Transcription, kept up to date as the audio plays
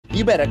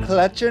You better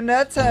clutch your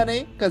nuts,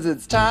 honey, because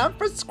it's time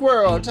for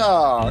Squirrel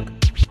Talk.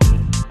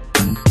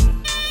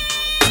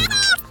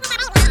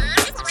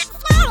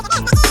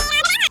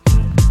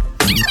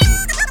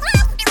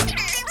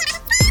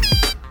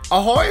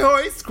 Ahoy,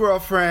 hoy, squirrel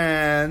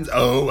friends!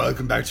 Oh,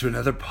 welcome back to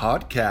another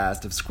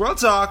podcast of Squirrel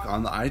Talk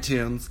on the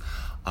iTunes.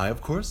 I,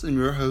 of course, am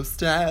your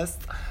hostess,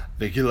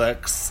 Vicky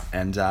Lex,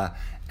 and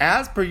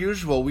as per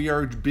usual, we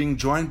are being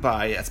joined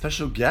by a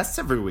special guest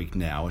every week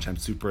now, which I'm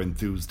super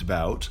enthused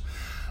about,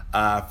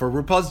 for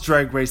RuPaul's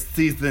Drag Race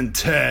Season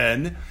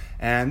 10.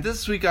 And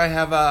this week I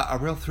have a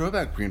real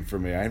throwback queen for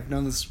me. I've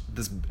known this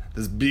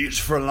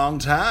beach for a long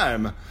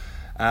time.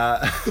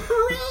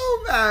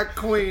 Throwback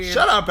queen!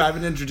 Shut up, I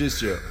haven't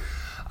introduced you.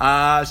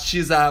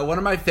 She's one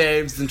of my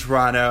faves in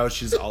Toronto.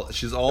 She's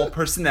all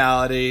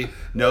personality,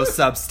 no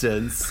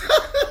substance.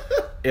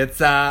 It's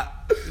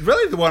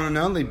really the one and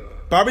only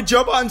BARBIE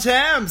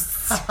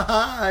BONTEMPS.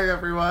 Hi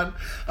everyone.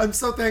 I'm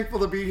so thankful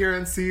to be here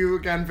and see you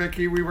again,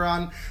 Vicky. We were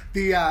on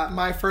the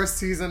my first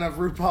season of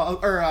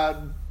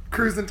Rupaul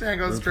Cruise and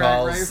Tango's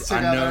Drag Race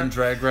together. Unknown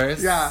Drag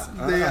Race. Yeah,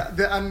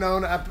 the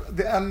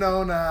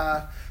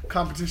unknown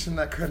competition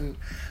that couldn't.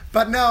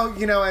 But no,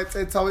 you know,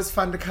 it's always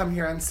fun to come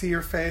here and see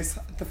your face.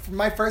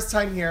 My first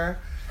time here,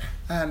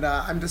 and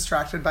I'm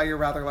distracted by your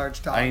rather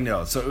large dog. I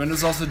know. So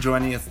Una's also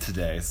joining us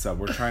today, so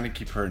we're trying to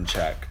keep her in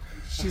check.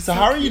 She's so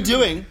how are you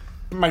doing?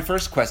 My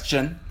first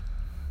question.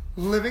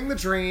 Living the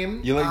dream.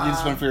 You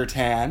just went for your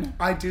tan?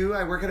 I do.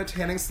 I work at a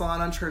tanning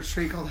salon on Church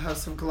Street called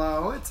House of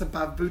Glow. It's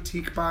above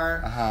Boutique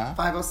Bar,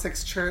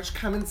 506 Church.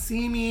 Come and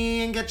see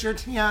me and get your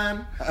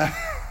tan.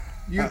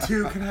 You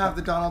too can have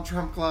the Donald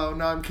Trump glow.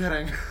 No, I'm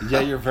kidding. Yeah,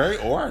 you're very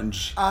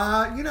orange.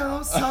 You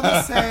know, some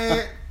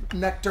say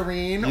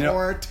nectarine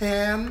or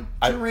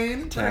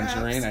tangerine.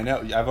 Tangerine, I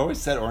know. I've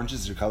always said orange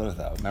is your color,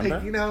 though.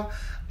 Remember? You know,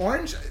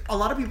 orange. A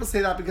lot of people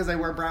say that because I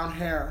wear brown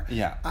hair.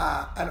 Yeah.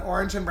 And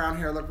orange and brown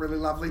hair look really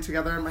lovely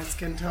together, and my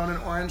skin tone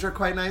and orange are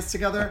quite nice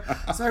together.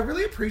 So I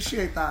really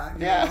appreciate that.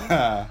 You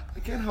know? I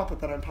can't help it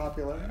that I'm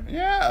popular.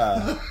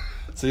 Yeah.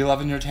 So you're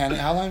loving your tanning.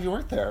 How long have you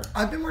worked there?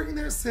 I've been working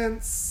there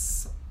since.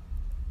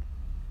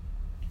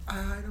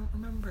 I don't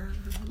remember.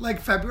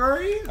 Like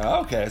February?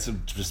 Oh, okay, so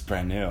just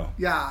brand new.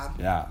 Yeah.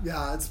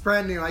 Yeah, it's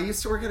brand new. I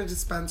used to work at a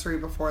dispensary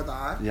before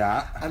that.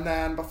 Yeah. And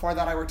then before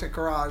that I worked at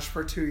Garage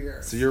for 2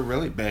 years. So you're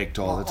really baked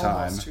all the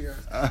time. Almost 2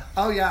 years.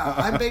 Oh yeah,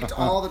 I'm baked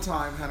all the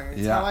time, honey.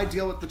 It's how I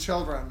deal with the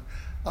children.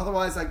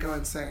 Otherwise I'd go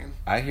insane.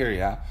 I hear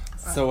ya.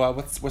 So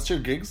what's your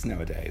gigs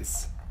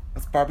nowadays?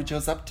 What's Barbie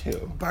Joe's up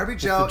to? Barbie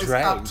Joe is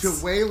up to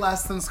way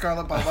less than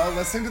Scarlett Bobo.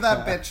 Listening to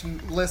that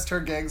bitch list her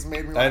gigs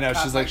made me. I know.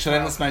 She's like, should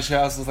I list my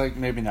shows? I was like,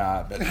 maybe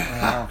not, but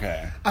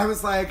okay. I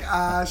was like,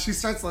 she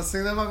starts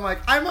listing them. I'm like,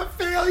 I'm a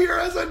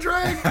failure as a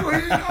drag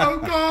queen. Oh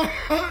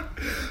god.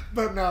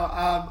 But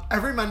no.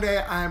 Every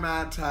Monday I'm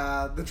at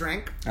the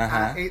Drink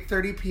at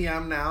 8:30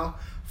 p.m. now.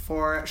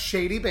 For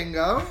Shady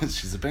Bingo.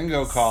 She's a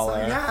bingo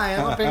caller. So, yeah, I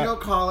am a bingo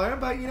caller,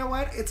 but you know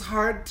what? It's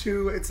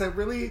a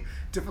really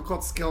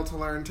difficult skill to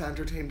learn to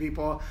entertain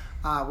people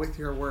with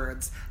your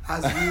words,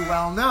 as you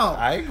well know.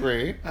 I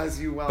agree. As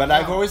you well know. But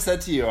I've always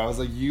said to you, I was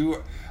like,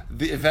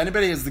 if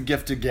anybody has the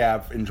gift of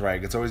gab in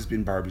drag, it's always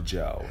been Barbie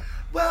Joe.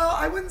 Well,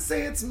 I wouldn't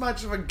say it's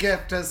much of a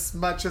gift as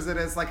much as it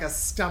is like a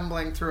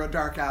stumbling through a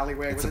dark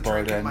alleyway with a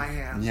drink in my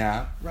hand.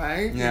 Yeah.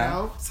 Right? Yeah. You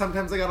know?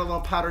 Sometimes I got a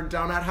little powdered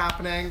donut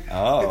happening.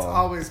 Oh. It's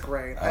always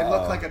great. I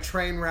look like a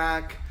train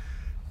wreck.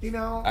 You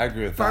know? I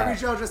agree with Barbie that.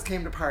 Joe just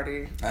came to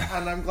party,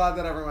 and I'm glad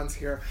that everyone's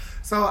here.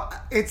 So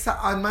it's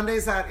on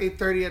Mondays at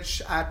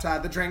 8:30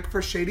 at the Drink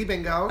for Shady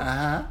Bingo,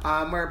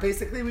 where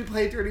basically we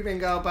play Dirty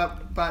Bingo,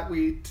 but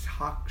we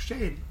talk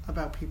shade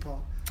about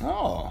people.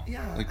 Oh.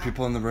 Yeah. Like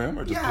people in the room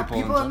or just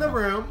people in the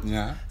room.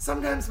 Yeah.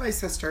 Sometimes my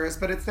sisters,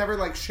 but it's never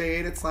like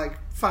shade. It's like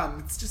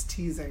fun. It's just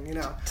teasing, you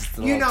know.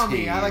 You know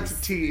me. I like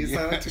to tease.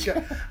 I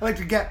like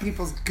to get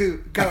people's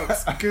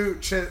goats,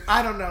 gooch.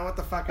 I don't know what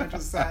the fuck I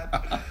just said.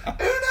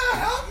 Una,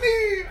 help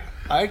me!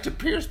 I like to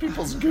pierce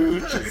people's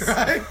gooch.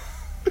 Right?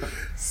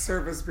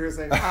 Service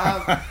piercing.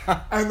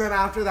 And then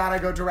after that, I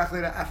go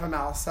directly to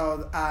FML.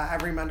 So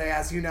every Monday,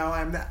 as you know,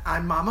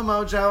 I'm Mama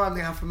Mojo. I'm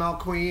the FML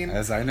queen.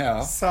 As I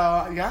know.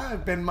 So yeah,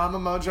 I've been Mama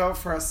Mojo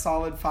for a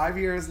solid 5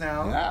 years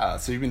now. Yeah,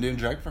 so you've been doing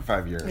drag for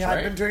 5 years, yeah, right?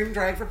 I've been doing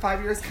drag for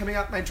 5 years. Coming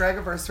up, my drag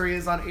anniversary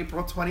is on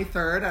April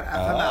 23rd at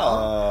FML.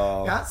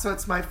 Oh. Yeah, so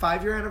it's my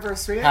 5-year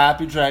anniversary.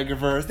 Happy drag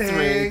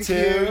anniversary to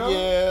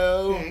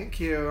you. Thank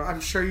you. I'm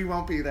sure you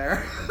won't be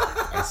there.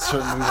 I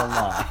certainly will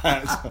not.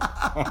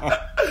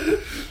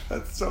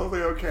 That's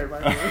totally okay by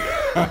me.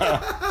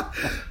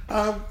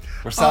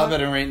 We're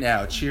celebrating right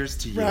now. Cheers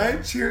to you.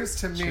 Right? Cheers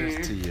to me.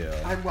 Cheers to you.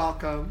 I'm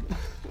welcome.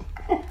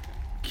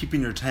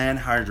 Keeping your tan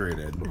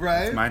hydrated.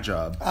 Right? It's my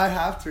job. I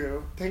have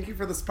to. Thank you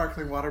for the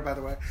sparkling water, by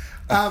the way.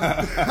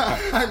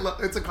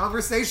 It's a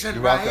conversation,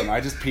 You're right? welcome.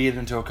 I just peed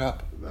into a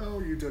cup. No,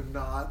 you did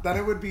not. Then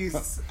it would be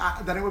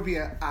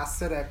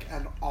acidic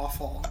and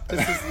awful.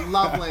 This is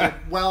lovely,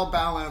 well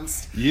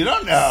balanced. You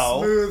don't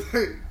know.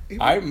 Smooth.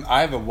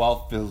 I have a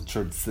well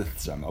filtered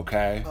system.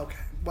 Okay. Okay.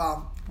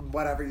 Well,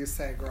 whatever you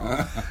say,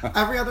 girl.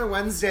 Every other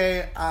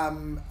Wednesday,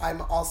 I'm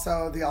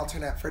also the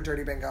alternate for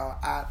Dirty Bingo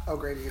at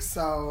O'Grady.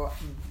 So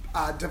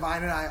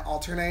Divine and I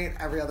alternate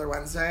every other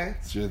Wednesday.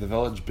 So you're the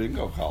village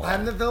bingo caller.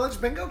 I'm the village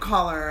bingo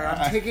caller.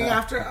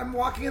 I'm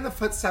walking in the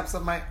footsteps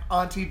of my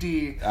Auntie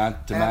D.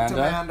 Aunt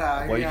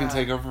Demanda. Well, yeah. you can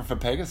take over for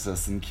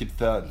Pegasus and keep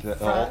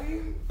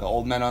the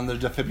old men on their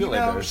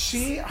defibrillators.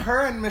 You know,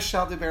 her and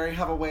Michelle DeBerry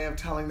have a way of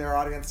telling their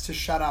audience to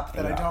shut up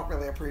that I don't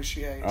really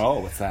appreciate. Oh,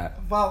 what's that?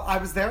 Well, I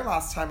was there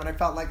last time and I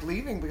felt like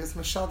leaving because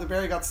Michelle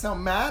DeBerry got so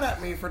mad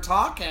at me for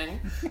talking.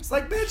 It's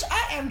like, bitch,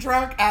 I am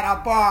drunk at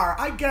a bar.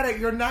 I get it.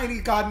 You're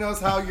 90, God knows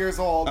how years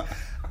old.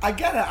 I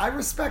get it. I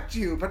respect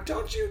you, but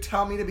don't you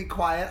tell me to be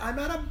quiet. I'm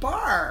at a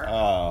bar.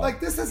 Oh. Like,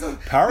 this is a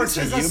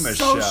Michelle.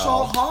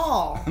 social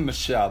hall.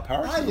 Michelle,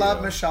 power to you. I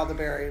love Michelle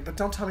DeBerry, but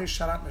don't tell me to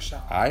shut up,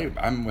 Michelle.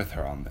 I'm with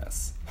her on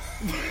this.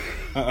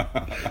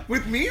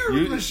 With me or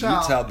with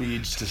Michelle? You tell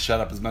Beach to shut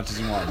up as much as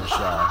you want,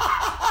 Michelle.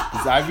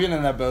 Because I've been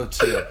in that boat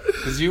too.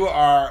 Because you're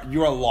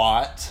a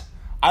lot.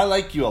 I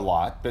like you a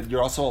lot, but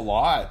you're also a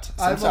lot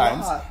sometimes. I'm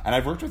a lot. And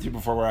I've worked with you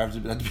before where I have to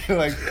be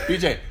like,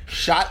 BJ,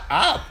 shut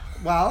up.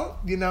 Well,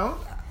 you know,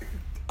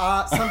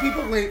 some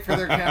people wait for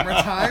their camera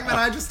time, and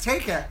I just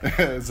take it.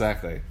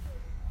 Exactly.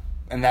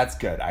 And that's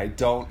good. I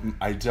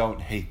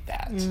don't hate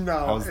that.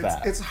 No, how's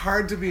that? It's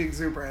hard to be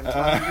exuberant.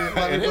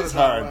 It is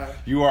hard.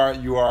 You are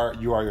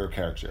your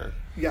character.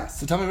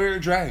 Yes. So tell me about your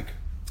drag.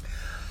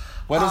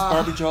 What is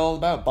Barbie Joe all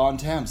about?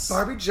 Bontemps.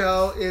 Barbie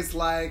Joe is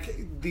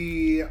like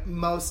the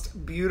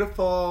most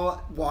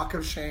beautiful walk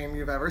of shame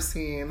you've ever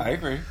seen. I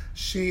agree.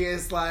 She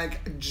is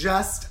like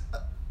just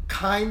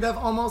kind of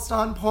almost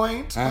on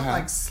point, but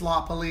like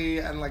sloppily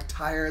and like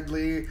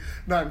tiredly.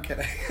 No, I'm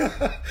kidding.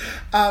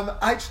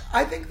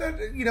 I think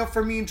that, you know,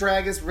 for me,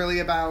 drag is really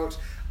about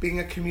being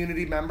a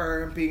community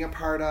member and being a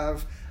part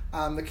of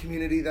the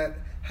community that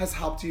has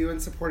helped you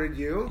and supported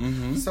you.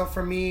 Mm-hmm. So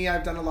for me,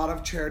 I've done a lot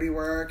of charity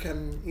work,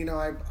 and you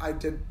know, I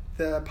did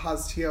the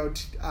Paz-Tio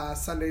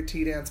Sunday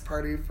tea dance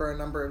party for a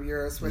number of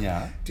years with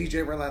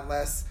DJ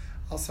Relentless,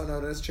 also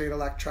known as Jade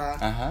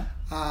Electra.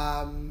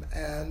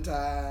 And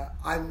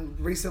I'm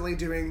recently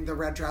doing the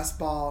Red Dress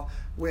Ball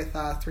with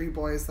 3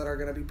 boys that are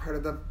going to be part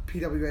of the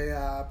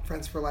PWA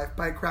Friends for Life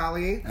bike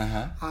rally,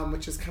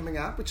 which is coming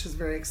up, which is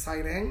very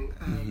exciting.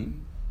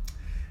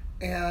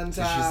 And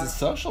so she's a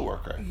social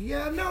worker.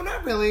 Yeah, no,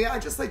 not really. I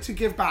just like to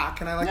give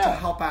back and I like to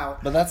help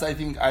out. But I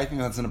think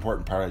that's an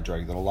important part of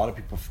drag that a lot of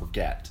people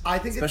forget. I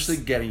think especially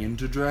getting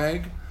into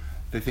drag,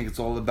 they think it's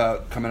all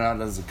about coming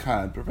out as a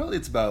cunt, but really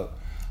it's about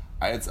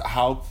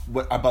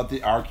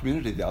our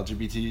community, the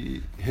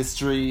LGBT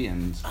history,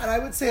 and I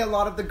would say a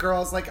lot of the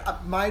girls, like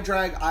my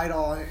drag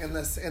idol in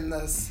the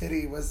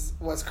city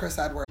was Chris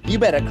Edwards. You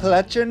better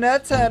clutch your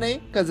nuts,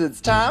 honey, because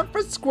it's time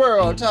for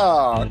Squirrel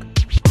Talk.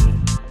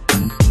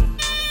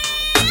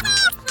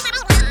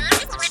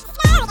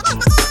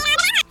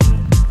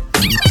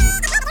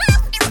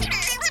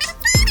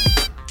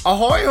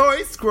 Ahoy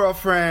hoy, squirrel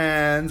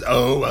friends!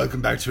 Oh,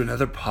 welcome back to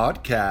another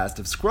podcast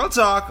of Squirrel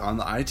Talk on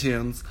the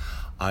iTunes.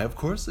 I, of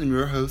course, am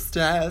your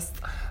hostess,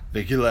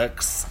 Vicky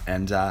Lex,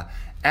 and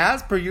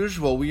as per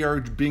usual, we are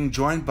being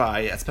joined by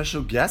a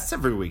special guest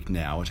every week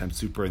now, which I'm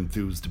super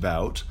enthused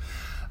about,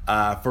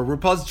 for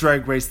RuPaul's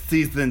Drag Race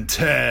Season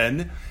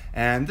 10.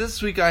 And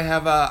this week I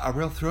have a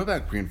real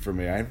throwback queen for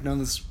me. I've known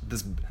this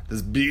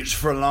beach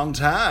for a long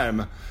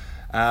time.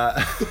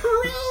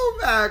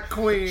 Throwback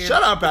queen!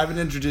 Shut up, I haven't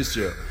introduced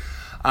you.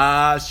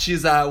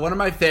 She's one of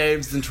my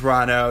faves in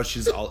Toronto.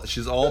 She's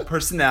all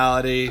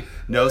personality,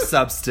 no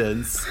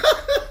substance.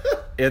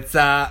 It's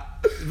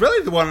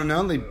really the one and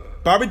only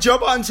Barbie Joe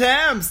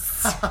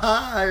Bontemps.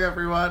 Hi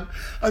everyone.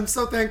 I'm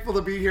so thankful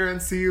to be here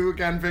and see you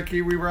again,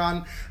 Vicky. We were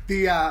on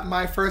the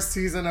my first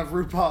season of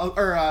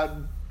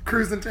RuPaul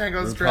Cruise and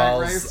Tango's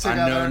Drag Race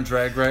together. Unknown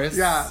Drag Race.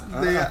 Yeah,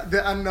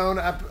 the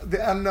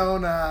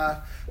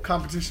unknown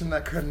competition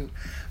that couldn't.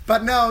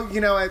 But no,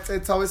 you know,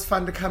 it's always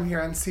fun to come here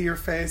and see your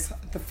face.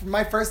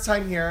 My first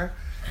time here,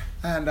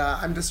 and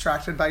I'm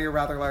distracted by your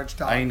rather large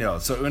dog. I know.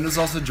 So Una's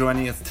also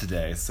joining us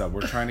today, so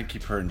we're trying to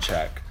keep her in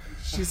check.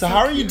 She's so how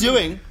are you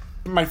doing?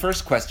 My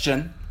first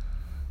question.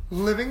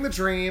 Living the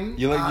dream.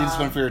 You just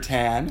went for your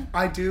tan?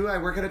 I do. I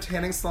work at a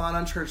tanning salon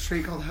on Church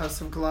Street called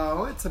House of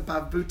Glow. It's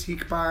above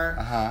Boutique Bar,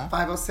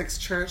 506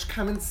 Church.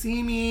 Come and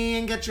see me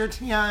and get your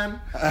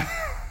tan.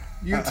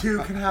 You too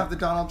can have the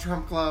Donald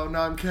Trump glow. No,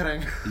 I'm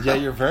kidding. Yeah,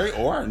 you're very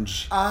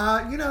orange.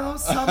 You know,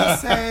 some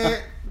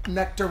say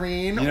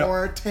nectarine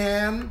or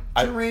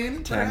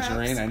tangerine.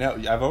 Tangerine, I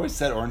know. I've always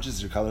said orange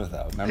is your color,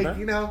 though. Remember?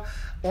 You know,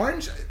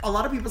 orange. A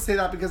lot of people say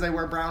that because I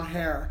wear brown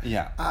hair.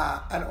 Yeah.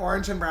 And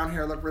orange and brown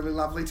hair look really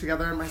lovely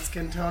together, and my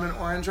skin tone and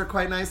orange are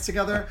quite nice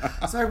together.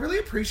 So I really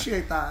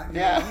appreciate that. You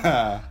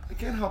know? I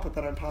can't help it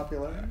that I'm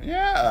popular.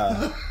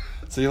 Yeah.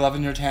 So you're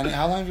loving your tanning.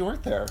 How long have you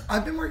worked there?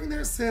 I've been working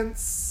there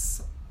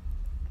since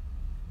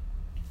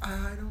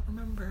I don't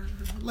remember.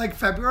 Like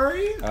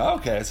February? Oh,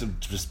 okay, so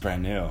just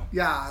brand new.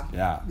 Yeah.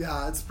 Yeah.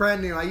 Yeah, it's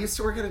brand new. I used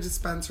to work at a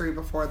dispensary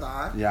before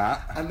that.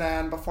 Yeah. And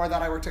then before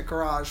that, I worked at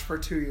Garage for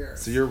 2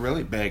 years. So you're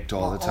really baked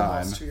all the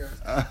time. Almost 2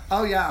 years.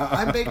 Oh, yeah.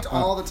 I'm baked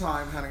all the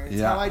time, honey.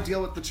 It's how I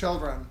deal with the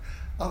children.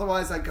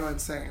 Otherwise, I'd go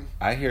insane.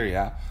 I hear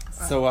ya.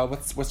 So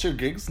what's your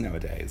gigs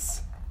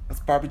nowadays? What's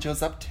Barbie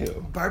Joe's up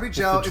to? Barbie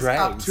Joe is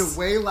up to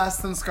way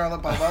less than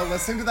Scarlett Bobo.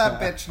 Listening to that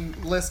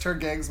bitch list her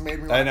gigs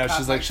made me I know,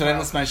 she's like, should I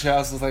list my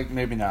shows? I was like,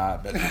 maybe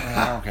not, but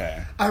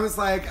okay. I was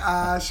like,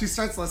 she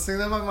starts listing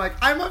them. I'm like,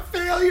 I'm a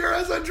failure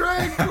as a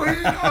drag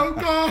queen. Oh,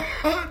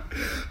 God.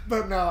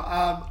 But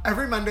no,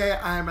 every Monday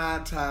I'm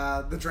at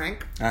The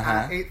Drink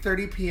at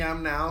 8:30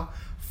 p.m. now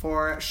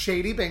for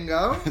Shady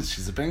Bingo.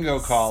 She's a bingo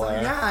caller.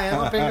 So, yeah, I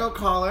am a bingo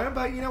caller.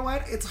 But you know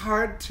what? It's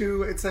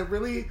a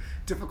really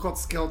difficult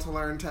skill to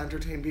learn to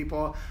entertain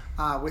people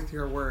with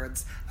your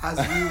words, as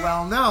you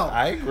well know.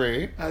 I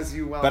agree. As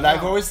you well know. But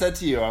I've always said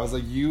to you, I was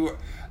like,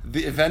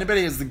 if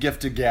anybody has the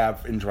gift of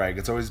gab in drag,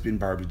 it's always been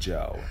Barbie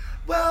Joe.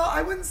 Well,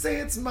 I wouldn't say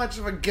it's much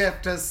of a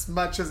gift as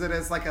much as it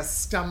is like a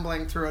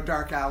stumbling through a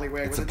dark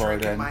alleyway with a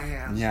drink in my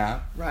hand. Yeah.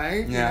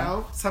 Right? Yeah. You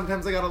know?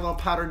 Sometimes I got a little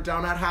powdered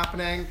donut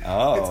happening.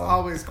 Oh. It's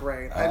always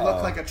great. I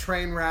look like a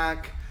train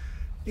wreck.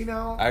 You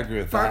know? I agree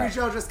with Barbie that.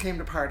 Joe just came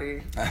to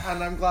party,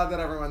 and I'm glad that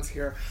everyone's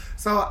here.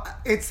 So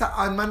it's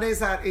on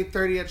Mondays at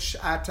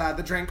 8:30 at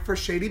The Drink for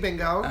Shady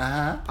Bingo,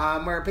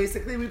 where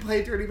basically we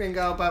play Dirty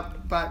Bingo,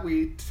 but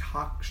we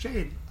talk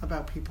shade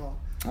about people.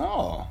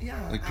 Oh.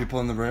 Yeah. Like people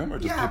in the room or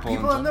just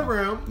people in the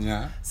room.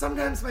 Yeah.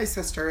 Sometimes my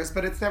sisters,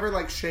 but it's never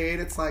like shade.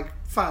 It's like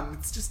fun.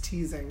 It's just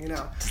teasing, you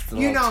know.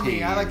 You know tease.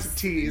 me. I like to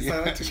tease.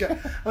 Yeah.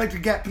 I like to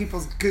get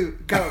people's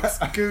goats,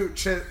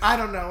 gooch. I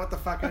don't know what the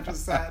fuck I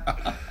just said.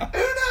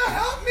 Una,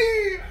 help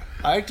me!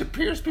 I like to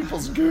pierce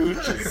people's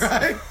gooch.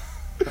 Right?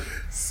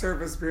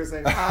 Service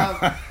piercing.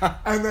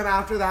 And then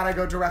after that, I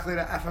go directly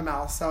to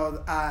FML.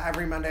 So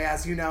every Monday,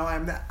 as you know,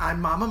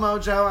 I'm Mama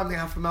Mojo. I'm the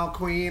FML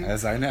queen.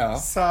 As I know.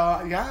 So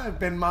yeah, I've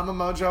been Mama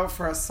Mojo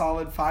for a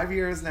solid 5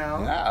 years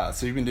now. Yeah,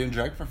 so you've been doing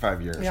drag for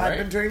 5 years, yeah, right? I've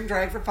been doing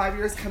drag for 5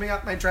 years. Coming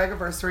up, my drag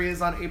anniversary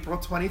is on April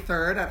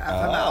 23rd at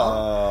FML.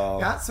 Oh.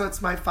 Yeah, so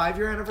it's my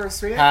 5-year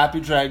anniversary. Happy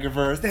drag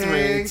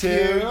anniversary to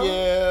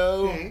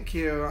you. Thank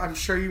you. I'm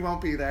sure you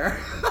won't be there.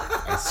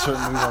 I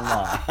certainly will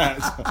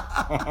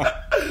not.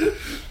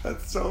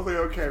 That's totally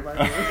okay by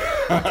me.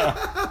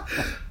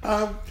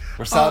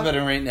 We're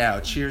celebrating right now.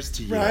 Cheers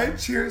to you. Right?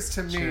 Cheers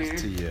to me.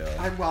 Cheers to you.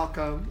 I'm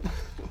welcome.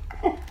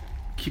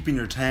 Keeping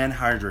your tan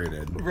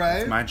hydrated. Right?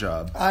 That's my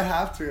job. I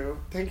have to.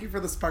 Thank you for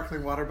the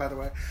sparkling water, by the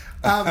way.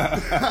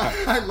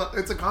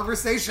 It's a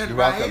conversation, You're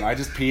right? welcome. I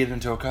just peed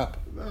into a cup.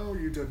 No,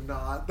 you did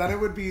not. Then it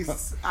would be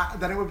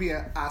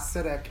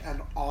acidic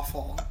and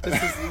awful.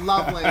 This is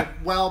lovely,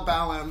 well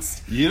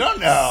balanced. You don't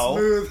know.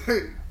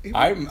 Smooth.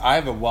 I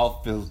have a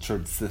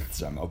well-filtered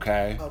system,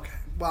 okay? Okay.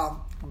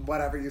 Well,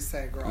 whatever you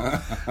say,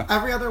 girl.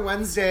 Every other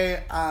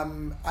Wednesday,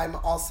 I'm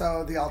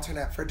also the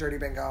alternate for Dirty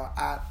Bingo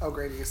at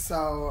O'Grady.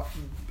 So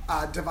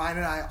Divine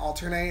and I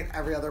alternate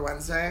every other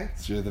Wednesday.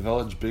 So you're the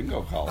village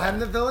bingo caller. I'm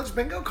the village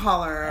bingo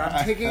caller.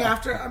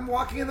 I'm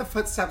walking in the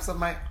footsteps of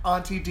my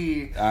Auntie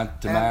D.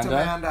 Aunt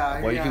Amanda.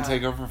 Well, yeah. you can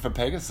take over for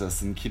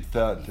Pegasus and keep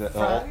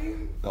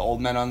the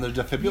old men on their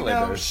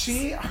defibrillators.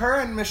 You know, her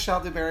and Michelle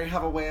DeBerry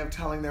have a way of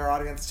telling their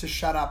audience to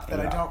shut up that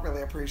I don't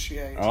really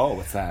appreciate. Oh,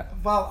 what's that?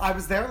 Well, I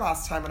was there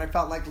last time and I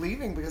felt like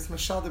leaving because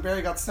Michelle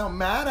DeBerry got so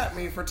mad at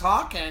me for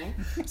talking.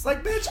 It's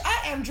like, bitch,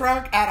 I am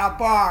drunk at a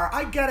bar.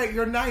 I get it.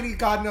 You're 90,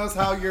 God knows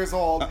how years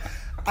old.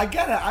 I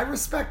get it. I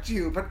respect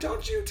you, but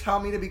don't you tell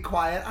me to be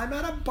quiet. I'm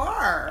at a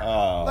bar.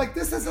 Oh. Like,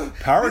 this is a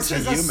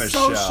Michelle.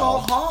 social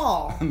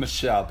hall.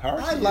 Michelle, power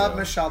to you. I love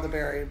Michelle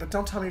DeBerry, but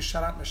don't tell me to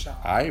shut up, Michelle.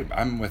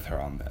 I'm with her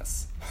on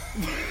this.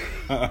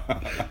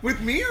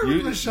 With me or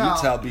with Michelle?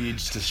 You tell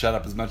Beach to shut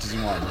up as much as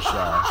you want,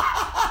 Michelle.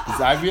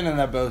 Because I've been in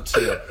that boat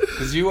too.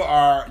 Because you're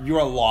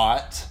a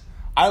lot.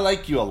 I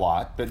like you a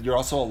lot, but you're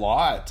also a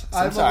lot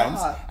sometimes. I'm a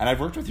lot. And I've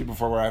worked with you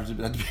before where I have to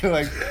be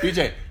like,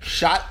 BJ,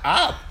 shut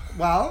up.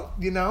 Well,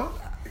 you know,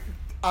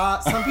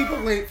 some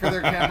people wait for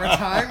their camera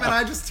time, and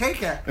I just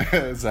take it.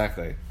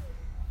 Exactly.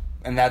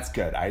 And that's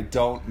good. I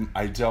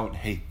don't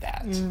hate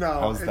that. No,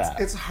 how's that?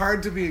 It's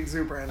hard to be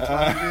exuberant.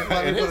 Let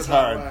me it put is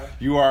that hard. way.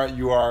 You are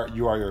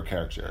your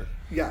character.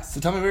 Yes. So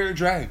tell me about your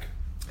drag.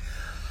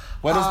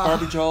 What is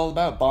Barbie Joe all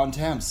about?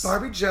 Bontemps.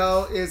 Barbie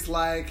Joe is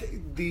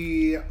like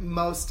the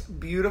most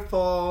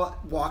beautiful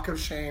walk of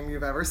shame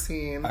you've ever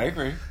seen. I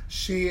agree.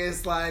 She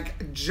is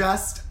like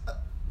just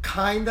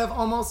kind of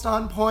almost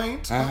on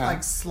point, but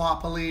like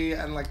sloppily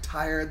and like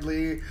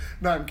tiredly.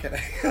 No, I'm kidding.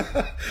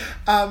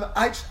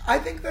 I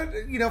think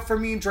that, you know, for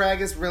me,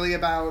 drag is really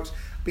about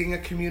being a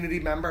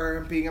community member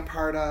and being a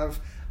part of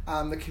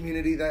the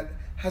community that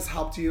has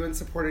helped you and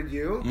supported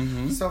you.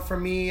 Mm-hmm. So for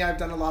me, I've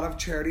done a lot of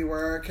charity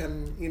work,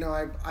 and you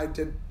know, I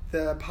did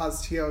the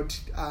Paz Tio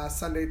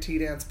Sunday tea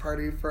dance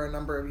party for a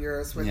number of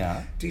years with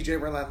DJ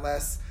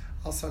Relentless.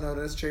 also known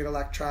as Jade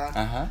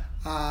Electra.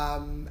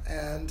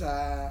 And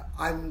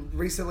I'm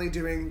recently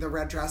doing the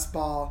Red Dress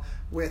Ball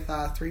with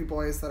 3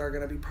 boys that are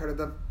going to be part of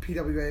the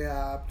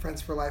PWA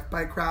Friends for Life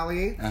bike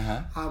rally,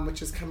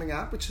 which is coming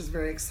up, which is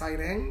very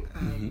exciting.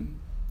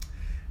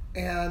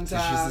 And so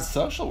she's a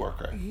social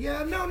worker.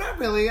 Yeah, no, not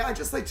really. I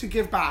just like to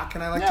give back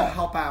and I like to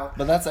help out.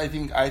 But I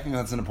think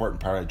that's an important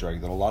part of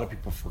drag that a lot of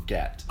people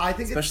forget. I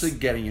think especially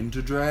getting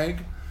into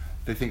drag,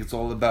 they think it's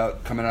all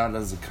about coming out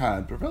as a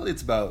cunt, but really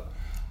it's about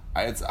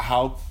our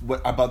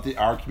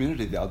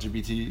community, the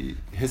LGBT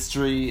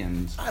history,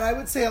 and I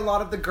would say a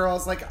lot of the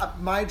girls, like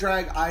my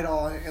drag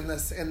idol in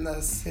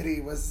the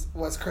city was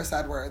Chris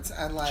Edwards,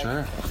 and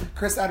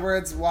Chris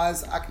Edwards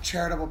was a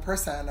charitable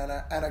person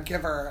and a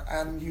giver,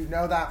 and you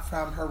know that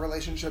from her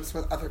relationships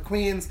with other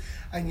queens,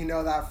 and you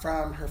know that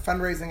from her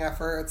fundraising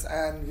efforts,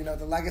 and you know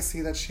the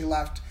legacy that she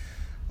left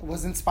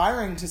was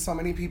inspiring to so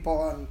many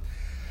people. And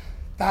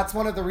that's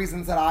one of the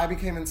reasons that I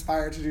became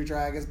inspired to do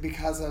drag, is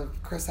because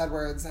of Chris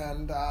Edwards,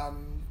 and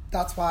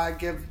that's why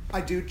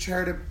I do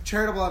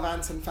charitable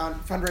events and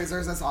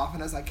fundraisers as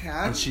often as I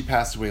can. And she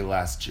passed away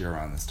last year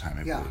around this time,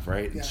 I believe,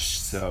 right? Yes.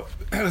 So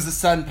it was the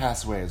son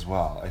passed away as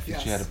well. I think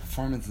she had a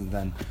performance and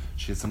then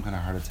she had some kind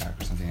of heart attack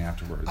or something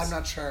afterwards. I'm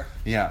not sure.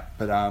 Yeah,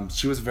 but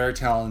she was a very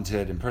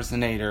talented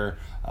impersonator,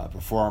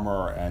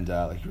 performer, and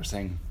like you were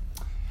saying,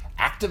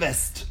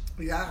 activist.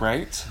 Yeah.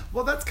 Right?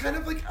 Well, that's kind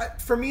of like,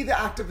 for me, the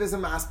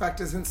activism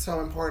aspect isn't so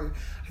important.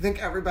 I think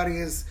everybody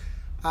is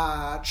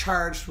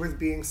charged with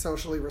being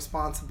socially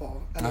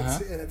responsible, and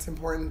it's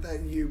important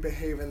that you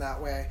behave in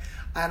that way.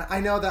 And I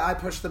know that I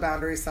push the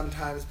boundaries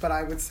sometimes, but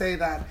I would say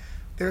that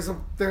there's a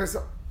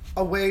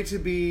way to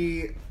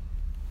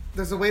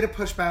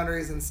push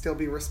boundaries and still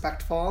be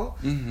respectful.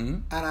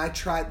 And I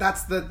try.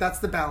 That's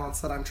the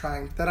balance that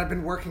I've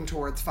been working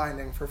towards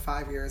finding for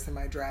 5 years in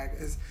my drag,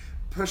 is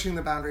pushing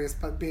the boundaries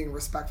but being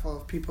respectful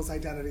of people's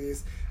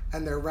identities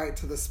and their right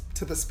to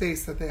the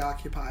space that they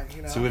occupy,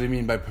 you know. So what do you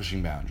mean by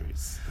pushing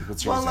boundaries?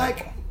 What's your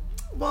example?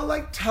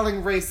 Like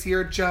telling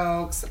racier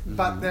jokes,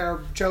 but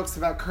they're jokes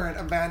about current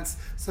events,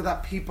 so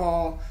that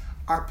people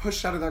are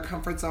pushed out of their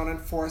comfort zone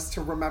and forced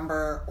to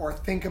remember or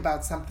think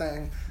about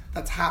something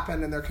that's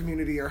happened in their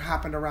community or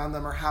happened around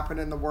them or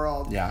happened in the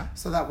world. Yeah.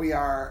 So that we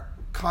are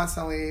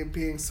constantly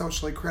being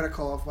socially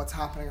critical of what's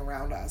happening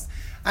around us.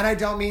 And I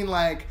don't mean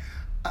like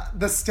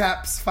the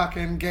Steps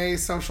fucking gay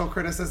social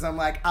criticism,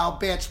 like, oh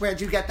bitch, where'd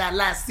you get that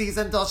last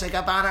season Dolce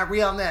Gabbana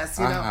realness,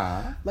 you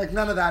know? Like,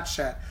 none of that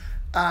shit.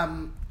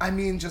 I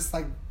mean just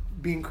like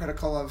being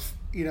critical of,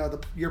 you know,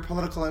 your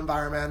political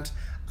environment,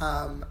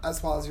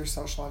 as well as your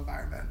social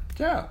environment.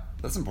 Yeah,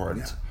 that's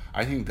important. Yeah.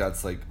 I think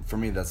that's like, for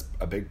me, that's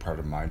a big part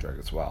of my drag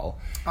as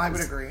well. I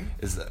would agree.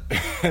 Is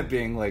that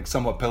being like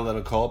somewhat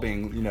political,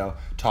 being, you know,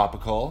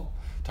 topical.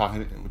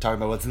 Talking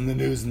about what's in the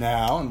news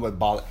now and what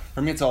bother.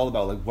 For me, it's all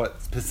about like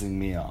what's pissing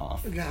me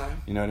off. Yeah.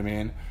 You know what I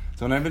mean?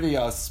 So when anybody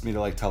asks me to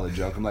like tell a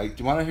joke, I'm like,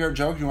 do you want to hear a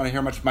joke? Do you want to hear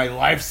how much my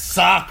life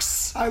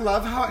sucks? I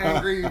love how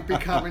angry you've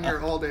become in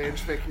your old age,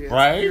 Vicky. It's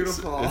right?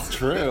 Beautiful. It's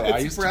true. I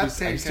used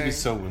to be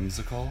so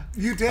whimsical.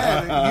 You did.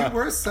 You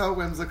were so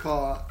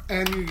whimsical,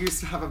 and you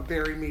used to have a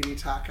very meaty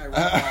tuck. I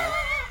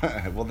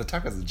recall. Well, the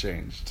tuck hasn't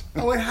changed.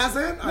 Oh, it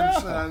hasn't? No.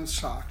 I'm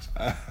shocked.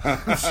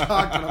 I'm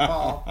shocked and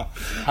appalled.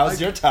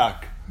 How's your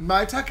tuck?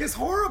 My tuck is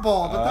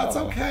horrible, but that's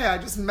okay. I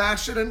just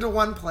mash it into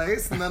one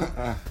place and then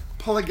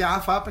pull a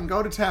gaff up and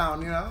go to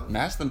town, you know?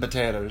 Mash them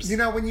potatoes. You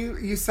know, when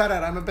you said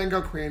it, I'm a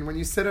bingo queen. When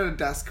you sit at a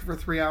desk for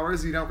 3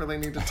 hours, you don't really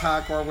need to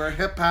tuck or wear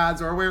hip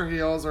pads or wear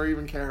heels or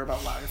even care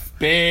about life.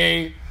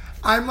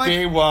 I'm like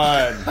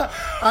B1.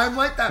 I'm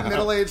like that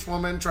middle-aged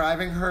woman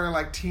driving her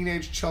like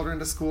teenage children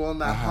to school in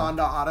that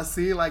Honda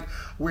Odyssey, like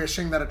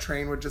wishing that a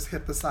train would just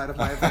hit the side of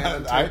my van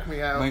and take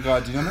me out. Oh my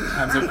god, do you know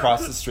how many times I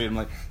cross the street I'm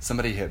like,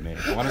 somebody hit me.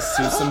 I want to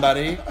sue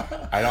somebody.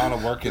 I don't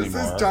want to work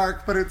anymore. This is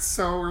dark, but it's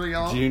so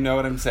real. Do you know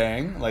what I'm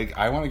saying? Like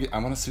I want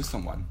to sue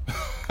someone.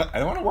 I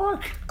don't want to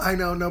work. I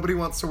know, nobody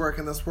wants to work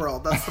in this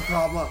world. That's the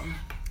problem.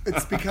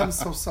 It's become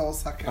so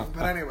soul-sucking.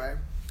 But anyway.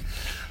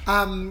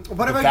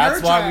 What about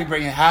that's why we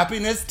bring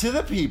happiness to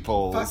the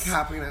people. Fuck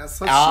happiness.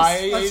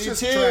 Let's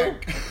just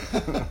drink.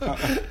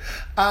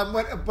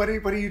 What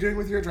are you doing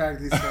with your drag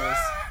these days?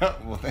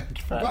 Well, thank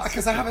you, friends.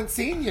 Because I haven't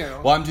seen you.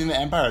 Well, I'm doing the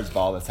Empire's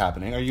Ball that's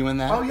happening. Are you in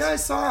that? Oh yeah, I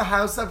saw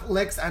House of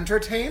Licks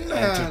Entertainment.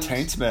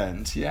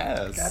 Entertainment,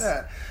 yes. Get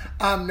it.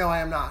 No, I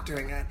am not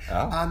doing it.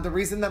 Oh. The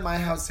reason that my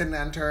house didn't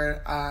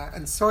enter,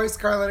 and sorry,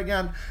 Scarlett,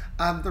 again.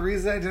 The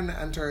reason I didn't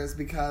enter is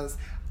because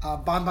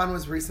Bon Bon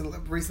was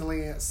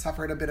recently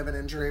suffered a bit of an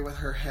injury with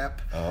her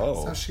hip.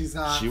 Oh. So she's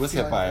not. She was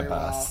hit by a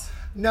bus. Well.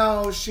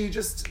 No, she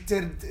just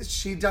did.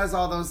 She does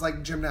all those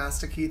like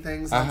gymnastic-y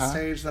things on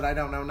stage that I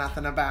don't know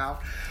nothing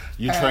about.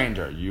 You trained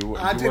her. You were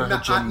her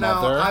gym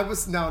mother.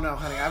 No,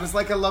 honey. I was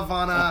like a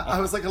Lavana. I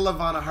was like a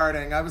Lavana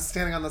Harding. I was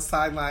standing on the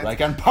sidelines. Like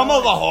on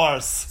Pummel the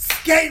Horse.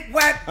 Skate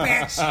wet,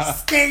 bitch.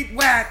 Skate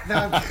wet.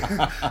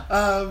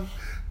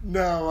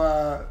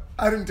 No,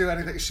 I didn't do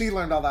anything. She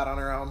learned all that on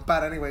her own.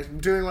 But anyway,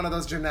 doing one of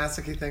those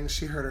gymnastic-y things,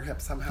 she hurt her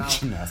hip somehow.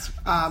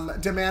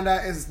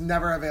 Demanda is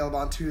never available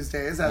on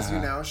Tuesdays, as you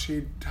know.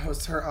 She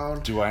hosts her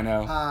own. Do I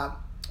know?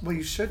 Well,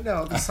 you should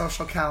know the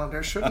social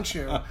calendar, shouldn't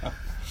you?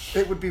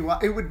 It would behoove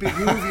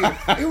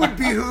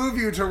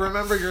you to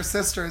remember your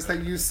sisters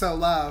that you so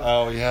love.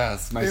 Oh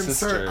yes, my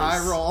sisters. Insert eye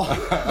roll.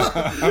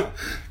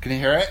 Can you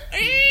hear it?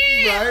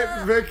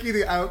 Right, Vicky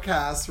the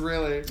outcast.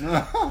 Really,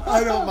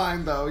 I don't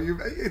mind though.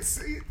 It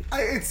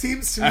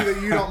seems to me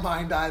that you don't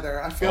mind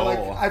either. I feel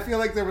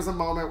like there was a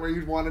moment where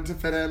you wanted to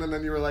fit in, and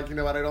then you were like, you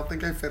know what? I don't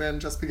think I fit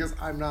in just because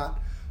I'm not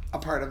a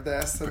part of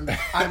this, and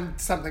I'm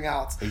something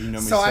else. You know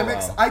me so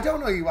well. I don't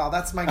know you well.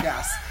 That's my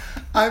guess.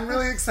 I'm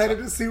really excited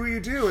to see what you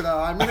do, though.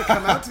 I'm going to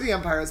come out to the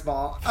Empire's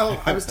Ball.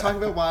 Oh, I was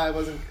talking about why I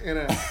wasn't in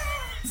it.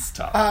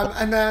 Stop.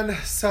 And then,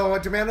 so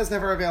Demanda's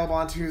never available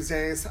on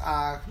Tuesdays.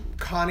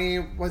 Connie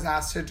was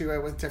asked to do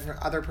it with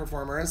different other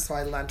performers, so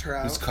I lent her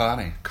out. Who's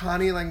Connie?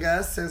 Connie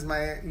Lingus is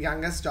my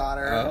youngest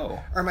daughter. Oh.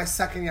 Or my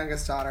second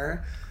youngest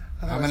daughter.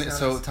 How many?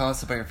 So tell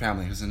us about your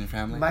family. Who's in your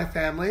family? My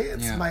family.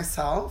 It's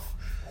myself.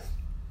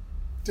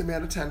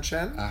 Demand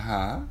attention.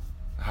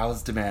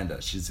 How's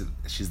Demanda? She's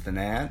the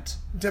aunt.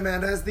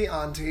 Demanda is the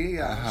auntie.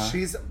 Yeah,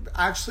 she's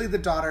actually the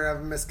daughter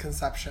of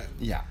Misconception.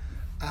 Yeah.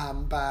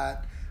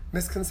 But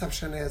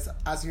Misconception is,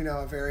 as you know,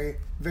 a very,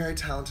 very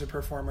talented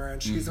performer,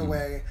 and she's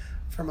away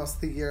for most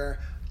of the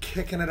year,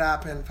 kicking it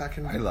up and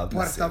fucking. I love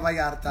Puerto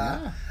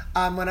Vallarta.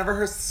 Yeah. Whenever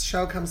her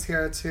show comes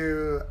here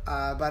to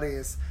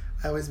Buddies,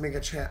 I always make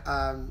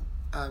a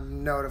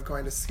note of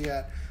going to see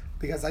it.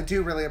 Because I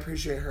do really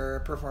appreciate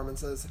her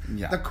performances.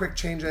 Yeah. The quick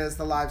changes,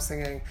 the live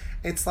singing.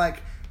 It's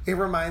like, it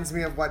reminds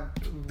me of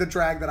the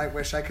drag that I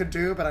wish I could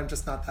do, but I'm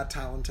just not that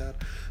talented.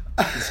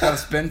 Just gotta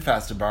spin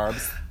faster,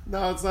 Barbs.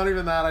 No, it's not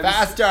even that.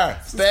 Faster!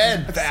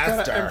 Spin faster!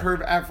 Just gotta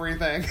improve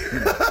everything. So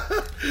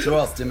who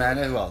else?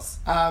 Demanda, who else?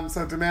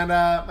 So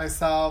Demanda,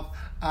 myself,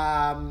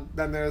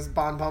 then there's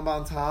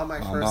BONTEMPS, my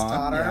first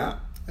daughter.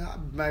 Yeah.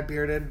 My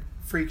bearded,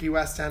 freaky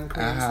West End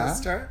queen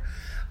sister.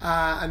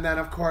 And then,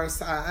 of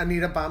course,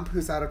 Anita Bump,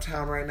 who's out of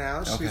town right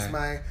now. She's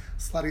my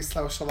slutty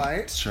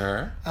socialite.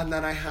 Sure. And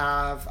then I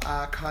have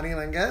Connie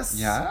Lingus.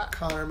 Yeah.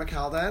 Connor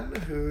McKeldin,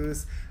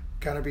 who's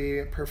going to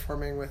be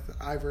performing with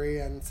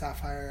Ivory and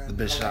Sapphire. And the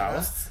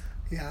Bishops.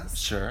 Yes.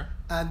 Sure.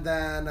 And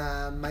then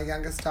my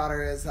youngest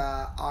daughter is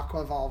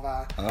Aqua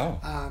Volva,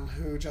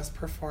 who just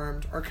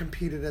performed or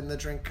competed in the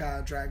drink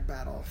drag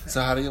battle thing.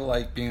 So how do you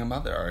like being a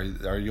mother?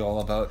 Are you all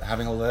about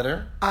having a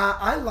litter?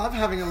 I love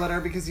having a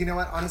litter because, you know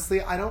what,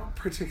 honestly, I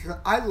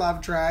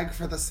love drag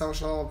for the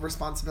social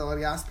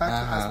responsibility aspect,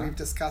 as we've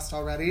discussed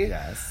already.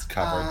 Yes,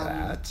 covered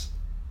that.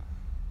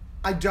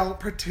 I don't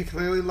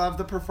particularly love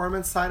the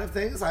performance side of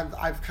things.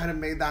 I've kind of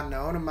made that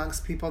known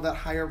amongst people that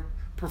hire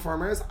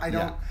performers.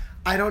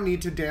 I don't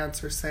need to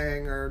dance or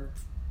sing or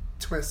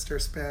twist or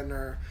spin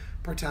or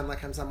pretend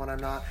like I'm someone I'm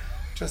not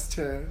just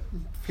to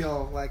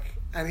feel like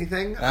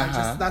anything.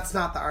 That's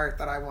not the art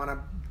that I want to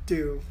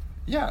do.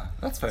 Yeah,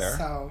 that's fair.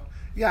 So,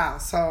 yeah,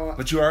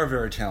 But you are a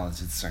very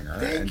talented singer.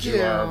 Thank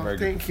you are a very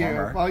good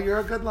performer. Well, you're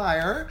a good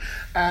liar,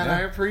 and I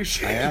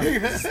appreciate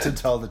it. Just to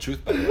tell the truth.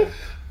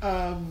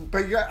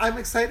 But I'm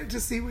excited to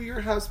see what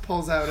your house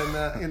pulls out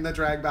in the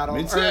drag battle.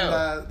 Me too. Or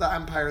in the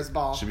Empire's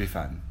Ball. Should be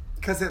fun.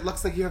 Because it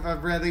looks like you have a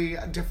really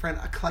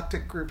different,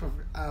 eclectic group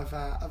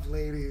of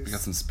ladies. We got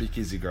some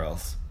speakeasy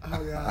girls.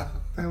 Oh, yeah.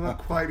 They look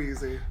quite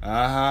easy.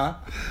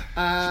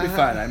 Should be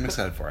fun. I'm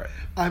excited for it.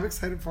 I'm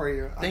excited for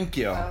you. Thank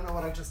you. I don't know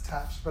what I just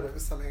touched, but it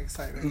was something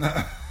exciting.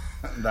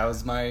 That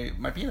was my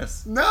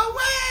penis. No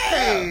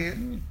way!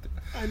 Yeah.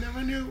 I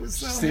never knew it was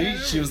so See, hairy.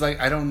 she was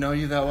like, I don't know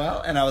you that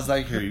well. And I was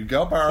like, here you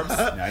go, Barbs.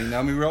 Now you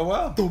know me real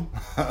well.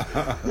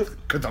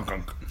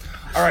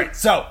 All right,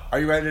 so are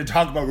you ready to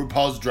talk about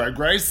RuPaul's Drag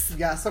Race?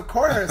 Yes, of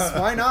course.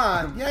 Why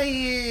not?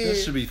 Yay!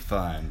 This should be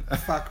fun.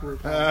 Fuck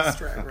RuPaul's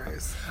Drag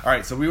Race. All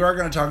right, so we are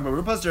going to talk about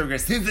RuPaul's Drag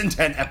Race Season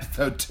 10,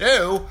 Episode 2.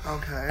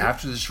 Okay.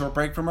 After the short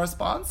break from our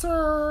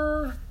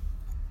sponsor.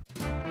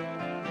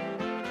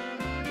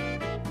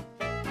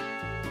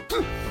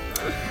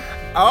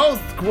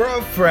 Oh,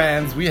 squirrel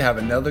friends, we have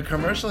another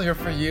commercial here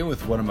for you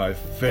with one of my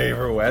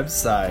favorite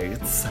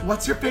websites.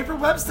 What's your favorite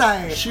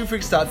website?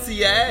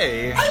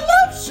 Shoefreaks.ca. I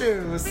love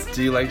shoes.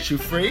 Do you like Shoe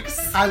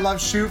Freaks? I love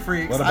Shoe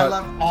Freaks. What about I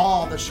love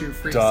all the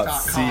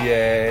shoefreaks.com.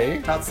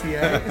 .ca. .ca?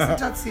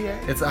 Is it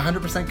 .ca? It's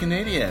 100%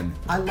 Canadian.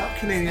 I love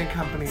Canadian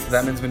companies. So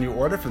that means when you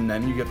order from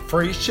them, you get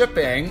free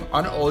shipping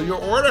on all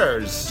your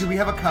orders. Do we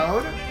have a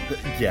code?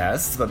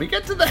 Yes, let me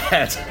get to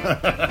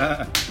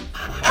that.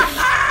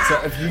 So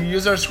if you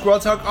use our Squirrel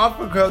Talk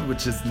offer code,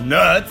 which is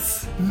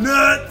NUTS.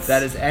 Nuts!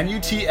 That is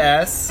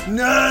NUTS.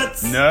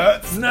 Nuts!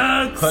 Nuts!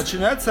 Nuts! Clutch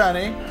your nuts,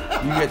 honey.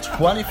 You get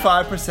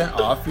 25%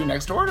 off your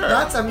next order.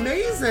 That's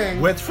amazing.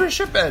 With free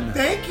shipping.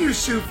 Thank you,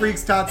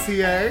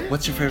 shoefreaks.ca.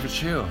 What's your favorite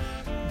shoe?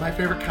 My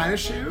favorite kind of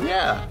shoe?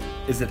 Yeah.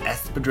 Is it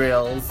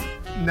espadrilles?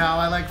 No,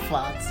 I like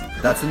flats.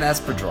 That's an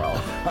espadrille.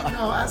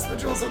 No,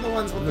 espadrilles are the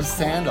ones with The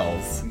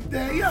sandals.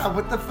 Yeah,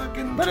 with the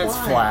fucking But twine. it's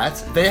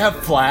flat. They have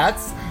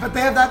flats. But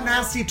they have that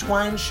nasty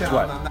twine shit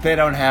on them. They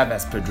don't have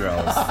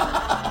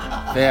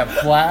espadrilles. They have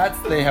flats,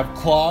 they have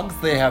clogs,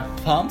 they have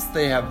pumps,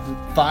 they have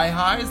thigh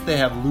highs, they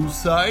have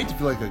lucite, if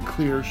you like a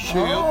clear shoe.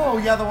 Oh,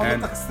 yeah, the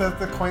one with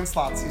the coin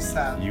slots you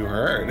said. You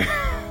heard.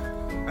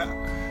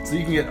 So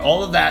you can get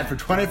all of that for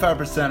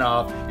 25%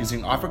 off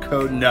using offer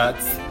code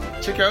NUTS.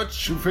 Check out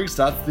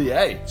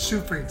shoefreaks.ca.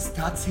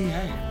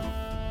 Shoefreaks.ca.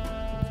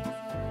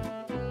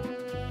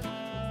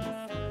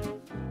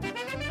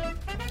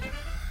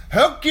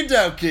 Okie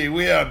dokie,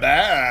 we are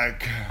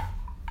back.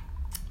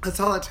 That's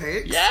all it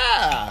takes?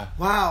 Yeah.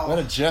 Wow. What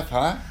a jiff,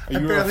 huh? Are you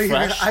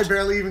refreshed? I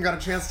barely even got a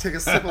chance to take a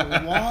sip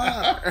of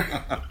water.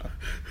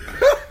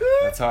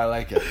 That's how I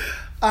like it.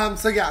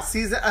 So yeah,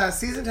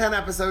 season 10,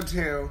 episode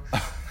 2.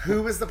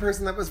 Who was the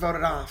person that was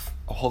voted off?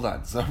 Oh, hold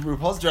on. So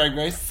RuPaul's Drag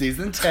Race,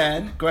 season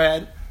 10. Go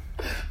ahead.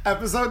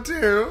 Episode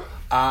 2.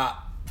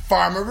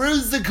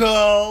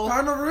 Pharmarusical.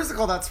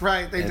 Pharmarusical, that's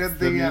right. They did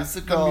the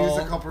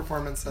musical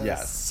performances.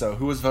 Yes. So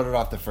who was voted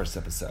off the first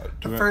episode?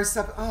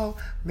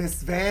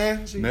 Miss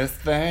Vanjie. Miss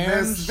Vanjie.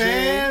 Miss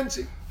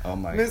Vanjie. Oh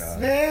my Miss god.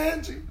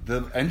 Vanjie.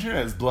 The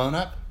internet is blown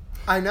up.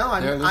 I know.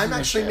 I'm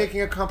actually shit.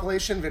 making a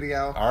compilation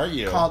video. Are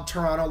you? Called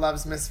Toronto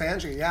Loves Miss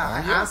Vanjie. Yeah. Are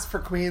I you? asked for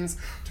queens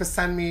to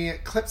send me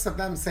clips of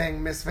them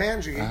saying Miss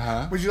Vanjie.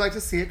 Uh-huh. Would you like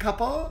to see a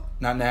couple?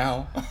 Not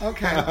now.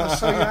 Okay, I'll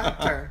show you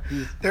after.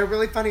 They're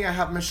really funny. I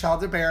have Michelle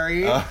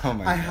DeBerry. Oh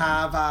my god. I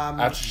have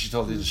After she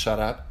told you to shut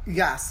up?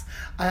 yes.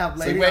 I have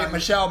Say, Lady wait, on-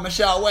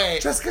 Michelle,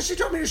 wait. Just because she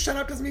told me to shut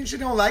up doesn't mean she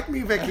don't like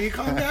me, Vicky.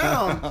 Calm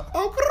down.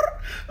 Oh,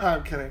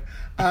 I'm kidding.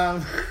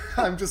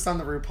 I'm just on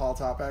the RuPaul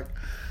topic.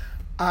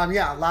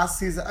 Yeah,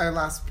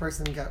 last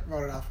person to get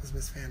voted off was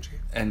Miss Vanjie.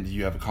 And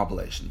you have a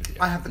compilation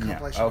video. I have the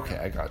compilation Okay,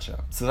 video. I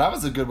gotcha. So that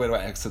was a good way to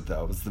exit,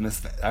 though. Was the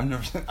Miss?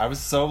 I was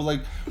so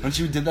like when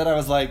she did that, I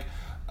was like,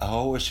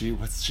 oh, what's she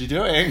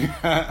doing?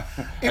 And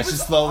she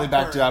was slowly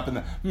backed awkward. up and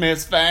then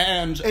Miss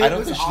Vanjie. It I don't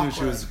was think she knew she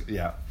awkward. was.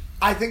 Yeah.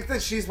 I think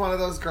that she's one of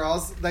those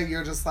girls that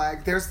you're just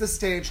like, there's the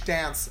stage,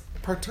 dance,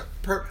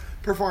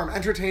 perform,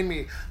 entertain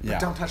me, but Yeah.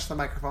 don't touch the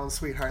microphone,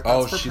 sweetheart.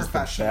 That's for She's the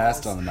professionals.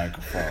 best on the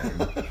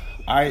microphone.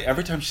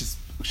 Every time she's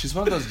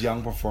one of those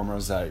young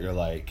performers that you're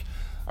like,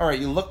 all right,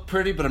 you look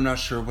pretty, but I'm not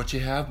sure what you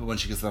have. But when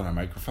she gets on a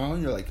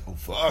microphone, you're like, oh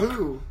fuck.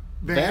 Who?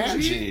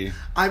 Vanjie.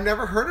 I've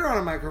never heard her on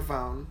a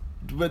microphone.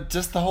 But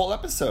just the whole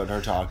episode,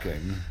 her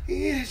talking.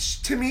 Yeah,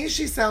 to me,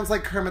 she sounds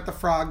like Kermit the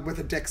Frog with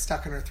a dick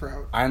stuck in her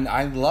throat. And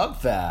I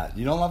love that.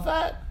 You don't love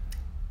that?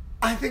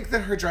 I think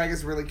that her drag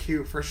is really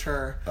cute, for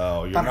sure.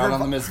 Oh, you're But not her on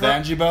the vo- Miss her-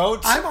 Vanjie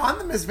boat? I'm on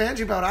the Miss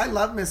Vanjie boat. I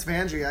love Miss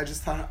Vanjie.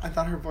 I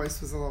thought her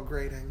voice was a little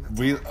grating.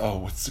 That's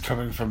all. What's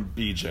coming from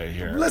BJ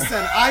here?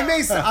 Listen, I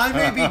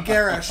may be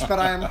garish, but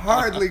I am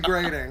hardly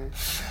grating.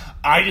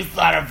 I just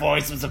thought her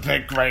voice was a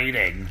bit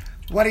grating.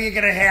 What are you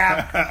gonna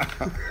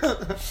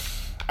have?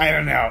 I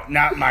don't know.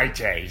 Not my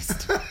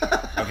taste.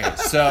 Okay,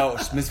 so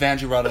Miss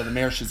Vanjie brought out the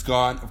mirror. She's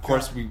gone. Of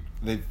course,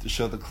 they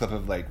show the clip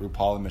of like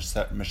RuPaul and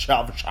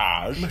Michelle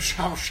Visage.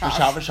 Michelle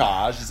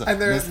Visage. She's like,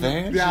 And there's- Miss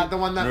Vanjie? yeah, the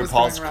one that was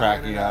RuPaul's going around the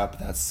cracking internet. up.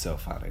 That's so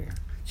funny.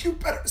 You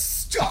better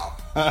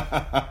stop.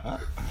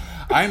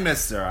 I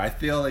miss her. I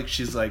feel like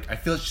she's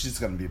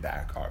gonna be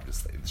back.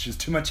 Obviously, she's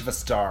too much of a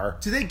star.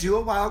 Do they do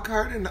a wild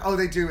card?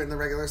 They do in the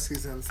regular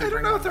seasons. They I don't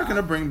bring know them if they're back.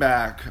 gonna bring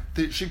back.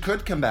 She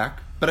could come back,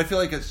 but I feel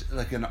like it's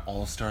like an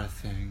all-star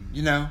thing.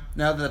 You know,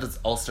 now that it's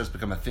all-stars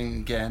become a thing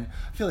again,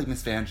 I feel like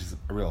Miss Vanjie's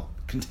a real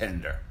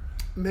contender.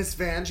 Miss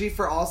Vanjie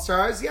for All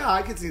Stars? Yeah,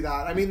 I could see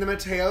that. I mean, the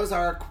Mateos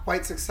are a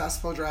quite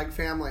successful drag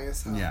family,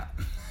 so Yeah.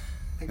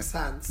 makes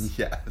sense.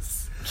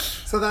 Yes.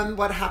 So then,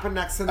 what happened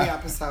next in the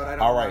episode? I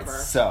don't All right, remember.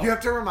 so you have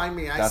to remind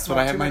me. That's what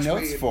I have my too much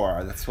notes weed.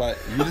 for. That's what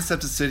you just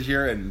have to sit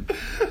here and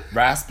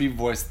raspy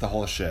voice the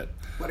whole shit.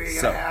 What are you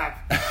gonna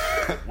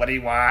have? What do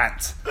you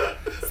want?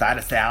 Side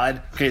of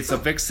salad? Okay, so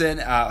Vixen,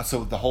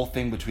 so the whole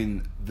thing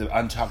between the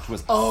Untucked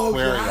was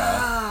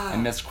Aquaria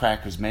and Miss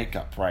Cracker's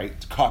makeup, right?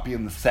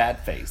 Copying the sad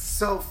face.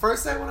 So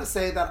first, I want to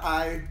say that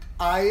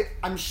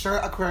I'm sure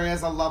Aquaria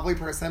is a lovely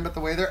person, but the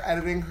way they're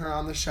editing her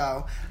on the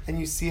show, and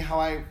you see how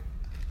I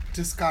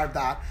discard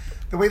that,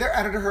 the way they're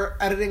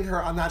editing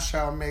her on that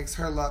show makes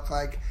her look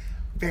like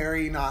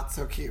very not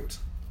so cute.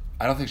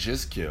 I don't think she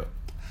is cute.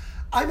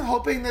 I'm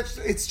hoping that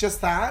it's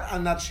just that,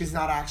 and that she's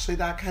not actually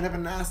that kind of a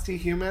nasty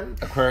human.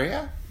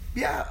 Aquaria?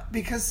 Yeah,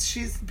 because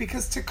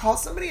to call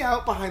somebody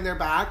out behind their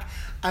back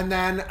and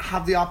then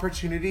have the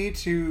opportunity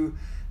to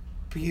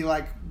be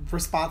like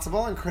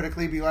responsible and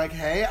critically be like,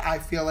 hey, I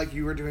feel like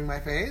you were doing my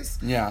face.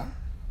 Yeah.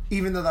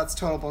 Even though that's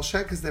total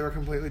bullshit because they were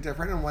completely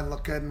different and one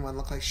looked good and one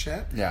looked like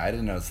shit. Yeah, I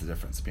didn't notice the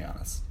difference, to be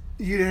honest.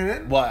 You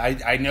didn't? Well,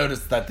 I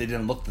noticed that they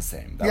didn't look the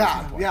same. That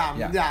was my point.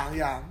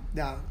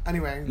 Yeah.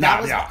 Anyway,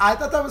 Yeah. I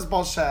thought that was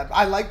bullshit.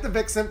 I like the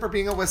Vixen for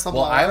being a whistleblower.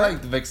 Well, I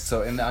like the Vixen.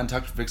 So in the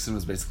Untucked, Vixen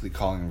was basically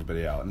calling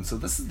everybody out, and so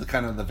this is the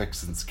kind of the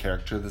Vixen's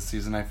character this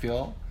season. I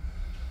feel.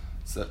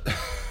 So.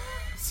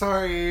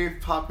 Sorry,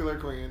 popular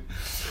queen.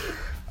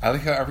 I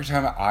like how every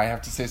time I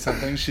have to say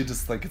something, she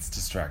just like gets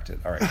distracted.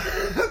 All right.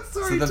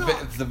 Sorry, so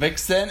the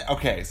vixen.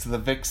 Okay, so the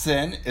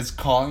vixen is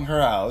calling her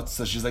out.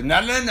 So she's like,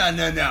 no.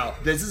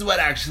 This is what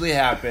actually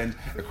happened.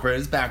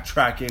 Aquaria's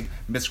backtracking.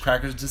 Miss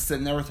Cracker's just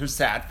sitting there with her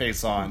sad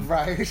face on.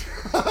 Right.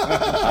 So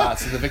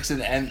the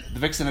vixen and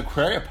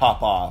Aquaria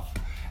pop off.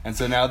 And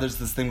so now there's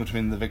this thing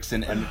between the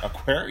vixen and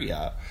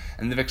Aquaria.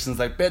 And the vixen's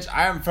like, bitch,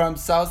 I am from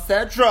South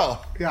Central.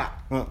 Yeah.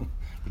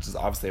 Which is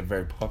obviously a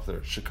very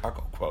popular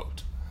Chicago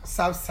quote.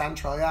 South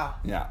Central, yeah.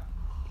 Yeah.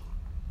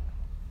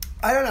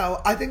 I don't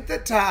know. I think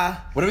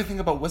that... what do we think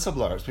about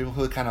whistleblowers? People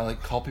who kind of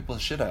like call people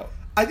shit out.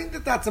 I think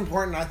that that's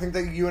important. I think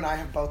that you and I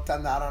have both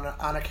done that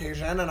on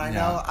occasion, and I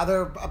know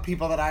other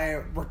people that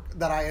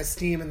I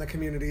esteem in the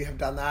community have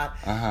done that.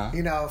 Uh-huh.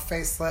 You know,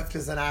 Facelift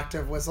is an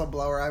active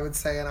whistleblower, I would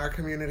say, in our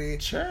community.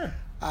 Sure.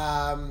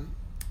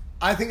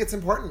 I think it's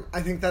important.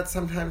 I think that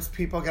sometimes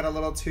people get a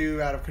little too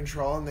out of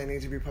control and they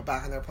need to be put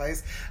back in their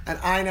place. And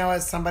I know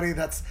as somebody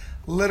that's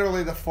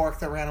literally the fork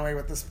that ran away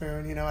with the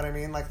spoon, you know what I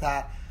mean? Like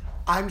that.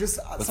 I'm just...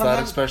 What's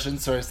that expression?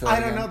 Sorry, say that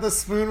again. Know,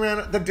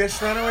 the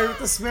dish ran away with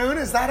the spoon.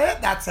 Is that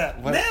it? That's it.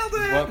 Nailed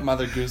it. What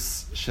Mother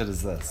Goose shit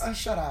is this?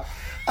 Shut up.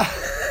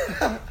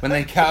 When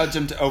they couch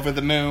him over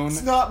the moon.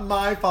 It's not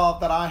my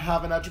fault that I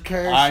have an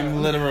education.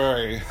 I'm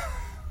literary.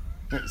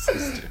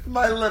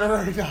 My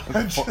literary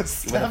knowledge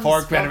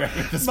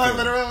my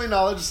literary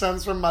knowledge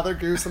stems from Mother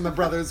Goose and the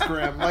Brothers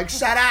Grimm. Like,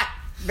 shut up,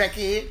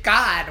 Vicky.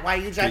 God, why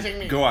are you judging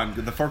me? Go on.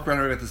 The fork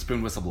runner with the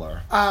spoon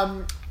whistleblower.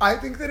 I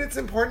think that it's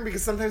important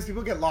because sometimes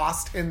people get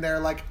lost in their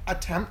like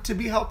attempt to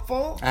be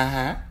helpful.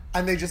 Uh-huh.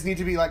 And they just need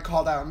to be like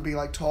called out and be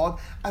like told.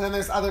 And then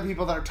there's other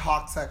people that are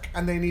toxic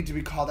and they need to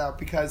be called out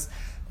because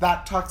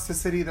that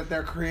toxicity that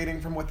they're creating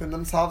from within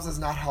themselves is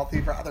not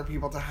healthy for other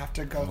people to have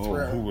to go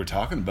through. Who we're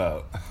talking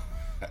about.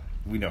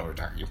 We know what we're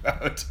talking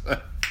about.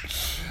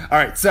 All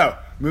right, so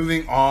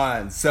moving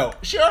on. So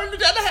Sharon the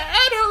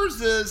Deadhead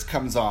Horses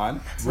comes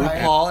on.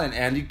 RuPaul and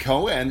Andy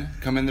Cohen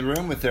come in the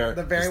room with their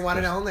one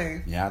and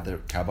only. Yeah, their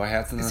cowboy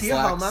hats and the slacks. Is he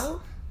a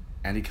homo?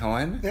 Andy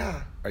Cohen?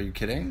 Yeah. Are you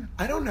kidding?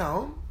 I don't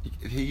know.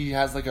 He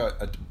has like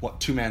a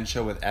two-man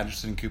show with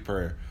Anderson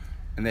Cooper,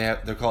 and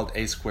they're called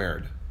A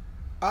Squared.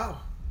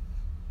 Oh,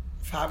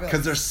 fabulous!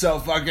 Because they're so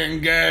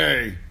fucking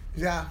gay.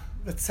 Yeah,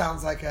 it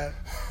sounds like it.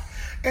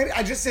 And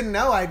I just didn't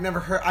know. I'd never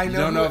heard. You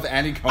don't know if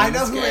Andy Cohen is gay?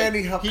 I know who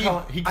Andy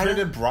Cohen... He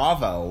created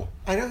Bravo.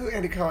 I know who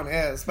Andy Cohen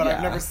is, but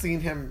I've never seen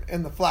him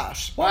in the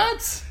flesh.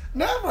 What?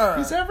 Never.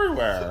 He's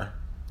everywhere.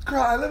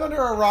 Girl, I live under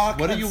a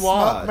rock. What do you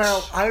watch?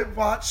 I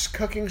watch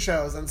cooking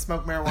shows and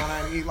smoke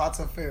marijuana and eat lots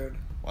of food.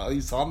 Well,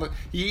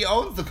 he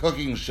owns the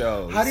cooking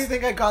shows. How do you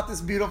think I got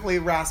this beautifully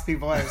raspy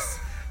voice?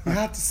 You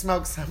have to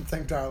smoke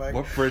something, darling.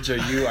 What bridge are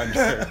you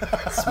under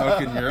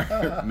smoking your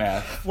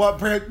meth? What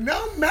bridge?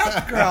 No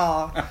meth,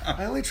 girl.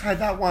 I only tried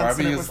that once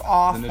Barbie and it was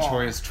awful. The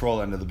notorious troll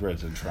under the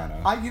bridge in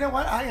Toronto. You know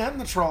what? I am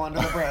the troll under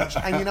the bridge.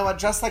 And you know what?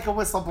 Just like a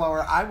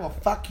whistleblower, I will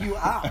fuck you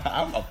up.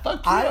 I will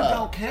fuck you up. I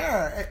don't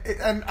care.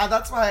 And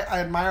that's why I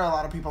admire a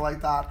lot of people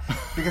like that.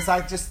 Because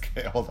I just...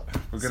 Okay, hold on.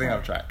 We're getting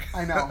off track.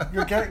 I know.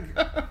 You're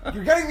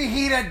getting me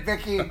heated,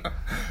 Vicky.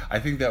 I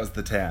think that was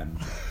the tan.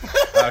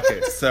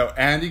 Okay, so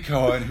Andy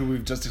Cohen, who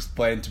we've just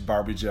explained to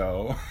Barbie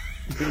Joe,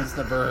 who's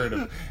never heard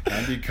of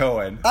Andy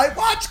Cohen. I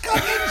watch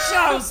cooking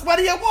shows. What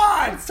do you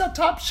want? It's not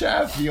Top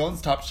Chef. He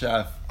owns Top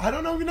Chef. I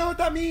don't even know what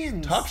that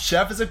means. Top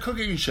Chef is a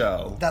cooking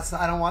show.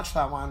 I don't watch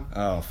that one.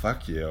 Oh,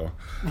 fuck you.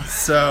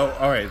 So,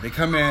 all right, they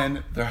come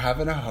in. They're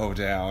having a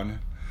hoedown.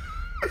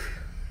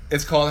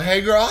 It's called Hey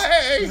Girl,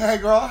 Hey. Hey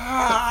Girl,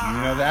 Hi.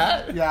 You know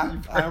that?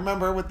 Yeah, I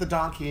remember with the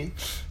donkey.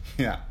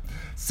 Yeah.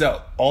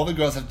 So, all the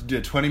girls have to do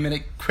a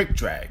 20-minute quick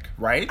drag,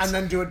 right? And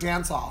then do a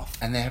dance-off.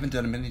 And they haven't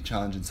done a mini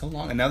challenge in so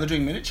long. And now they're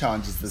doing mini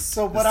challenges this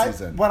season.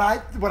 What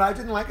I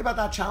didn't like about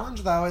that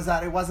challenge, though, is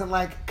that it wasn't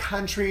like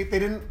country. They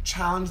didn't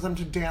challenge them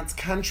to dance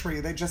country.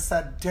 They just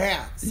said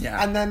dance.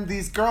 Yeah. And then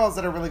these girls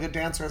that are really good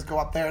dancers go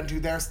up there and do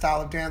their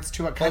style of dance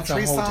to a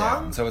country song.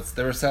 Down. So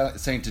they were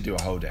saying to do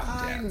a hoedown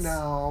dance. I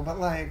know, but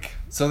like...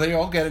 So they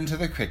all get into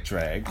the quick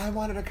drag. I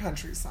wanted a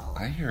country song.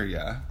 I hear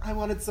ya. I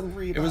wanted some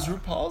Reba. It was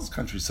RuPaul's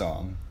country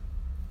song.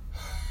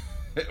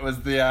 It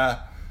was the,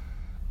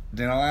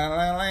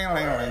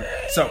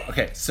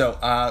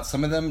 So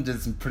some of them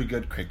did some pretty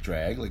good quick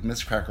drag. Like,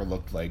 Miss Cracker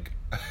looked like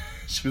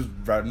she was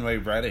runway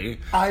ready.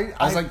 I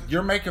was like,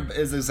 your makeup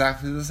is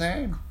exactly the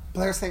same.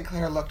 Blair St.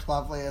 Clair looked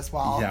lovely as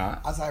well,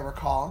 as I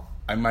recall.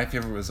 My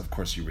favorite was, of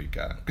course,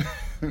 Eureka.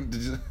 Did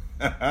you...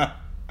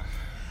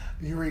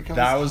 Eureka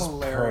was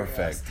hilarious.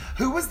 Perfect.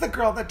 Who was the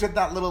girl that did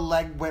that little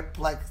leg whip,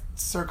 like,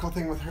 circle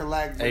thing with her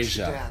leg when she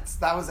danced?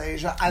 That was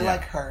Asia. I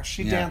like her.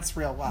 She danced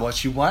real well. Well,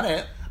 she won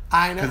it.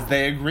 I know. Because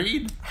they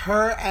agreed.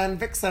 Her and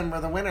Vixen were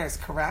the winners,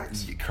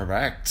 correct?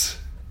 Correct.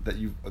 That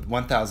you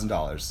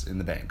 $1,000 in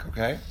the bank,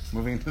 okay?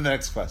 Moving to the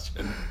next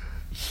question.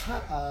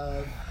 Shut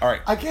up. All right.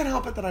 I can't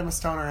help it that I'm a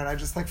stoner and I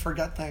just, like,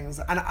 forget things.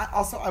 And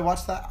I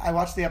watched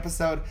the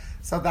episode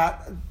so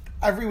that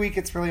every week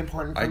it's really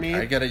important for me.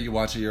 I get it. You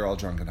watch it, you're all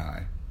drunk and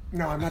high.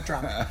 No, I'm not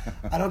drunk.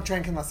 I don't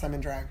drink unless I'm in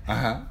drag.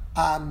 Uh-huh.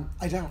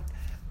 I don't.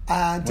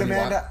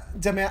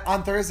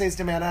 On Thursdays,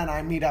 Demanda and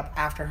I meet up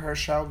after her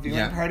show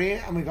viewing party,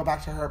 and we go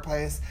back to her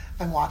place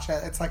and watch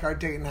it. It's like our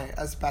date night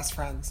as best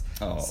friends.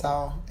 Oh.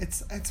 So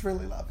it's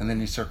really lovely. And then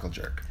you circle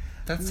jerk.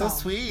 That's so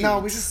sweet. No,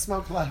 we just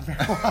smoke a lot of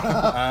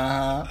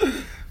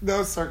marijuana.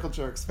 No circle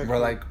jerks. We're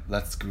like,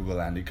 let's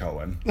Google Andy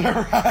Cohen.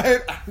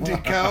 Right? Andy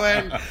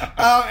Cohen.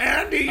 Oh,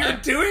 Andy, you're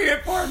doing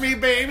it for me,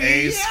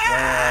 baby. A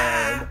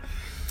squared.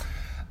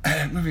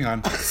 Moving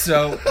on.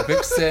 So,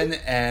 Vixen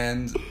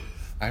and...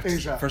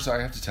 First of all,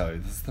 I have to tell you,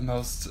 this is the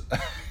most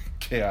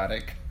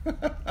chaotic...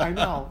 I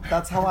know.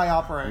 That's how I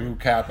operate.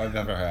 Recap I've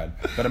never had.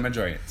 But I'm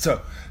enjoying it. So,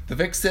 the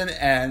Vixen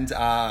and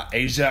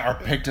Asia are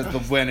picked as the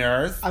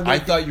winners. I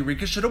thought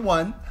Eureka should have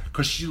won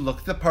because she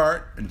looked the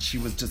part and she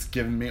was just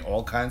giving me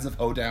all kinds of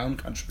hoedown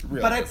country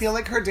realism. But I feel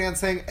like her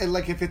dancing,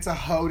 like if it's a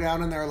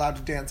hoedown and they're allowed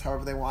to dance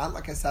however they want,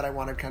 like I said, I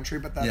wanted country,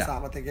 but that's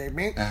not what they gave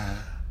me.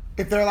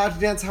 If they're allowed to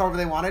dance however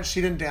they wanted,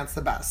 she didn't dance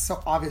the best.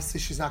 So obviously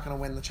she's not going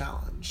to win the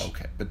challenge.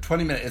 Okay, but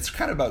 20 minutes, it's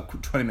kind of about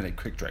 20-minute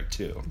quick drag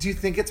too. Do you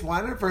think it's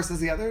one versus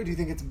the other, or do you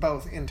think it's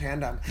both in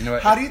tandem? You know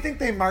what? How do you think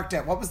they marked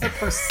it? What was the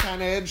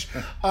percentage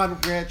on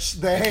which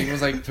they... I think it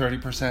was like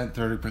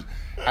 30%.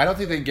 I don't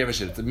think they give a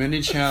shit. It's a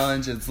mini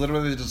challenge. It's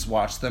literally they just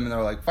watch them and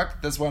they're like,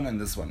 fuck this one and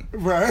this one.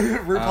 Right.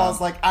 RuPaul's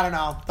like, I don't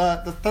know,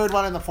 the third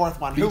one and the fourth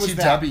one. Who was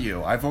that?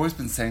 BTW. I've always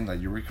been saying that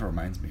Eureka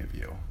reminds me of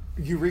you.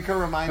 Eureka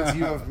reminds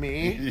you of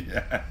me?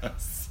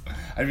 Yes.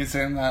 I've been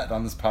saying that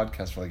on this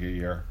podcast for like a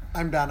year.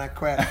 I'm done. I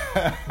quit.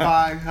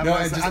 Bye.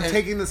 I'm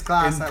taking this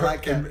class. I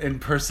like it. In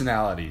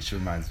personality, she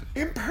reminds me.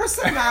 In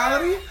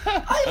personality?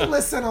 I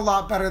listen a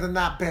lot better than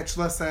that bitch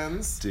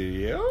listens. Do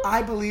you?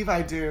 I believe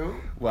I do.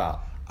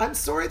 Well, I'm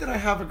sorry that I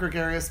have a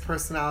gregarious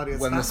personality.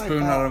 It's when the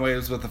spoon ran away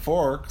was with the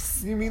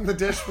forks. You mean the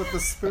dish with the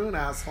spoon,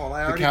 asshole?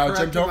 The cow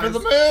jumped over the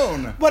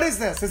moon. What is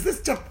this? Is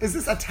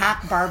this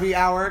Attack Barbie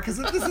hour? Because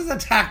if this is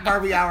Attack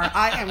Barbie hour,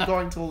 I am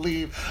going to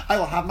leave. I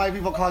will have my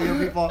people call your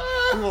people.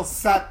 We will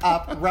set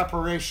up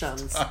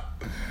reparations.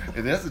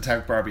 It is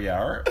Attack Barbie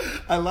hour.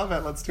 I love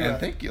it. Let's do it. And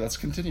thank you. Let's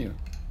continue.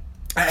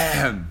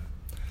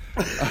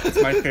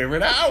 It's my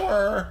favorite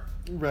hour.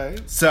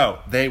 Right. So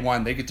they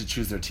won. They get to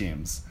choose their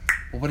teams.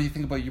 Well, what do you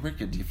think about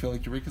Eureka? Do you feel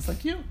like Eureka's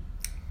like you?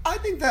 I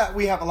think that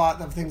we have a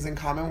lot of things in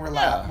common. We're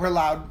loud.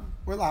 Yeah.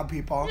 We're loud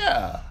people.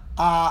 Yeah.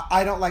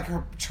 I don't like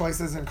her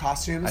choices in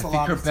costumes. I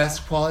think her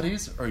best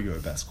qualities are your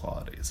best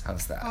qualities.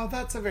 How's that? Oh,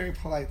 that's a very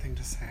polite thing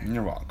to say.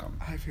 You're welcome.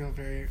 I feel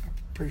very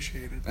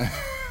appreciated.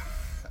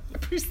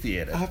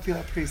 Appreciated. I feel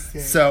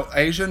appreciated. So,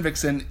 Asia and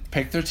Vixen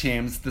pick their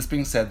teams. This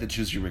being said, they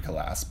choose Eureka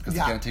last because they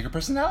can't take her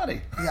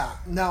personality.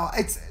 Yeah.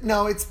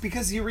 It's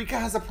because Eureka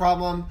has a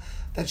problem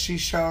that she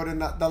showed in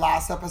the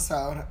last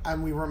episode,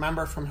 and we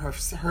remember from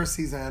her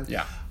season,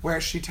 where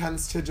she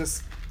tends to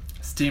just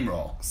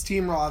steamroll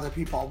other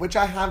people, which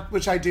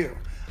I do.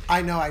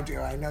 I know I do.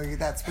 I know you.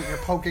 That's what you're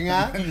poking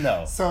at.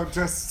 No. So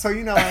just so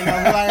you know, I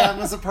know who I am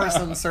as a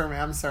person, sir,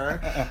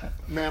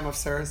 ma'am of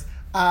sirs.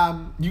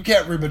 You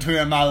can't read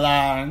between my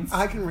lines.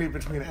 I can read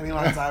between any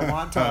lines I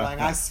want,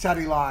 darling. I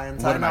study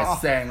lines. What am I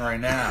saying right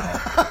now?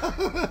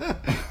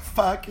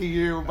 Fuck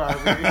you,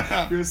 Barbie.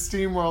 You're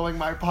steamrolling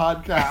my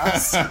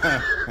podcast.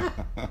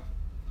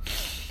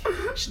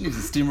 She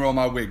needs to steamroll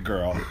my wig,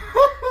 girl.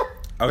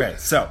 Okay,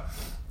 so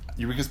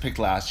Eureka's picked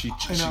last. She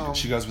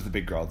goes with the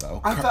big girl,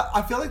 though.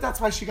 I feel like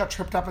that's why she got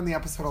tripped up in the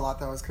episode a lot,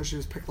 though, is because she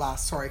was picked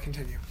last. Sorry,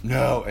 continue.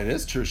 No, it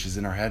is true. She's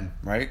in her head,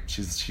 right?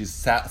 She's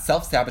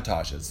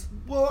self-sabotages.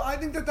 Well, I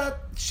think that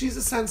she's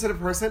a sensitive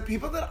person.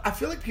 I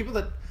feel like people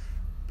that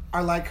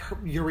are like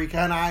Eureka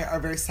and I are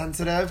very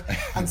sensitive,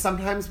 and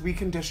sometimes we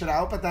can dish it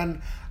out, but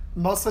then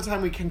most of the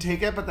time we can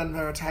take it, but then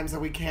there are times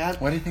that we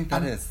can't. Why do you think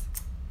that is?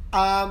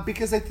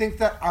 Because I think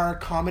that our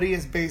comedy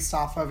is based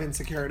off of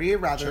insecurity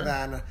rather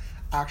than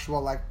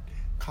actual like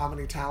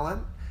comedy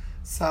talent.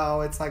 So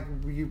it's like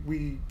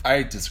we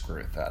I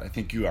disagree with that. I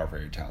think you are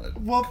very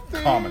talented. Well,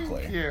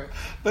 comically. Thank you.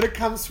 But it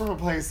comes from a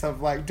place of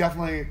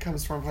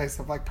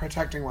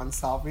protecting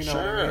oneself. You know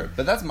what I mean?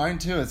 But that's mine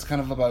too. It's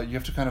kind of about you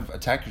have to kind of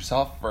attack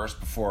yourself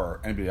first before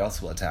anybody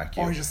else will attack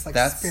you. Or just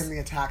spin the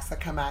attacks that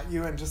come at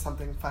you and just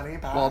something funny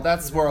about it. Well,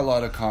 that's where a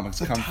lot of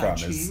comics come from.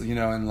 Is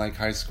in like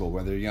high school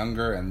where they're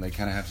younger and they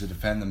kind of have to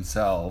defend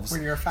themselves.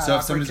 When you're a fat so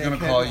if somebody's going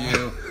to call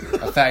you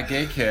a fat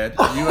gay kid,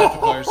 you have to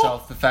call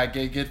yourself the fat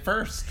gay kid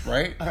first,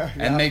 right?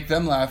 And make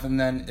them laugh, and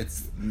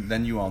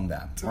then you own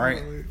them,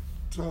 right?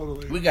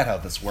 Totally. We get how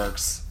this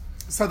works.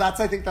 So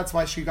I think that's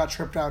why she got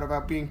tripped out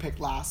about being picked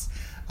last,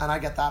 and I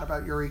get that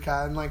about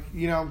Eureka.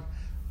 And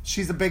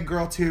she's a big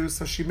girl too,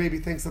 so she maybe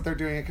thinks that they're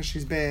doing it because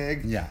she's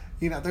big. Yeah.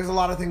 There's a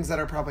lot of things that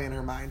are probably in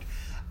her mind.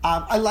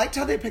 I liked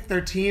how they picked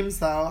their teams,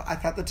 though. I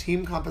thought the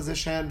team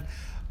composition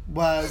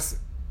was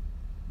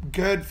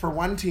good for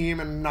one team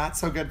and not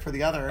so good for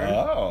the other.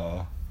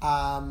 Oh.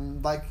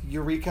 Like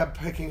Eureka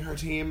picking her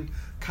team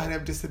kind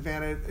of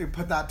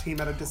put that team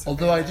at a disadvantage.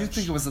 Although I do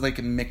think it was like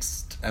a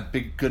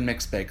good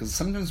mixed bag, because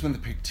sometimes when they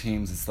pick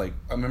teams, it's like,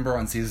 I remember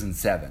on season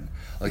 7,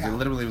 like it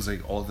literally was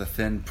like all the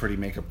thin, pretty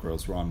makeup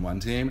girls were on one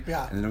team,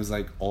 and then it was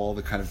like all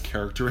the kind of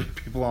character-y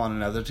people on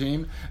another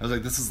team. I was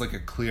like, this is like a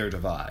clear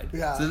divide.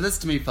 So this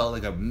to me felt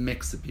like a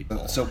mix of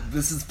people. So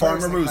this is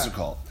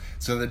Pharmarusical.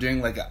 So they're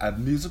doing like a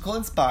musical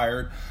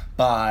inspired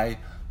by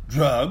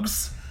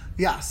drugs.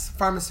 Yes,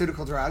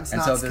 pharmaceutical drugs, and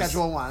not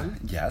Schedule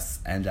 1.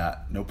 Yes, and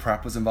no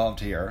prep was involved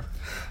here.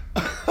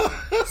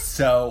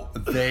 So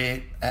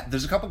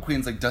there's a couple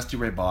queens like Dusty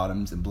Ray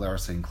Bottoms and Blair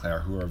St.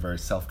 Clair who are very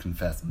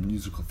self-confessed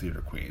musical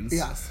theater queens.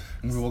 Yes.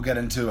 And we will get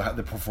into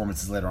the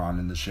performances later on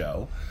in the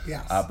show.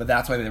 Yes. But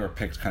that's why they were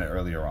picked kind of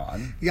earlier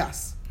on.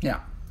 Yes.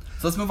 Yeah.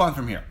 So let's move on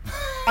from here.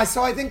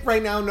 So I think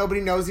right now nobody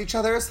knows each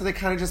other, so they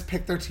kind of just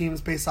picked their teams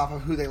based off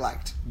of who they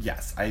liked.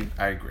 Yes, I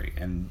agree.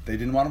 And they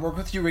didn't want to work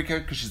with Eureka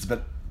because she's a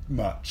bit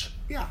much.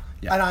 Yeah.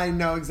 And I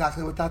know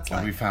exactly what that's like.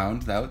 And we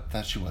found out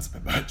that she was a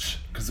bit much.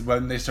 Because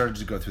when they started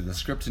to go through the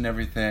script and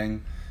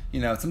everything, you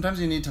know, sometimes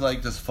you need to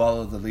like just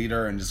follow the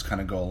leader and just kind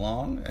of go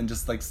along and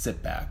just like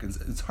sit back.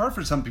 It's hard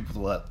for some people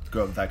to let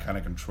go of that kind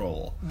of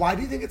control. Why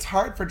do you think it's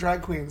hard for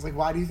drag queens? Like,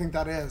 why do you think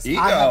that is?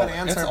 Ego. I have an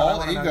answer. It's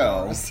all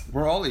ego.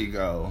 We're all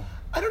ego.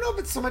 I don't know if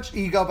it's so much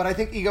ego, but I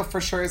think ego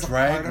for sure is a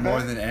part of it. Drag,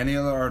 more than any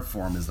other art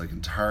form, is like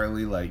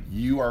entirely like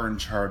you are in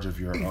charge of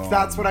your own.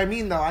 That's what I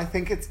mean, though. I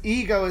think it's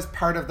ego is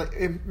part of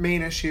the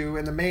main issue,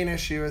 and the main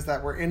issue is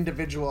that we're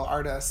individual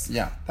artists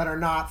that are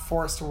not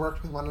forced to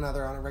work with one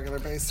another on a regular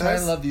basis. So I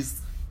love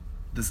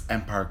this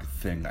empire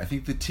thing. I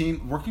think the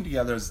team working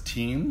together as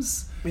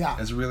teams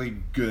is a really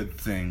good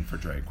thing for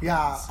drag queens.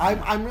 Yeah,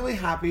 I'm really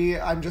happy.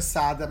 I'm just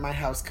sad that my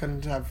house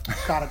couldn't have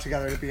got it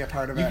together to be a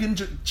part of it. You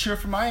can cheer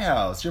for my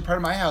house. You're part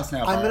of my house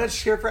now. I'm going to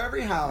cheer for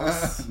every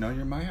house. No,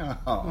 you're my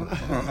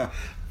house.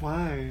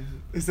 Why?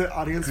 Is it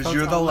audience? Because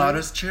you're the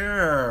loudest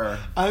cheerer.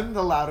 I'm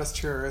the loudest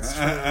cheerer. It's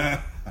true.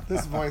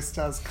 This voice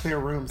does clear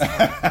rooms.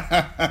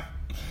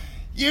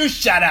 You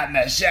shut up,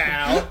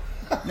 Michelle.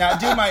 Now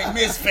do my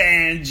Miss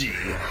Fangy.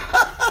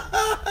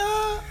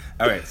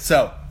 All right,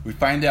 so we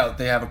find out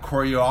they have a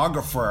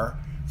choreographer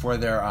for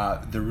their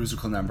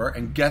Rusical number,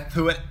 and guess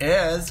who it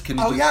is? Can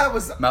you it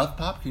was mouth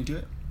pop. Can you do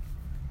it?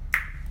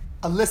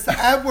 Alyssa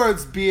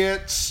Edwards,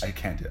 bitch. I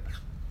can't do it.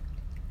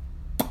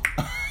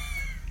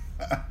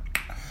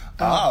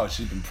 Oh,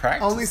 she's been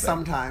practicing. Only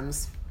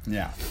sometimes.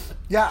 Yeah.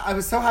 Yeah, I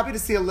was so happy to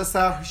see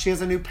Alyssa. She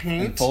has a new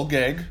paint. In full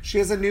gig. She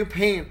has a new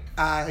paint,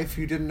 if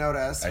you didn't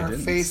notice. Her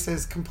face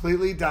is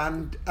completely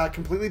done,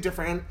 completely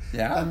different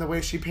than the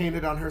way she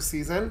painted on her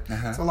season.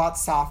 It's a lot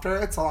softer.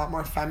 It's a lot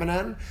more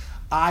feminine.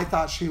 I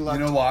thought she looked...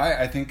 You know why?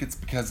 I think it's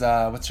because,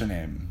 what's her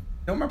name?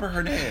 I don't remember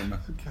her name.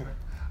 Okay.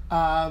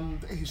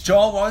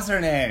 Joel, what was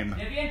her name?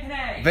 Vivian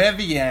Panay.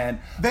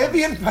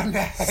 Vivian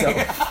Panay. So,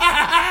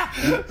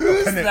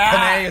 Who's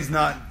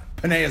that?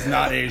 Panay is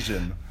not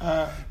Asian.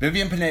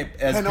 Vivian Panay...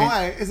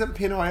 Hanoi. Isn't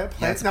Pinoy a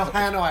place? No,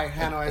 Hanoi.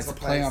 Hanoi is a place. It's a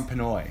play on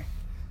Pinoy.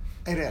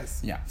 It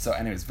is. Yeah. So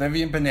anyways,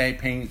 Vivian Panay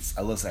paints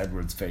Alyssa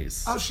Edwards'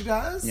 face. Oh, she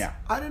does? Yeah.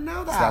 I didn't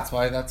know that.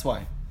 So that's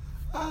why.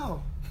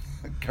 Oh.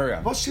 Carry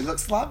on. Well, she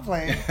looks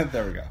lovely.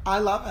 There we go. I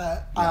love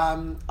it.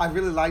 Yeah. I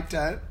really liked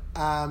it.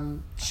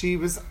 She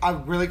was a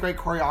really great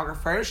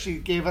choreographer. She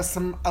gave us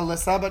some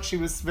Alyssa, but she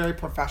was very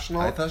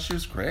professional. I thought she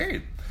was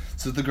great.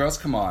 So the girls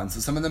come on. So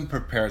some of them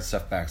prepared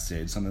stuff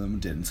backstage. Some of them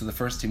didn't. So the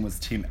first team was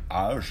Team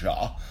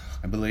Aja,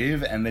 I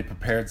believe. And they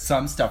prepared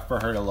some stuff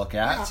for her to look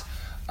at.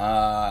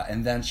 Yeah.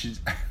 And then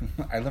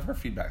I love her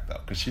feedback,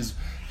 though. Because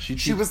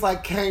she was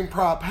like, came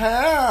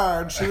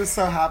prepared. She was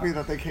so happy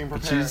that they came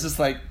prepared. She was just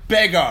like,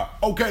 bigger.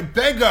 Okay,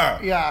 bigger.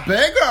 Yeah.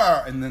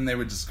 Bigger. And then they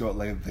would just go,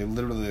 like, they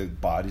literally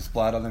body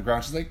splat on the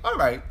ground. She's like, all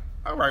right,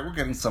 we're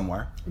getting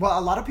somewhere. Well,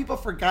 a lot of people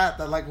forget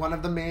that, like, one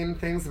of the main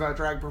things about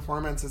drag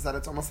performance is that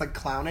it's almost like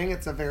clowning.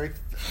 It's a very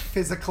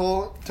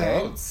physical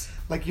thing.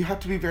 Like, you have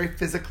to be very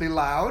physically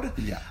loud.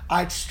 Yeah.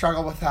 I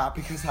struggle with that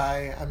because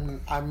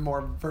I'm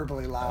more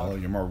verbally loud. Oh,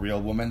 you're more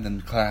real woman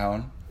than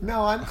clown?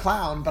 No, I'm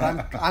clown, but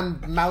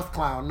I'm mouth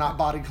clown, not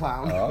body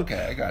clown. Oh,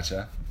 okay, I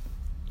gotcha.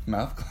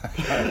 Mouth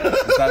clown.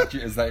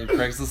 Is that your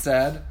Craigslist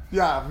ad?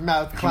 Yeah,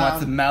 mouth clown. He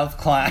wants a mouth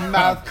clown.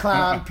 Mouth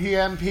clown,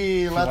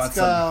 PMP, let's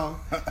go.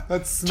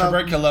 Let's smoke.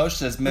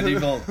 Tuberculosis,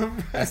 medieval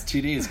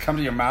STDs, come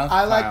to your mouth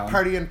clown. I like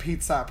party and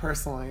pizza,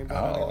 personally. But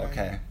anyway.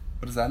 Okay.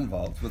 What does that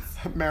involve? With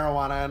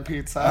marijuana and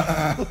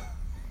pizza.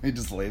 You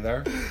just lay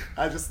there?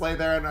 I just lay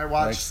there and I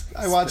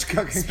watch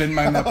cooking Spin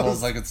my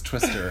nipples like it's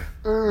Twister.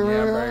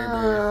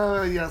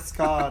 Yeah, baby. Yes,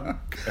 God.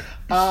 Okay.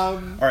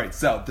 Alright,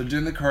 so they're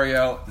doing the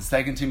choreo. The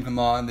second team come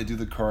on, they do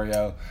the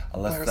choreo.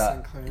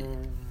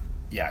 Alyssa.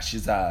 Yeah,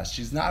 she's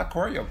not a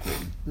choreo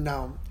queen.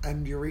 No,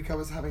 and Eureka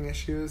was having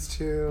issues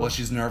too. Well,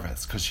 she's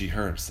nervous because she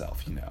hurt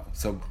herself, you know.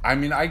 So, I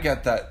mean, I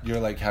get that you're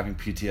like having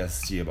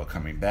PTSD about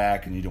coming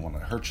back and you don't want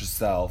to hurt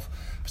yourself.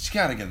 But you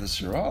gotta get this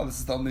shit. Oh, this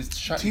is the only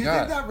shot you got. Do you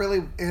think that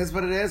really is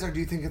what it is, or do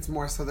you think it's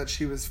more so that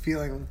she was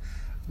feeling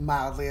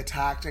mildly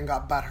attacked and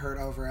got butthurt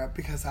over it?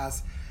 Because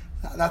as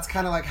That's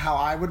kind of like how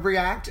I would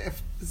react.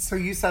 So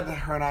you said that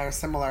her and I are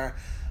similar.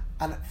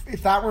 And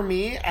if that were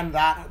me and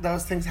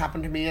those things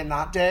happened to me in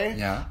that day,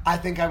 I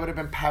think I would have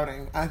been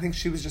pouting. I think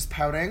she was just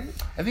pouting.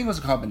 I think it was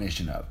a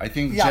combination of. I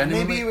think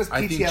maybe it was PTSD.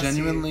 I think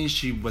genuinely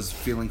she was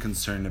feeling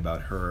concerned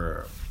about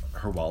her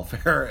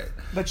welfare.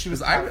 But she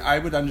was. I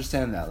would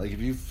understand that. Like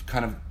if you've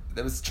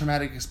that was a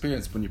traumatic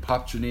experience when you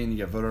popped your knee and you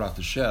get voted off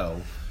the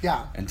show.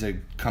 Yeah. And to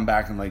come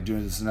back and like do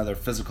this another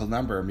physical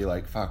number and be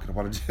like, fuck, I don't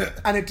want to do it.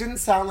 And it didn't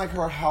sound like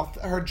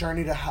her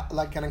journey to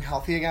like getting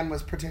healthy again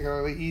was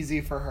particularly easy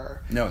for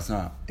her. No, it's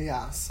not.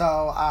 Yeah.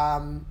 So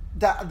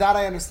that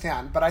I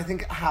understand, but I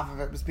think half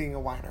of it was being a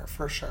whiner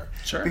for sure.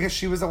 Sure. Because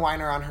she was a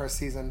whiner on her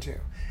season too.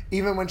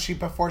 Even when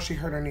before she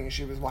hurt her knee,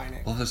 she was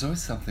whining. Well, there's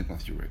always something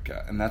with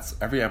Eureka, and that's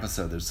every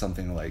episode. There's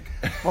something like.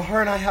 Well, her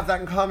and I have that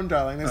in common,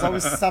 darling. There's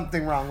always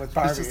something wrong with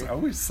Barbie. There's just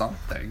always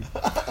something.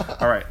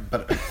 All right,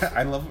 but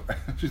I love.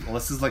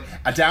 Alyssa's like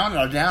a down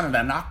and a down and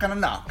a knock and a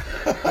knock.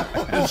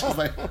 And she's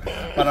like,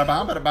 bada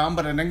bam, bada bam,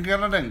 bada ding,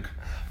 bada ding.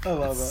 I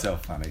love it. So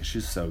funny.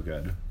 She's so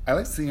good. I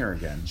like seeing her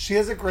again. She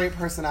has a great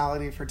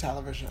personality for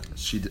television.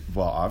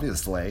 Well,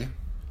 obviously.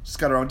 She's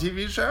got her own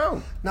TV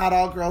show. Not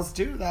all girls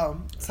do,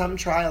 though. Some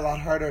try a lot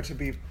harder to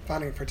be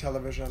funny for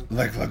television.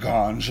 Like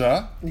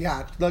Laganja.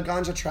 Yeah,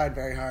 Laganja tried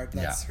very hard.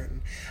 That's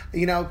certain.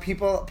 You know,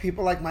 people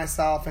like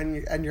myself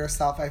and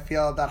yourself, I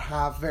feel, that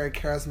have very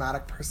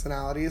charismatic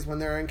personalities when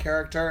they're in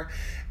character.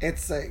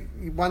 It's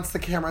once the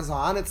camera's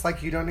on, it's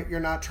like you're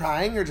not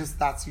trying. You're just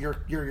you're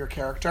your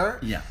character.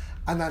 Yeah.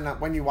 And then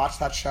when you watch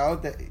that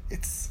show,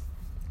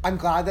 I'm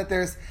glad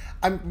that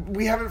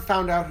we haven't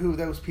found out who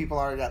those people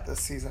are yet this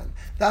season.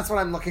 That's what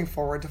I'm looking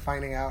forward to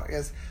finding out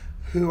is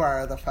who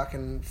are the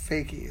fucking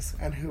fakies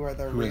and who are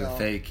the real. Who are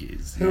the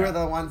fakies? Who are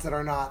the ones that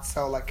are not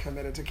so like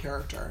committed to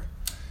character?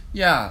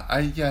 Yeah,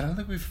 I don't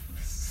think we've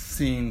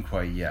seen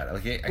quite yet.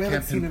 Like I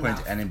can't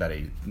pinpoint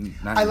anybody.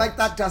 I like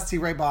that Dusty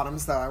Ray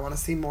Bottoms though. I want to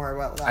see more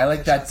about that. I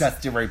like that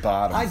Dusty Ray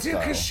Bottoms. I do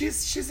because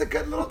she's a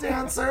good little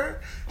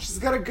dancer. She's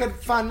got a good,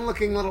 fun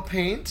looking little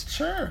paint.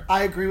 Sure.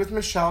 I agree with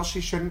Michelle.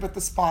 She shouldn't put the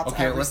spots.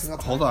 Okay, every single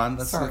time. Hold on.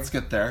 Let's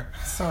get there.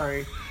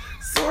 Sorry,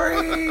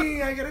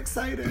 I get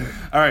excited.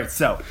 All right,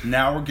 so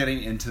now we're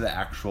getting into the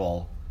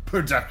actual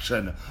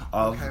production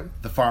of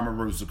the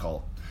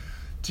Pharmarusical.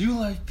 Do you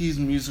like these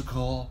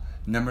musical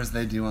numbers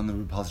they do on the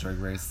RuPaul's Drag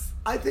Race?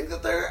 I think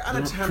that they're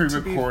an attempt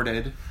to be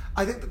pre-recorded.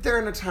 I think that they're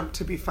an attempt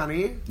to be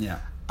funny. Yeah.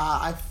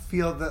 I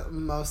feel that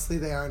mostly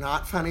they are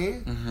not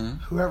funny. Mm-hmm.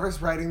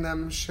 Whoever's writing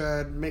them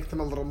should make them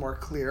a little more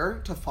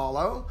clear to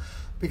follow.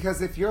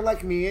 Because if you're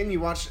like me and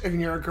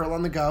you're a girl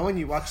on the go and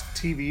you watch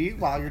TV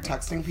while you're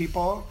texting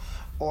people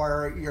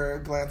or you're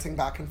glancing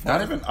back and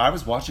forth. I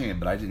was watching it,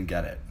 but I didn't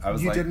get it.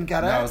 You didn't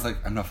get it? No, I was like,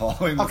 I'm not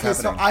following what's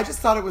happening. So I just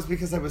thought it was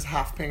because I was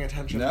half paying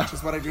attention, which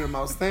is what I do to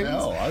most things.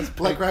 No, I was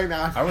like right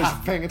now, I'm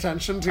half paying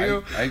attention to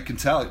you. I can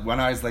tell when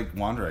I was like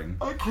wandering.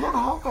 I can't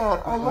help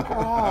it. I look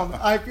around.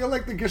 I feel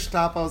like the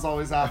Gestapo's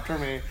always after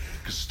me.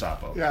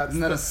 Gestapo. Yeah, isn't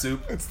that a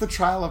soup? It's the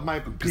trial of my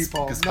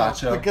people.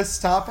 Gazpacho? No, the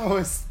Gestapo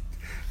is...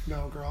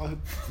 No, girl.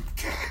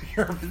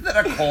 Isn't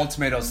that a cold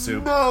tomato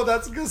soup? No,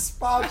 that's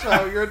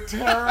gazpacho. You're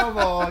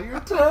terrible. You're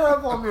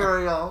terrible,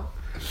 Muriel.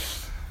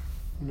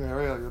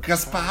 Muriel, you're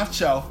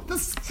gazpacho. The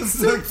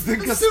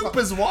soup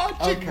is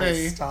watching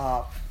me.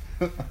 Stop.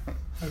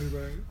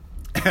 Anyway.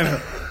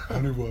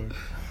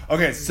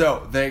 Okay,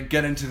 so they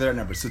get into their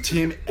numbers. So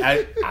Team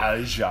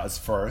Asia's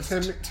first.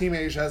 Team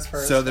Asia's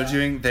first. So they're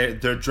doing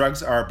their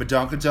drugs are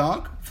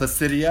badonkadonk,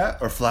 flaccidia,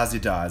 or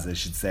flazida, as they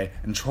should say,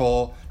 and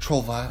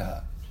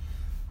trollvada.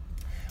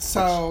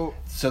 So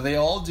they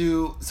all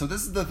do. So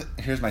this is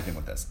here's my thing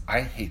with this. I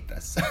hate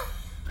this.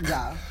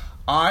 Yeah.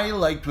 I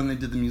liked when they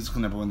did the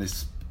musical number when they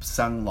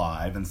sung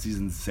live in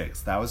season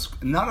 6. That was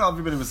not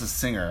everybody was a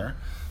singer,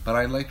 but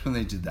I liked when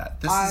they did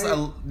that. This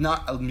is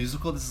not a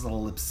musical. This is a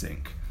lip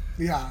sync.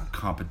 Yeah.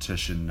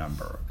 Competition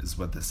number is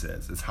what this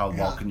is. It's how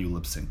well can you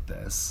lip sync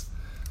this,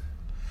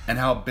 and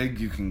how big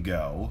you can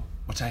go.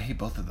 Which I hate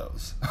both of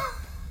those.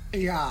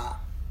 Yeah.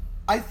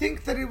 I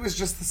think that it was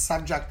just the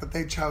subject that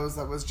they chose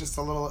that was just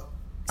a little.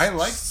 I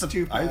like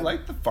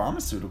the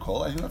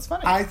pharmaceutical. I think that's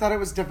funny. I thought it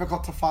was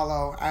difficult to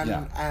follow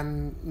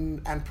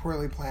and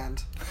poorly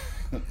planned.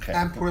 Okay.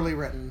 And poorly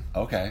written.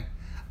 Okay.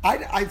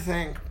 I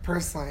think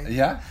personally.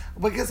 Yeah.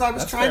 Because I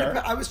was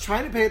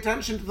trying to pay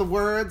attention to the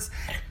words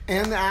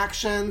and the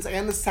actions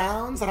and the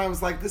sounds, and I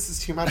was like, this is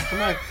too much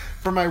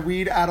for my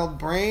weed-addled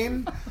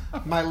brain.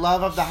 My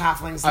love of the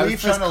halfling's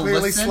leaf has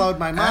clearly slowed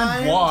my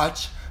mind. And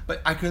watch. But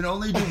I can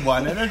only do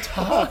one at a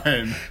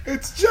time.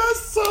 It's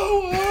just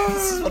so hard.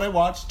 This is when I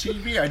watch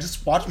TV. I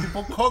just watch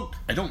people cook.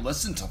 I don't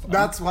listen to them.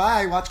 That's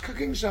why I watch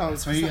cooking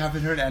shows. That's why you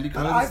haven't heard Andy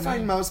Cohen's I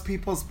find most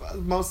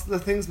of the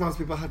things most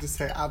people have to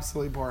say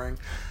absolutely boring.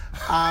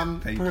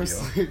 Thank you.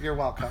 You're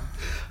welcome.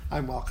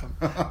 I'm welcome.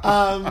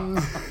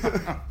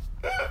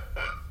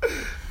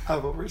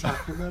 What were we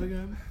talking about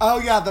again? Oh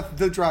yeah,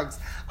 the drugs.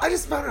 I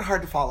just found it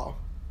hard to follow.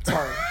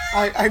 Sorry.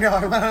 I know,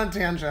 I went on a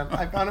tangent.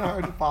 I found it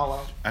hard to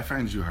follow. I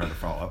find you hard to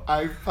follow.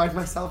 I find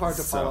myself hard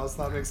to follow,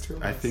 so that makes two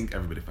of us. I think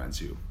everybody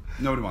finds you.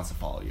 Nobody wants to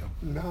follow you.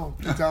 No,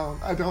 I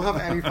don't. I don't have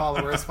any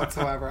followers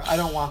whatsoever. I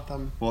don't want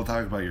them. We'll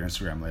talk about your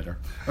Instagram later.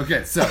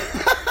 Okay, so...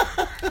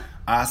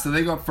 so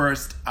they go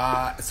first.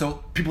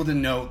 So people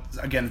didn't know.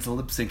 Again, it's a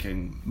lip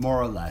syncing,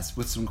 more or less,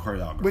 with some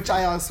choreography. Which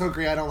I also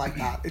agree. I don't like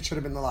that. It should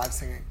have been the live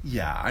singing.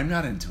 Yeah, I'm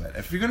not into it.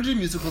 If you're gonna do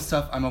musical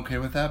stuff, I'm okay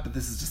with that. But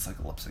this is just like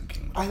a lip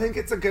syncing. I think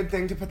it's a good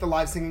thing to put the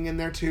live singing in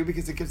there too,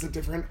 because it gives a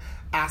different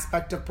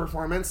aspect of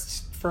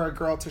performance for a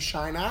girl to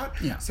shine at.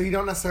 Yeah. So you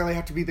don't necessarily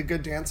have to be the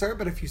good dancer,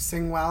 but if you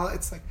sing well,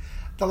 it's like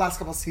the last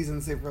couple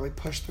seasons they've really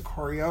pushed the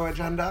choreo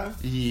agenda.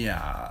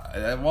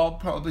 Yeah, well,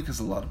 probably because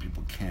a lot of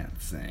people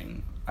can't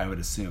sing. I would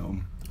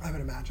assume. I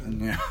would imagine.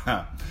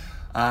 Yeah.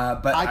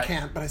 But I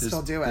can't, but I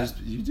still do it.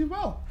 You do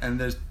well. And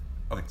there's...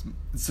 Okay,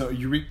 so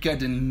Eureka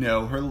didn't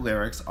know her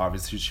lyrics.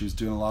 Obviously, she was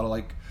doing a lot of,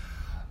 like,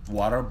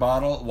 water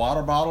bottle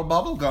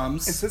bubble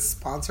gums. Is this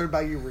sponsored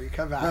by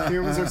Eureka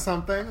Vacuums or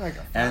something?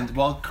 And,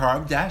 well,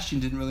 Kardashian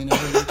didn't really know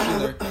her lyrics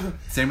either.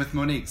 Same with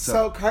Monique.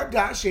 So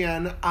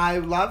Kardashian, I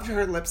loved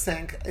her lip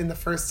sync in the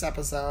first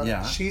episode.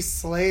 Yeah. She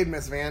slayed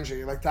Miss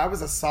Vanjie. Like, that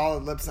was a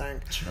solid lip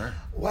sync. Sure.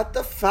 What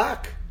the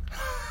fuck?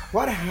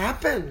 What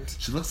happened?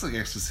 She looks like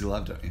Ecstasy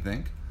Love, don't you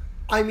think?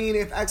 I mean,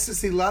 if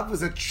Ecstasy Love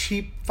was a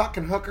cheap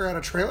fucking hooker at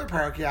a trailer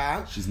park,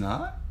 yeah. She's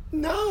not?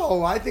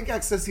 No, I think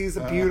Ecstasy is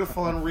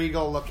beautiful and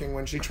regal looking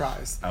when she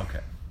tries. Okay.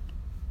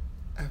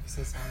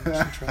 Emphasis on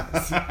when she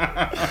tries.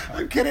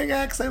 I'm kidding,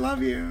 X. I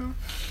love you.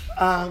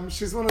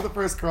 She's one of the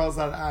first girls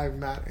that I've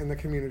met in the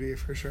community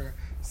for sure.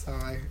 So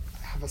I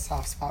have a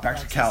soft spot. Back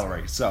to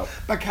Calorie.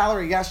 But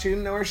Calorie, yeah, she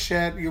didn't know her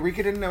shit.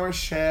 Eureka didn't know her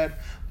shit.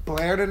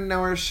 Blair didn't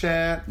know her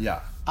shit.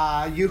 Yeah.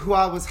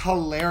 Yuhua was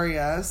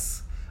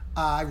hilarious.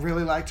 I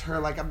really liked her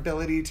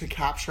ability to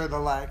capture the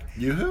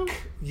Yuhu?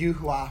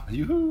 Yuhua.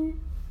 Yuhu.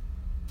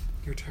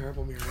 You're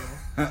terrible,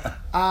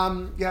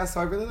 Muriel. Yeah, so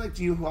I really liked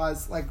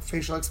Yuhua's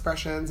facial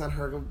expressions and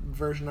her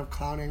version of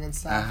clowning and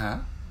stuff.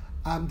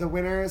 Uh-huh. The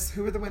winners,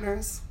 who were the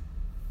winners?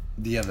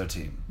 The other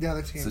team. The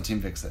other team. So Team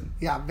Vixen.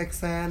 Yeah,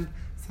 Vixen.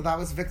 So that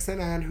was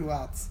Vixen and who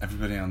else?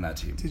 Everybody on that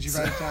team. Did you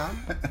write it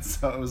down?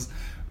 So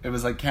it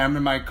was like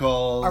Cameron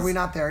Michaels. Are we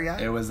not there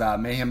yet? It was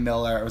Mayhem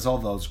Miller. It was all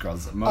those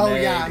girls.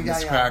 Monet,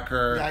 Miss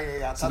Cracker. Yeah.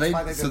 That's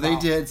why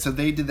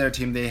they did their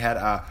team. They had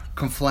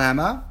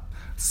Conflama,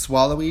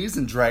 Swallowies,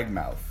 and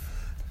Dragmouth.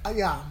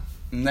 Yeah.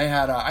 And they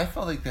had, I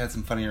felt like they had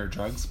some funnier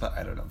drugs, but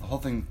I don't know. The whole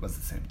thing was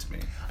the same to me.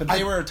 But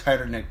they were a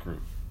tighter knit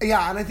group.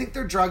 Yeah, and I think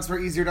their drugs were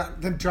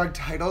the drug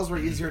titles were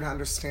easier to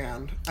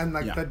understand. And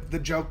the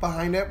joke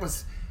behind it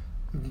was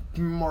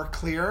more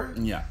clear.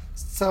 Yeah.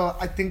 So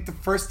I think the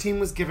first team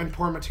was given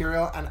poor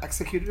material and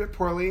executed it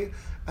poorly,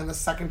 and the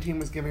second team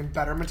was given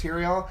better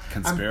material.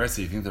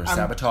 Conspiracy. You think they were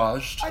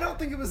sabotaged? I don't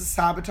think it was a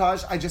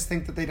sabotage. I just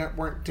think that they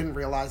didn't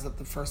realize that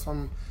the first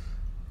one,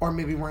 or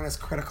maybe weren't as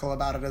critical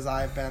about it as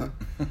I've been.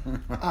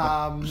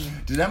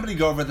 Did anybody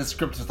go over the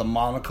script with a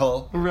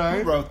monocle?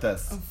 Right. Who wrote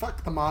this? Oh,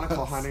 fuck the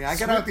monocle, honey. I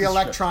get out the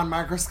electron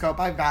microscope.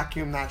 I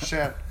vacuum that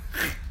shit.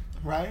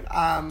 Right?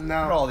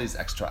 No. For all these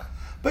extra.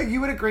 But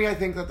you would agree, I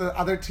think, that the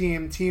other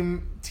team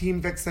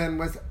Vixen,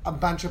 was a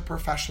bunch of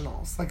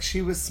professionals.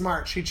 She was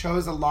smart. She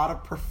chose a lot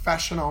of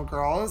professional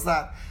girls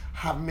that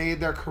have made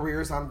their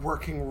careers on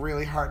working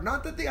really hard.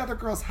 Not that the other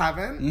girls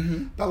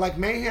haven't, but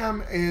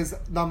Mayhem is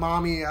the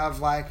mommy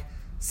of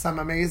some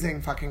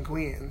amazing fucking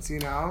queens, you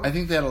know? I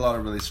think they had a lot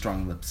of really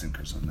strong lip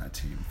syncers on that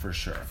team, for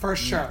sure. For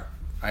sure. Yeah,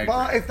 I agree.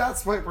 Well, if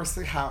that's what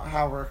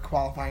how we're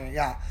qualifying it,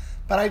 yeah.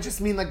 But I just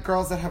mean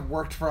girls that have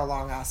worked for a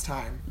long ass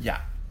time.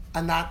 Yeah.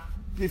 And that,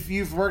 if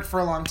you've worked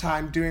for a long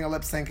time, doing a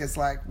lip sync is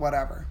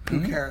whatever.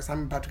 Who cares?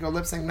 I'm about to go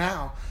lip sync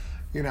now.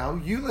 You know,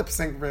 you lip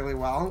sync really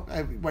well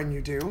when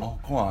you do. Oh,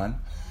 go on.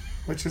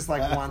 Which is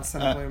once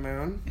in a blue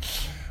moon.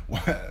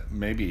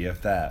 Maybe,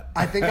 if that.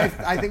 I think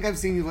I've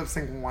seen you lip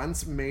sync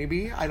once,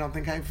 maybe. I don't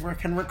think I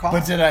can recall.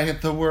 But did I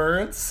hit the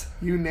words?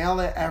 You nail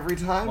it every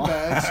time,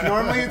 bitch.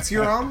 Normally it's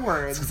your own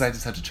words. It's because I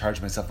just have to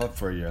charge myself up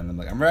for a year, and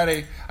then I'm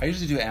ready. I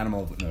usually do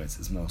animal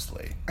noises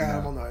mostly.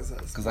 Animal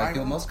noises. Because I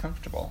feel most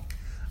comfortable.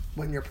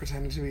 When you're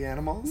pretending to be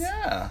animals?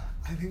 Yeah.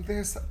 I think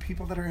there's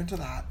people that are into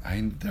that.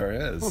 There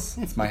is.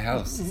 It's my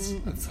house.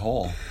 It's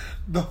whole.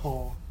 The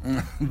whole.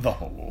 The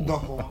whole. The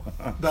whole.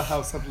 The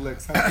House of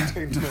Licks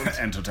Entertainment.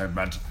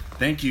 Entertainment.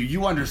 Thank you.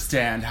 You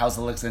understand House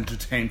of Licks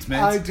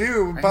Entertainment. I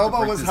do.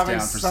 Bobo was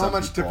having so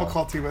much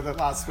difficulty with it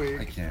last week.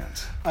 I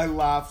can't. I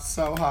laughed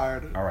so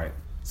hard. All right.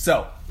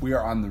 So, we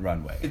are on the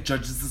runway.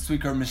 Judges this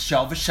week are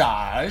Michelle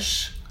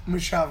Visage.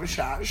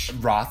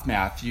 Ross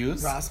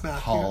Matthews.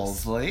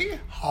 Halsey.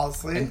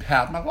 And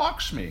Padma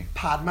Lakshmi.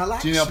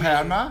 Do you know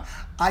Padma?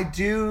 I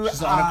do.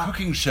 She's on a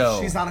cooking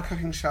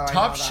show.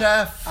 Top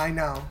Chef. I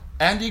know.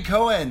 Andy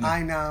Cohen.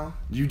 I know.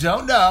 You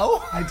don't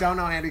know? I don't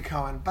know Andy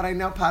Cohen, but I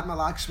know Padma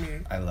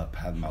Lakshmi. I love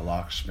Padma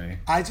Lakshmi.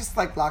 I just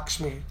like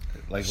Lakshmi.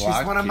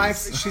 She's one of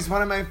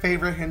my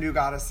favorite Hindu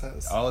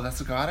goddesses. Oh,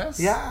 that's a goddess?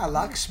 Yeah,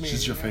 Lakshmi.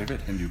 She's your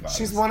favorite Hindu goddess?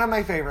 She's one of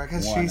my favorite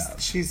because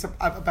she's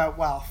about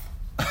wealth.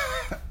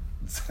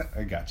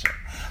 I gotcha.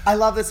 I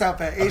love this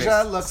outfit.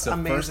 Asia looks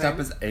amazing. First up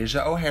is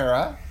Asia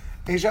O'Hara.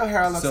 Asia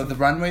O'Hara looks So the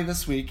runway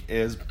this week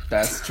is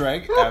best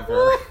drag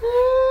ever.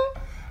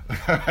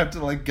 I have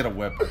to like get a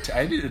whip.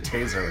 I need a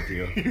taser with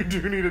you. You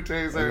do need a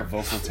taser. Like a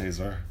vocal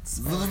taser.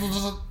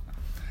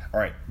 All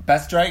right,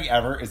 best drag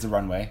ever is the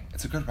runway.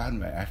 It's a good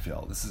runway, I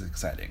feel. This is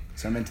exciting.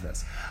 So I'm into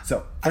this.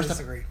 So first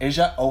up,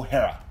 Asia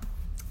O'Hara.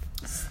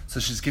 So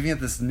she's giving it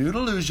this nude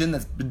illusion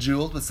that's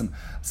bejeweled with some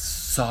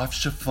soft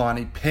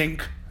chiffon-y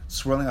pink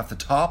swirling off the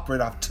top, right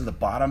off to the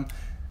bottom.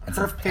 And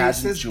her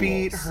face is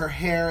beat. Her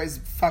hair is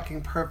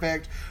fucking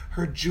perfect.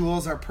 Her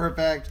jewels are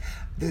perfect.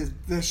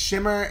 The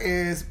shimmer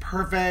is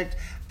perfect.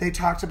 They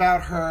talked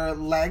about her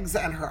legs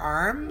and her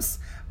arms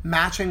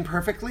matching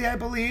perfectly, I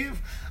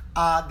believe.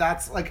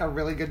 That's like a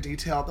really good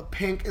detail. The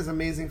pink is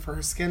amazing for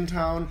her skin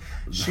tone.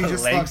 She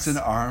just legs and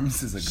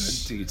arms is a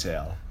good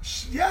detail.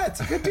 Yeah,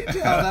 it's a good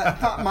detail.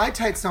 My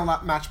tights don't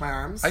match my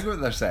arms. I get what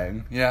they're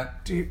saying. Yeah.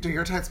 Do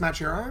your tights match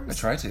your arms? I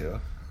try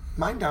to.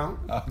 Mine don't.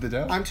 Oh, they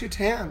don't? I'm too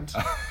tanned.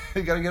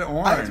 You gotta get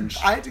orange.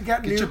 I had to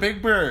get your Big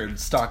Bird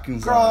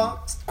stockings Girl, on.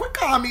 Quit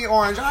calling me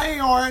orange. I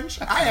ain't orange.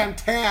 I am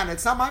tan.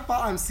 It's not my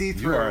fault I'm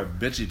see-through. You are a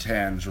bitchy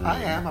tangerine.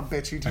 I am a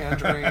bitchy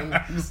tangerine.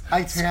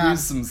 I tan.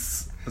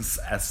 Squeeze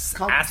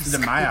some acid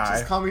in my eye.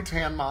 Just call me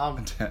Tan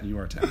Mom. You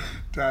are tan.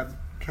 Dead.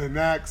 Okay,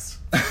 next.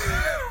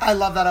 I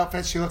love that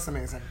outfit. She looks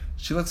amazing.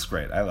 She looks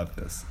great. I love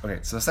this. Okay,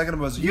 so the second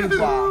one was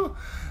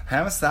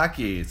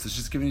Hamasaki. So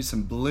she's giving you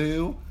some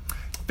blue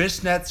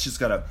fishnets. She's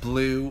got a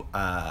blue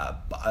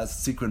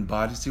sequin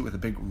bodysuit with a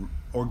big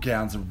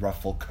organza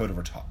ruffle coat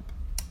over top.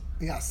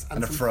 Yes.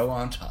 And a fro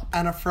on top.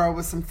 And a fro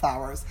with some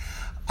flowers.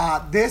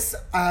 This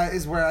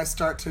is where I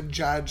start to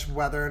judge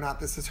whether or not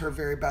this is her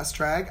very best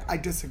drag. I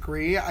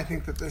disagree. I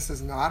think that this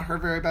is not her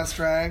very best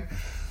drag.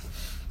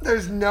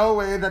 There's no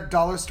way that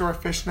dollar store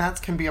fishnets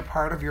can be a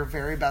part of your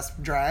very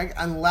best drag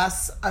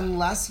unless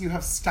you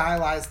have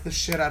stylized the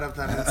shit out of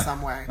them in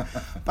some way.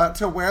 But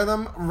to wear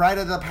them right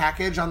out of the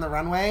package on the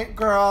runway,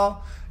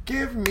 girl,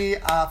 give me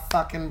a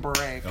fucking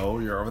break. Oh,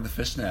 you're over the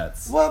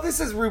fishnets. Well, this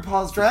is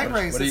RuPaul's Drag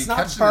Race. It's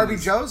not Barbie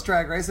Joe's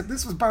Drag Race. If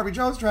this was Barbie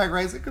Joe's Drag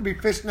Race, it could be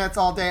fishnets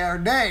all day or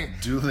day.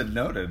 Duly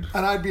noted.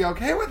 And I'd be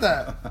okay with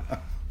it.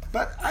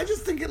 But I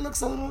just think it looks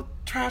a little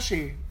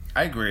trashy.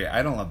 I agree.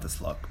 I don't love this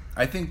look.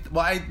 I think,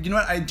 you know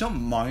what? I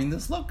don't mind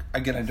this look.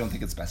 Again, I don't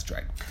think it's best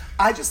drag.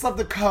 I just love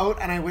the coat,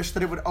 and I wish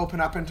that it would open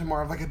up into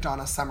more of like a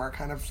Donna Summer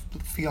kind of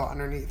feel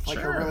underneath.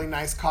 Like a really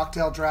nice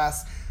cocktail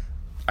dress.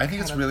 I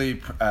think it's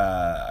really,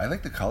 I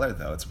like the color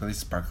though. It's really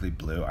sparkly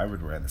blue. I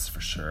would wear this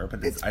for sure, but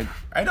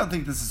I don't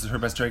think this is her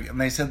best drag. And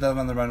they said that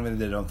on the runway,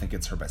 they don't think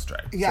it's her best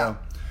drag. Yeah, so,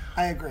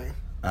 I agree.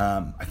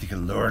 I think it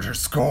lowered her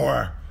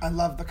score. I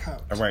love the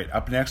coat. All right,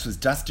 up next was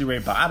Dusty Ray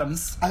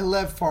Bottoms. I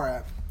live for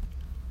it.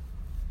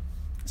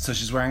 So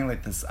she's wearing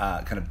like this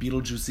kind of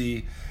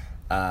Beetlejuicy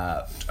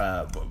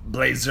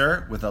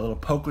blazer with a little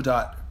polka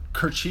dot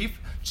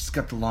kerchief. She's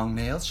got the long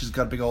nails. She's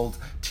got a big old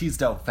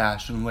teased out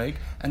fashion wig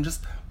and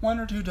just one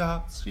or two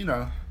dots, you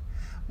know.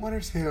 One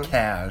or two.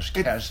 Cash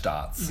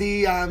dots.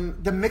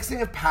 The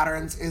mixing of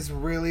patterns is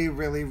really,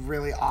 really,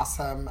 really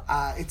awesome.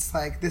 It's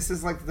like, this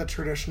is like the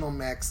traditional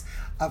mix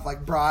of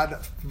like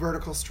broad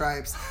vertical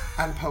stripes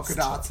and polka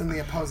dots in the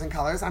opposing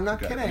colors. I'm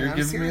not kidding.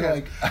 I'm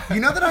serious.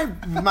 You know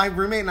that my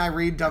roommate and I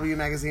read W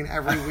Magazine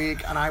every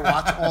week, and I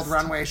watch old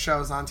runway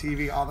shows on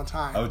TV all the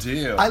time. Oh, do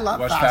you? I love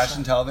watch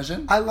fashion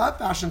television? I love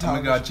fashion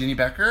television. Oh my God, Jeannie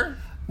Becker?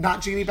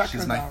 Not Jeannie Becker,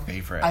 She's my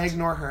favorite. I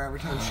ignore her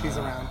every time she's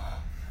around.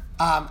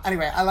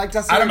 Anyway, I like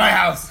Dusty Out Ray of my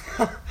house!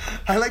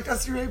 I like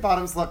Dusty Ray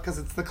Bottoms' look because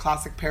it's the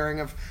classic pairing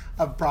of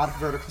broad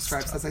vertical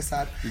stripes, as I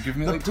said. You're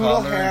giving me like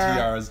toddler and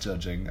tiaras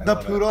judging. The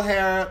poodle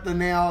hair, the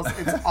nails,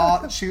 it's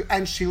all...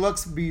 she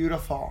looks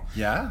beautiful.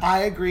 Yeah? I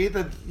agree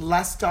that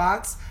less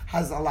dots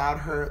has allowed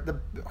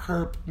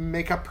her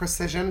makeup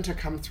precision to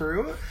come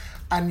through.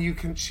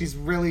 And she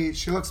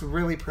looks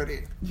really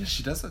pretty. Yeah,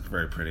 she does look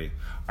very pretty.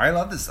 I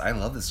love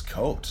this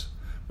coat.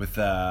 With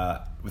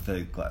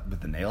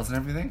the nails and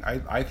everything,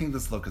 I think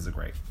this look is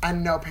great.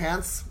 And no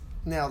pants,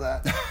 nailed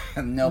it.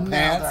 No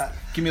pants.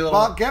 Give me a little.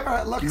 Well, give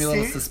her. Look, give me a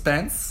little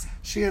suspense.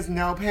 She has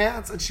no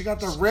pants, and she got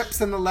the rips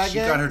in the leggings.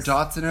 She got her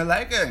dots in her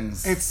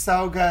leggings. It's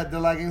so good.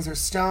 The leggings are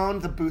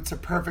stoned. The boots are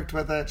perfect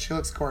with it. She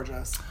looks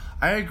gorgeous.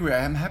 I agree.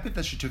 I'm happy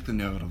that she took the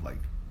note of like.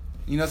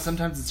 You know,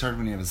 sometimes it's hard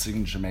when you have a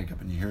signature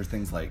makeup and you hear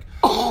things like,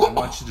 I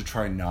want you to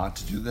try not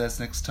to do this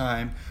next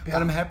time. Yeah.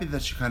 But I'm happy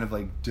that she kind of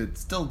like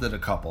still did a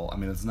couple. I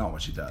mean, it's not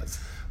what she does.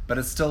 But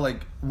it's still like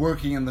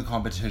working in the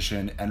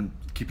competition and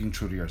keeping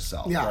true to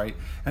yourself, right?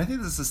 And I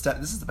think this is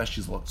the best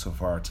she's looked so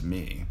far to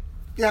me.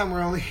 Yeah, and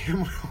we're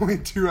only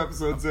 2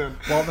 episodes in.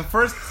 Well, the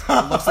first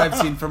looks I've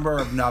seen from her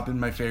have not been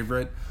my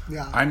favorite.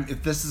 Yeah.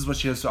 If this is what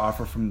she has to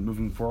offer from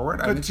moving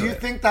forward, I'm into it. But do you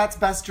think that's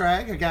best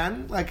drag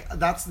again? Like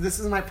this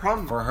is my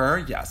problem. For her,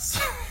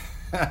 yes.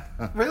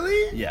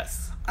 Really?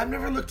 Yes. I've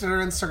never looked at her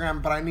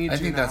Instagram, but I need to. I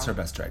think that's her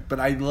best drag. But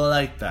I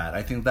like that.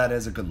 I think that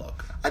is a good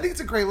look. I think it's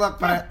a great look,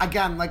 but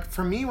again, like,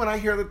 for me, when I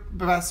hear the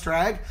best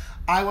drag,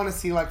 I want to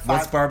see, like, 5...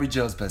 What's Barbie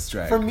Joe's best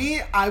drag? For me,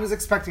 I was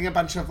expecting a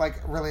bunch of,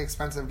 like, really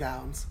expensive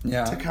gowns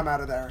to come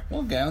out of there.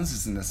 Well, gowns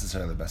isn't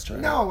necessarily best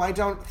drag. No, I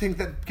don't think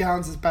that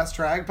gowns is best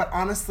drag, but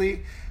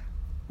honestly,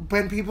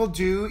 when people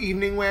do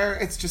evening wear,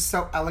 it's just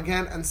so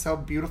elegant and so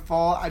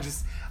beautiful. I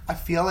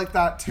feel like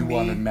that to me. You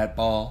wanted Met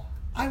Ball?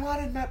 I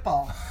wanted Met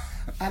Ball.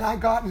 And I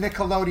got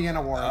Nickelodeon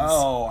awards.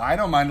 Oh, I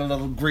don't mind a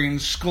little green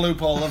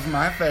skloop all over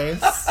my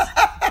face.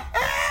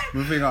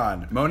 Moving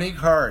on. Monique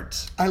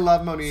Hart. I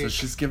love Monique. So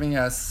she's giving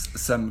us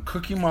some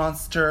Cookie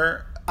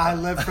Monster. I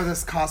live for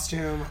this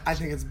costume. I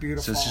think it's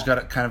beautiful. So she's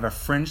got kind of a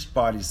fringed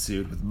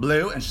bodysuit with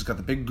blue, and she's got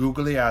the big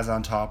googly eyes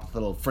on top with a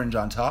little fringe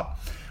on top.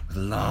 With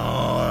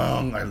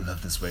long, I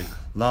love this wig,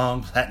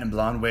 long platinum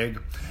blonde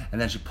wig.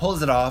 And then she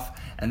pulls it off,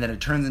 and then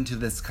it turns into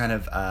this kind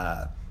of...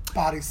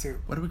 bodysuit.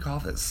 What do we call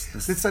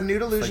this? It's a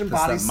nude illusion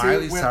bodysuit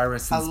Miley with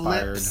Cyrus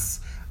inspired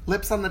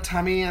lips on the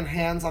tummy and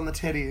hands on the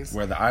titties.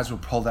 Where the eyes were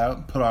pulled out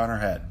and put on her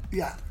head.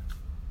 Yeah.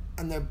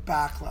 And they're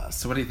backless.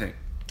 So what do you think?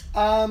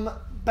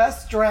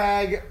 Best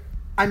drag.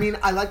 I mean,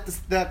 I like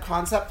the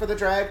concept for the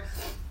drag.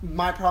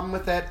 My problem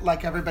with it,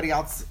 like everybody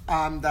else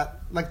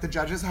that like the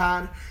judges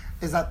had,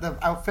 is that the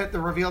outfit, the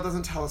reveal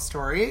doesn't tell a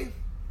story.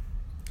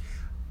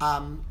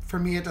 For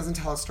me, it doesn't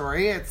tell a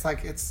story. It's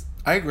like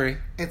I agree.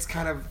 It's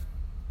kind of...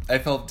 I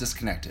felt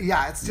disconnected.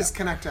 Yeah, it's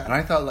disconnected. And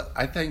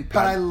I think...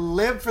 But I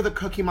live for the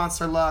Cookie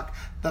Monster look.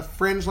 The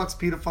fringe looks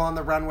beautiful on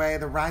the runway.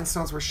 The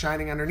rhinestones were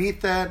shining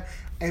underneath it.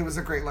 It was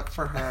a great look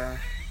for her.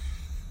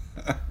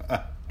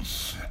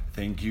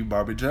 Thank you,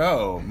 Barbie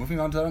Joe. Moving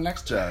on to the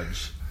next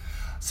judge.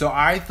 So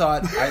I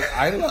thought...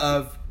 I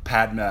love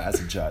Padma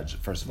as a judge,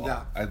 first of all.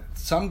 Yeah.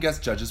 Some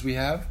guest judges we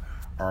have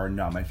are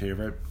not my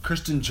favorite.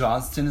 Kirsten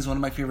Johnston is one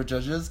of my favorite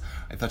judges.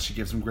 I thought she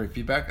gave some great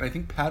feedback, and I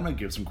think Padma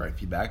gave some great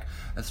feedback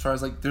as far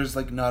as like there's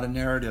like not a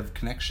narrative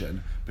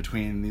connection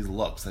between these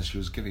looks that she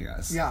was giving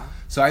us. Yeah.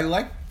 So I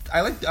like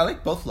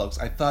both looks.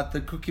 I thought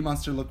the Cookie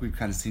Monster look we've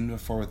kind of seen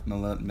before with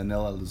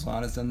Manila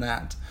Luzon has done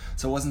that,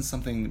 so it wasn't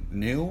something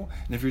new.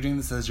 And if you're doing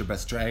this as your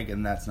best drag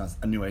and that's not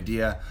a new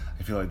idea,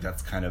 I feel like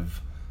that's kind of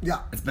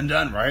it's been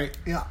done, right?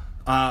 Yeah.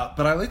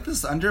 But I like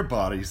this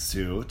underbody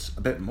suit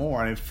a bit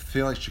more, and I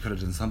feel like she could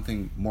have done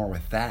something more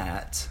with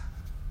that.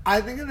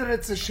 I think that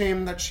it's a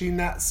shame that she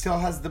still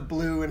has the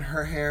blue in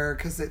her hair,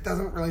 because it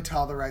doesn't really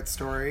tell the right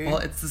story. Well,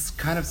 it's this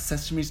kind of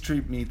Sesame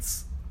Street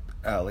meets,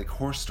 like,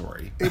 horror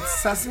story. It's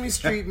Sesame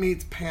Street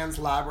meets Pan's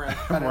Labyrinth,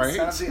 but right?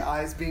 instead of the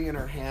eyes being in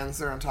her hands,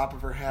 they're on top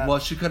of her head. Well,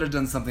 she could have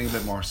done something a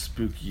bit more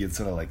spooky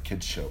instead of, like,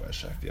 kids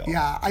showish, I feel.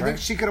 Yeah, I think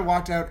she could have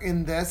walked out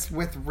in this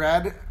with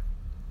red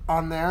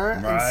on there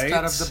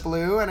instead of the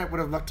blue, and it would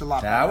have looked a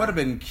lot better. That would have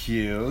been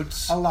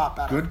cute. A lot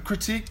better. Good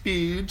critique,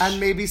 Beach. And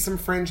maybe some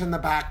fringe in the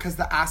back, because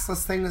the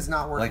assless thing is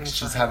not working. Like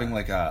she's having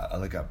like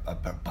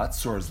a butt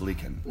sore is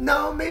leaking.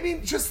 No,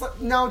 maybe just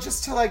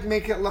to like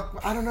make it look.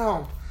 I don't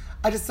know.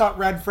 I just thought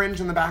red fringe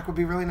in the back would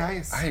be really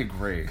nice. I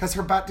agree. Because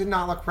her butt did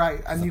not look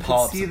right, and you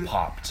could see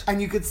popped.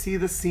 And you could see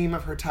the seam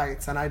of her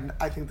tights, and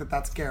I think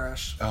that's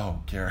garish.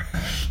 Oh,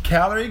 garish.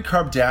 Calorie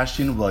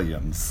Kardashian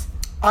Williams.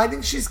 I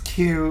think she's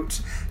cute.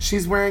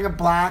 She's wearing a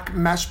black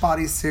mesh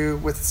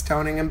bodysuit with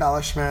stoning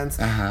embellishments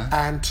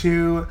and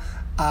two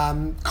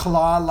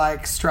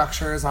claw-like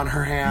structures on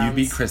her hands.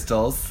 UV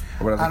crystals.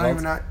 Or what are they called? I don't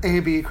even know.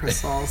 AB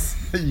crystals.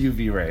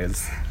 UV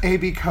rays.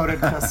 AB coated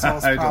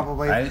crystals,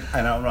 probably. I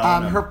don't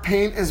know. Her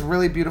paint is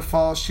really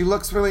beautiful. She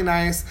looks really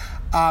nice.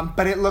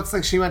 But it looks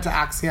like she went to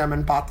Axiom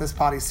and bought this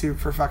bodysuit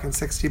for fucking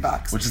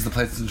 $60. Which is the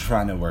place in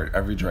Toronto where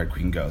every drag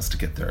queen goes to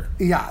get their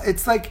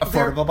it's like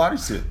affordable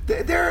bodysuit.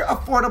 They're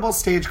affordable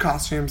stage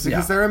costumes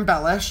because they're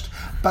embellished,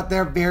 but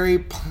they're very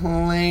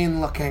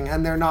plain looking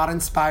and they're not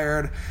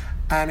inspired.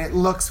 And it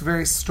looks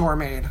very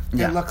store-made.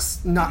 Yeah.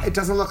 It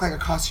doesn't look like a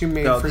costume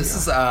made for you. This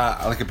is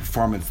like a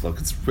performance look.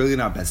 It's really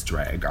not best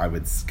drag, I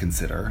would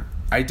consider.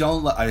 I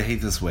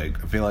hate this wig.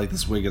 I feel like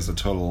this wig is a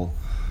total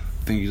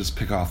thing you just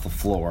pick off the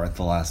floor at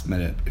the last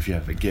minute if you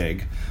have a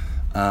gig.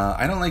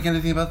 I don't like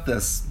anything about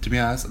this, to be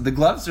honest. The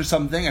gloves are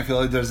something. I feel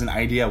like there's an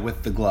idea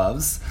with the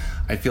gloves.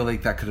 I feel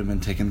like that could have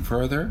been taken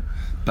further.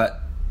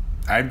 But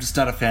I'm just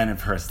not a fan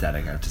of her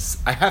aesthetic.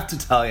 I have to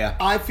tell you.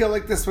 I feel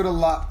like this would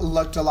have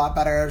looked a lot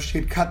better if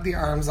she'd cut the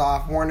arms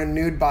off, worn a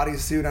nude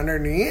bodysuit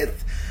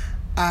underneath,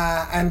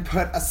 and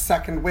put a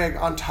second wig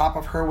on top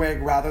of her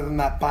wig rather than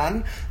that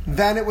bun.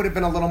 Then it would have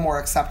been a little more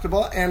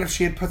acceptable. And if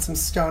she had put some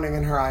stoning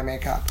in her eye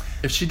makeup.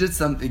 If she did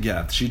something,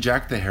 she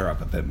jacked the hair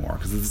up a bit more.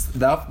 Because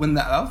when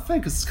the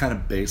outfit is kind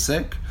of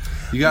basic,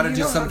 you got to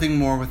do something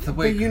more with the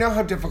wig. But you know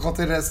how difficult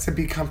it is to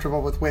be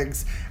comfortable with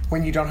wigs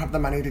when you don't have the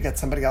money to get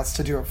somebody else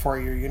to do it for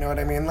you. You know what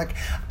I mean? Like,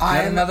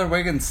 Get another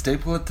wig and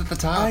staple it to the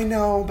top. I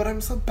know, but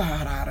I'm so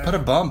bad at it. Put a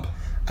bump.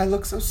 I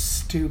look so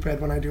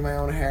stupid when I do my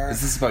own hair.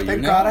 Is this about you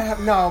Thank now? God I have...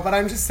 No, but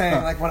I'm just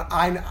saying, like, when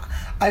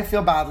I I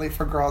feel badly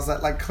for girls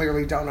that like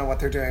clearly don't know what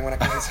they're doing when it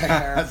comes to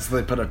hair. So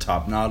they put a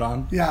top knot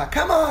on? Yeah,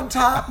 come on,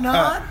 top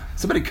knot.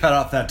 Somebody cut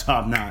off that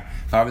top knot.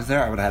 If I was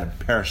there, I would have had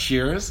a pair of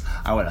shears.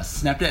 I would have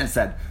snapped it and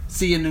said,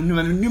 "See you in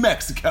New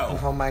Mexico."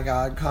 Oh my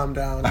God, calm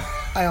down.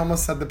 I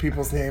almost said the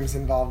people's names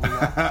involved in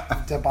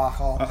that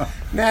debacle.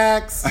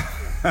 Next.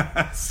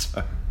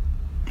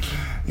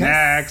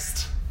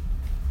 Next.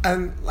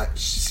 And like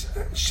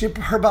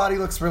her body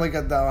looks really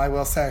good, though. I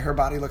will say her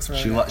body looks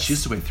really good. She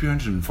used to weigh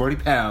 340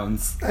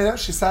 pounds. I know,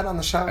 she said on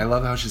the show. I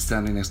love how she's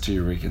standing next to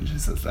Eureka and she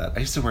says that. I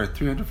used to wear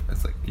 300.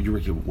 It's like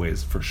Eureka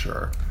weighs for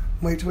sure.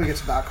 Wait till we get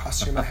to that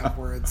costume. I have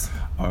words.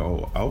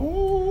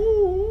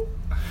 Oh.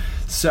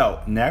 So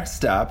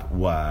next up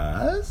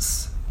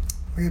was.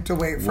 We have to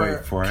wait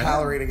for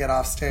Calorie to get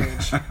off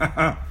stage.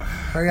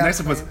 Hurry up. Next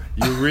up was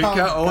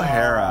Eureka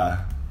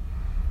O'Hara.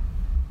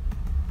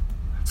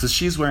 So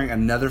she's wearing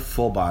another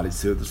full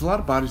bodysuit. There's a lot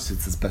of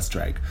bodysuits that's best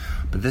drag.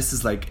 But this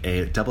is like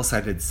a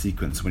double-sided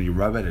sequence. When you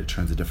rub it, it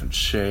turns a different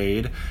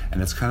shade. And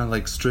it's kind of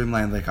like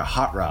streamlined like a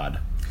hot rod.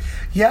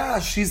 Yeah,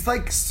 she's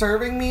like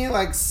serving me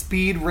like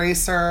Speed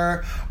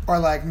Racer or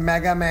like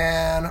Mega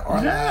Man or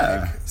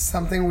like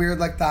something weird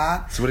like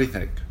that. So what do you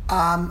think?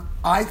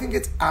 I think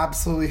it's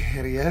absolutely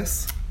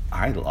hideous.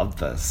 I love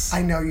this.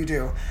 I know you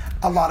do.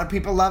 A lot of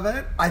people love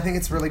it. I think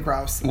it's really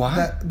gross.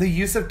 What? The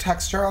use of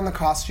texture on the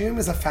costume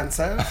is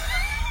offensive.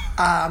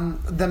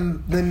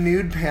 The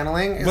nude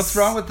paneling is... What's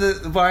wrong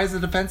with why is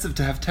it offensive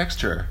to have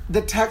texture?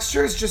 The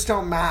textures just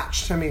don't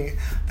match to me.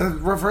 The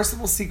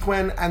reversible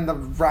sequin and the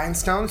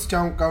rhinestones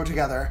don't go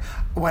together.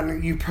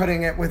 When you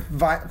putting it with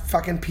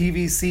fucking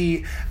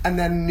PVC and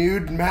then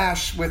nude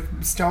mesh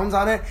with stones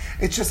on it,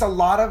 it's just a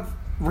lot of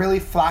really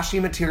flashy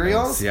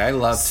materials. See, I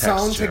love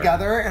sewn texture.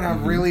 together in a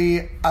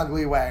really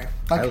ugly way.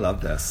 Like, I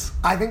love this.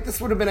 I think this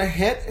would have been a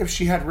hit if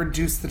she had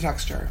reduced the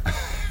texture.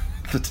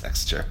 The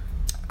texture.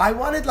 I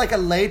wanted like a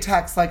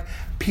latex, like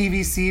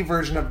PVC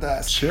version of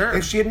this. Sure.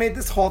 If she had made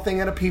this whole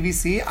thing out of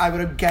PVC, I would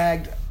have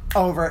gagged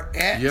over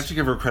it. You have to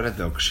give her credit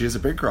though, because she is a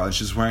big girl and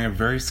she's wearing a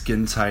very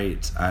skin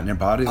tight, and her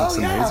body looks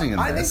amazing in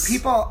this. I think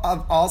people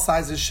of all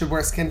sizes should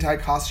wear skin tight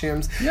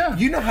costumes. Yeah.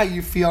 You know how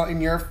you feel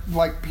in your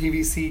like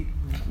PVC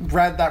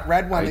that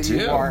red one that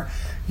you wore.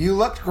 You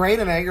looked great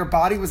in it. Your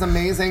body was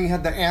amazing. You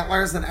had the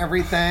antlers and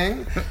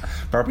everything.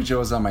 Barbie Joe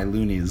was on my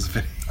Loonies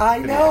video. I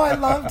know. I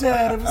loved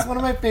it. It was one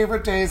of my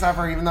favorite days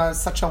ever, even though I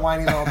was such a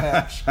whiny little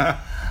bitch.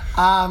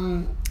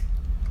 And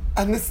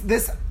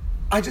this,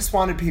 I just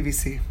wanted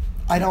PVC.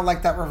 I don't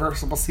like that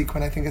reversible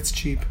sequin. I think it's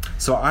cheap.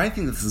 So I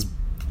think this is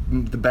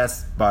the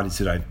best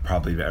bodysuit I've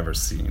probably ever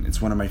seen.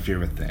 It's one of my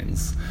favorite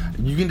things.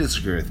 You can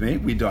disagree with me.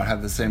 We don't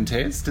have the same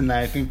taste, and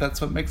I think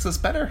that's what makes us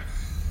better.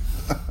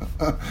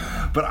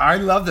 But I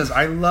love this.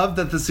 I love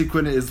that the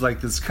sequin is like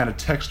this kind of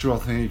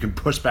textural thing you can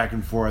push back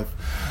and forth.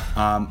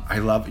 I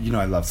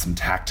love some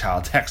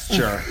tactile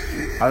texture.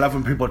 I love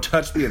when people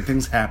touch me and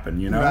things happen,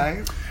 you know?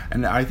 Right.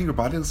 And I think her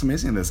body looks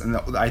amazing in this. And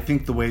I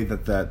think the way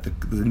that the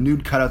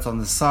nude cutouts on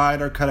the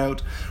side are cut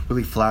out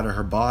really flatter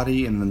her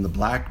body, and then the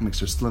black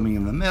makes her slimming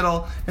in the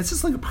middle. It's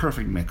just like a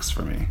perfect mix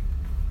for me.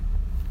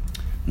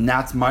 And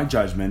that's my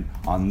judgment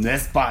on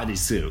this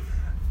bodysuit.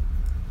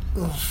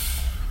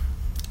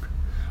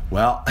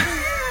 Well,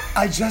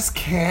 I just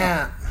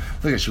can't.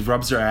 Look at she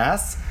rubs her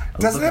ass.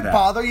 Doesn't it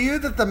bother you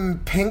that the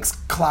pinks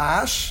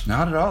clash?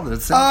 Not at all.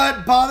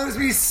 It bothers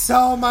me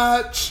so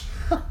much.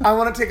 I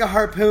want to take a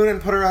harpoon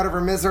and put her out of her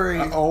misery.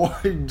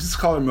 Just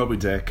call her Moby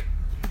Dick.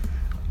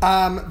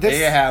 This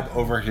Ahab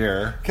over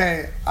here.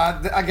 Okay,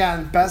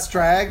 again, best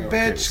drag,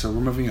 bitch. So we're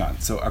moving on.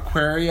 So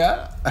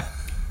Aquaria.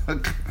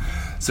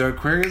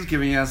 Aquaria's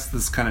giving us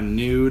this kind of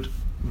nude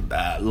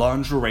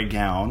lingerie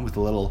gown with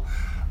a little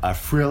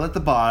frill at the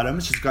bottom.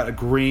 She's got a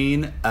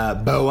green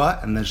boa,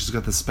 and then she's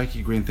got the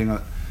spiky green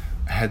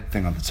head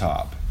thing on the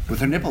top with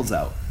her nipples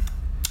out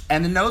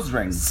and the nose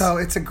rings. So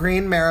it's a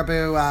green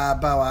marabou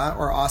boa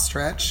or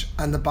ostrich,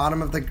 and the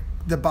bottom of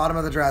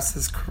the dress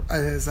is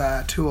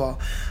tulle.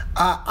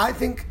 I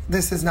think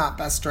this is not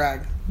best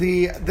drag.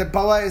 The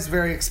boa is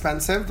very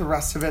expensive. The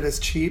rest of it is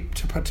cheap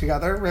to put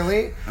together.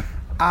 Really,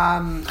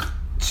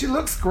 she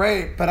looks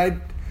great, but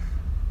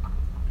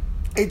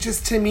it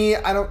just, to me,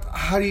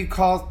 how do you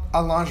call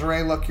a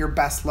lingerie look your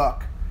best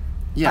look?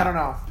 Yeah. I don't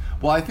know.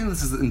 Well, I think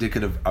this is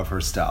indicative of her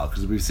style,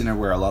 because we've seen her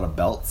wear a lot of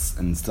belts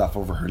and stuff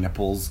over her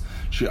nipples.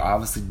 She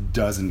obviously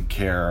doesn't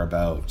care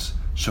about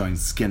showing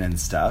skin and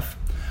stuff.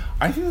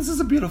 I think this is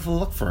a beautiful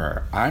look for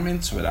her. I'm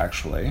into it,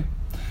 actually.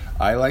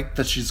 I like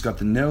that she's got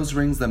the nose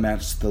rings that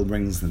match the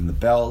rings and the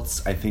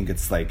belts. I think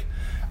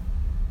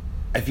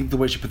the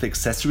way she put the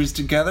accessories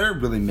together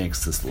really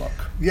makes this look.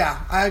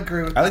 Yeah, I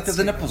agree with that. I like that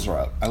the nipples are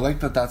out. I like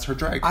that that's her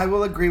drag. I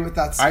will agree with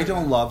that statement. I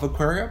don't love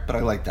Aquaria, but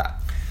I like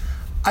that.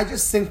 I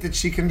just think that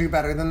she can do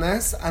better than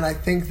this, and I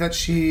think that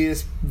she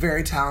is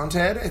very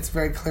talented. It's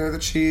very clear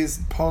that she's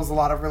pulls a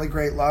lot of really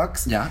great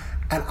looks. Yeah.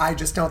 And I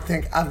just don't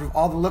think, out of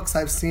all the looks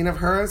I've seen of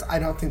hers, I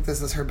don't think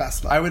this is her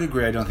best look. I would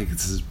agree. I don't think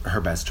this is her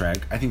best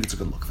drag. I think it's a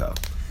good look, though.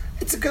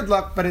 It's a good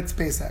look, but it's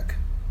basic.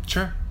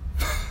 Sure.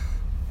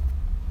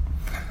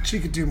 She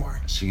could do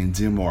more. She can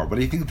do more. What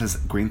do you think of this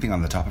green thing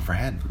on the top of her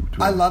head?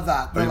 I love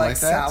that. They're like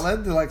that?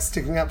 salad. They're like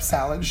sticking up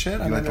salad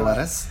shit. You like the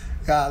lettuce?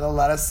 Yeah, the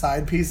lettuce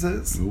side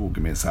pieces. Ooh,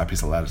 give me a side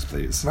piece of lettuce,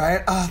 please.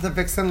 Right? Oh, the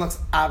Vixen looks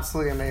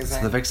absolutely amazing.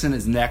 So the Vixen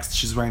is next.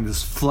 She's wearing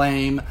this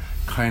flame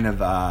kind of,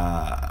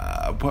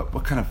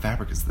 what kind of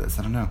fabric is this?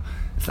 I don't know.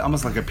 It's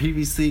almost like a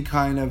PVC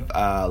kind of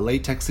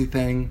latexy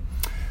thing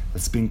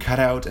that's being cut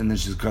out, and then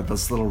she's got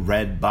this little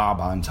red bob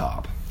on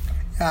top.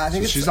 Yeah, I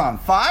think she's on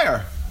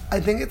fire. I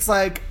think it's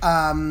like,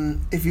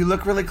 if you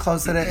look really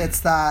close at it, it's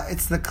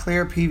the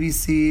clear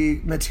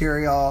PVC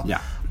material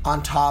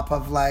on top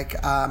of like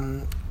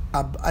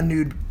a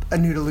nude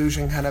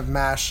illusion kind of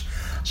mesh.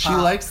 She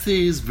likes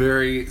these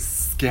very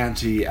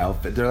scanty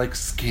outfits. They're like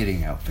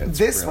skating outfits.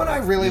 This one I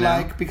really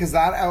like because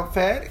that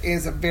outfit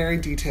is very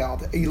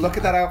detailed. You look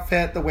at that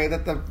outfit, the way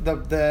that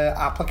the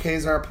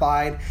appliques are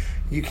applied.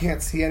 You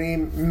can't see any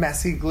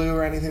messy glue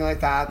or anything like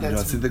that. You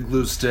don't see the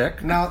glue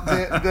stick. Now,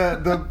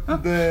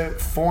 the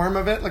form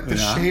of it, like the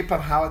shape of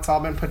how it's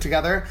all been put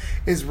together,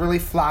 is really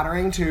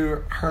flattering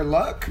to her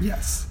look.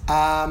 Yes.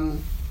 I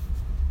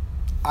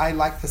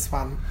like this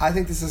one. I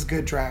think this is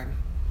good drag.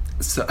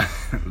 So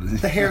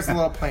the hair's a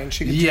little plain.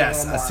 She could do a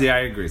little more. See,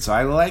 I agree. So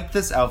I like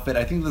this outfit.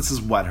 I think this is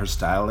what her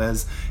style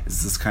is.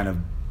 It's this kind of...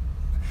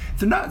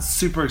 They're not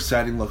super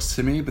exciting looks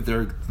to me, but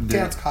they're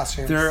dance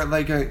costumes. They're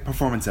like a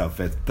performance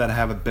outfit that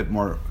have a bit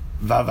more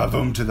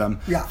va-va-voom to them.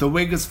 Yeah. The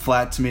wig is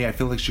flat to me. I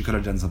feel like she could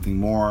have done something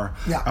more.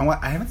 Yeah.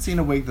 I haven't seen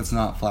a wig that's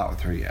not flat with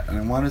her yet, and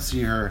I want to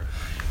see her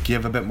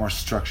give a bit more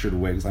structured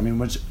wigs. I mean,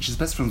 when she's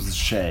best friends with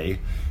Shay,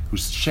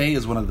 Shay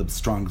is one of the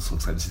strongest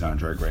looks I've seen on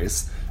Drag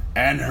Race,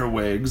 and her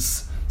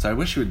wigs. So I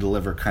wish she would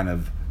deliver kind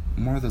of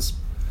more of this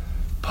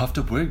puffed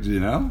up wig, you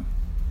know?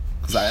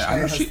 Because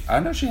I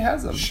know she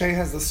has them. Shay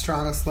has the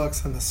strongest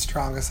looks and the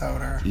strongest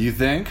odor. You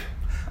think?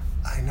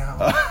 I know.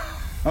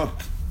 Oh,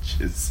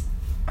 jeez.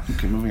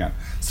 Okay, moving on.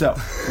 So,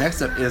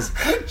 next up is...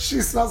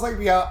 She smells like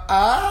the...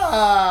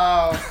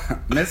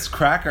 Oh! Miss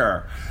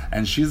Cracker.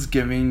 And she's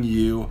giving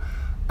you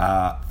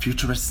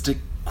futuristic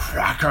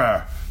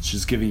cracker.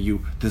 She's giving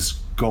you this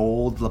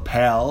gold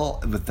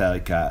lapel with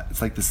like...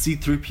 it's like the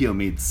C-3PO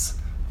meets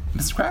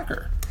Miss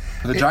Cracker.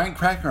 With a giant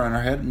cracker on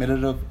her head made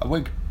out of a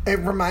wig. It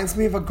reminds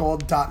me of a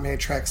gold dot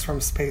matrix from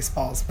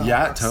Spaceballs.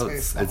 Yeah,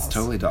 it's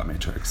totally dot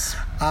matrix.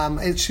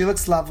 She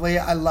looks lovely.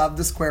 I love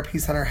the square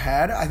piece on her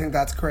head. I think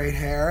that's great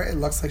hair. It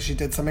looks like she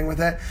did something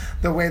with it.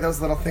 The way those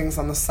little things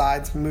on the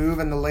sides move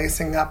and the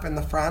lacing up in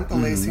the front, the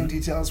lacing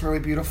detail is really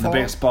beautiful. The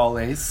baseball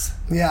lace.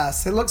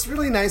 Yes, it looks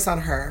really nice on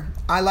her.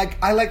 I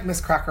like Miss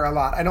Cracker a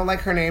lot. I don't like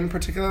her name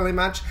particularly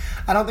much.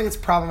 I don't think it's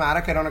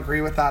problematic. I don't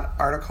agree with that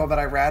article that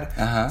I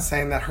read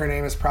saying that her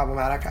name is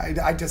problematic.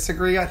 I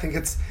disagree. I think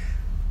it's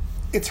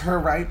her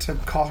right to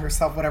call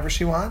herself whatever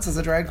she wants as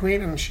a drag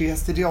queen, and she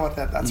has to deal with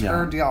it. That's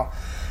her deal.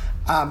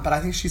 But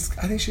I think she's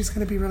going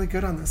to be really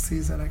good on this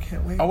season. I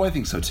can't wait. Oh, I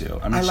think so too.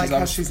 I mean, I like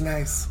how she's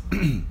nice.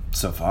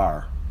 So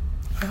far.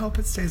 I hope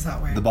it stays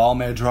that way. The ball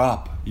may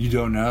drop. You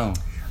don't know.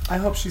 I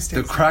hope she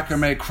stays. The cracker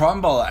may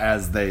crumble,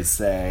 as they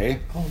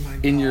say. Oh my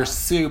God. In your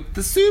soup.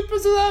 The soup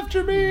is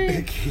after me.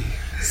 Vicky.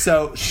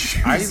 So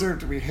I deserve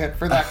to be hit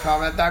for that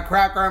comment. That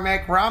cracker may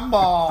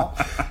crumble.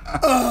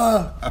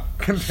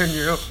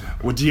 Continue.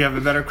 Well, do you have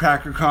a better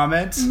cracker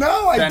comment?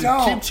 No, I don't.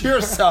 Then keep to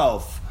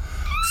yourself.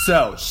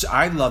 So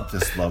I love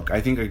this look.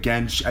 I think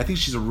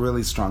she's a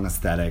really strong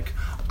aesthetic.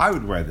 I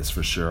would wear this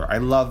for sure. I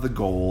love the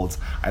gold.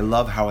 I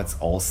love how it's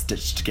all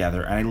stitched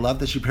together, and I love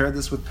that she paired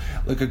this with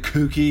like a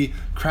kooky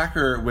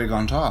cracker wig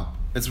on top.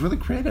 It's really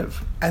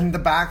creative. And the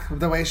back,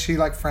 the way she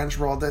like French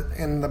rolled it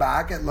in the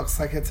back, it looks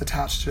like it's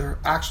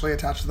actually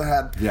attached to the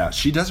head. Yeah,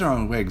 she does her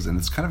own wigs, and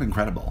it's kind of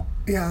incredible.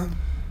 Yeah.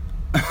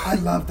 I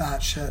love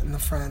that shit in the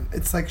front.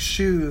 It's like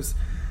shoes.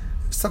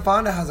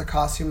 Savanda has a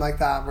costume like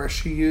that where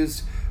she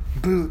used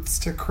boots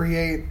to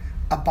create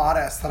a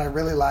bodice that I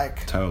really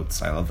like.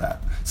 Totes. I love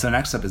that. So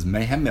next up is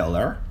Mayhem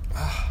Miller.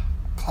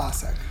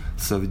 Classic.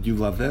 So you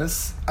love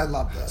this? I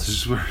love this.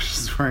 So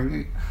she's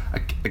wearing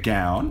a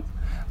gown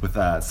with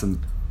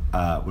some...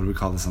 what do we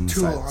call this on the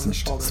side? On the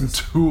shoulders. Some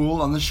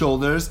tulle on the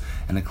shoulders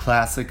and a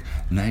classic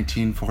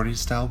 1940s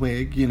style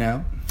wig, you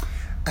know.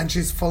 And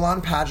she's full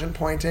on pageant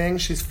pointing.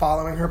 She's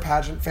following her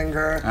pageant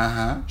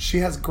finger. She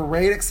has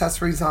great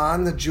accessories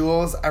on, the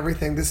jewels,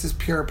 everything. This is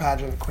pure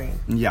pageant queen.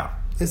 Yeah.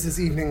 This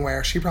is evening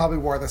wear. She probably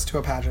wore this to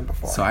a pageant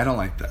before. So I don't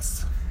like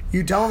this.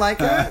 You don't like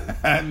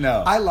it?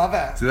 No. I love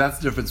it. So that's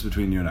the difference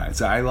between you and I.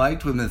 So I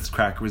liked when Miss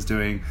Cracker was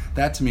doing,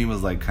 that to me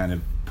was like kind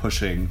of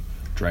pushing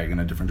drag in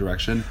a different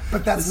direction.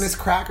 But that's Miss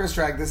Cracker's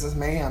drag. This is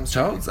Mayhem's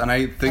drag. Totes. And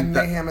I think and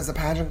Mayhem is a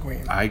pageant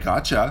queen. I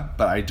gotcha,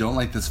 but I don't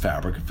like this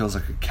fabric. It feels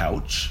like a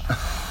couch.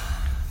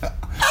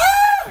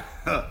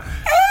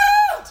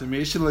 To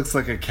me, she looks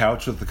like a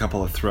couch with a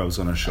couple of throws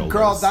on her shoulders.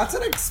 Girl, that's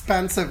an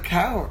expensive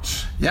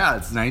couch. Yeah,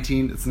 it's a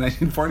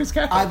 1940s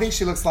couch. I think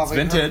she looks lovely.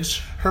 It's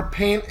vintage. Her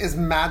paint is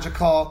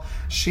magical.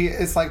 She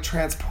is like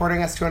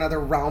transporting us to another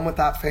realm with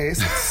that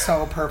face. It's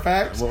so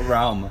perfect. What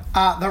realm?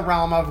 The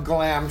realm of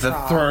Glamtron. The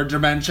third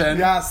dimension?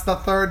 Yes, the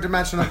third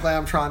dimension of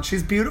Glamtron.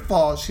 She's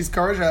beautiful. She's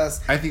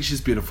gorgeous. I think she's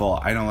beautiful.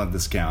 I don't love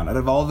this gown. Out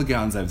of all the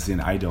gowns I've seen,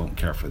 I don't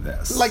care for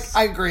this. Like,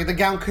 I agree. The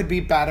gown could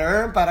be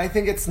better, but I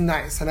think it's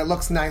nice, and it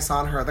looks nice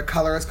on her. The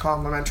color is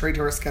complementary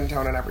to her skin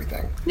tone and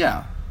everything.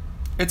 Yeah.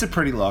 It's a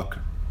pretty look.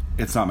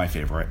 It's not my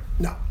favorite.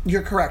 No,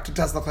 you're correct. It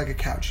does look like a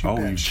couch.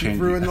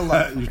 You've ruined the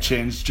look. You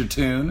changed your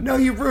tune? No,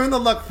 you ruined the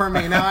look for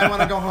me. Now I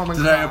want to go home and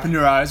Did cry. I open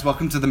your eyes?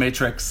 Welcome to the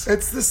Matrix.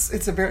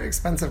 It's a very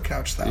expensive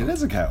couch, though. It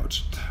is a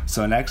couch.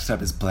 So next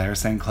up is Blair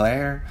St.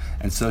 Clair.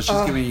 And so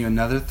she's giving you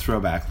another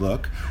throwback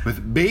look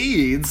with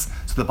beads.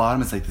 So the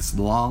bottom is like this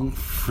long,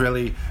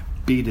 frilly,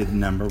 beaded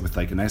number with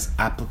like a nice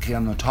applique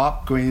on the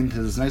top going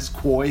into this nice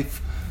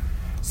coif.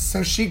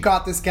 So she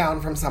got this gown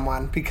from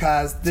someone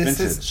because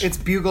it's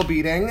bugle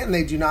beading, and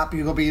they do not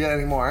bugle bead it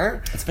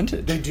anymore. It's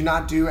vintage. They do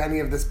not do any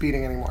of this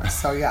beading anymore.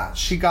 So yeah,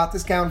 she got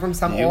this gown from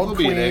some old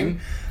queen. Beading.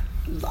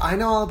 I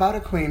know all about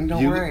a queen.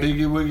 Don't worry.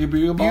 Boogie woogie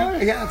bugle boy?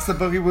 Yeah, it's the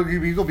boogie woogie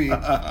bugle bead.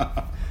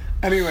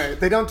 Anyway,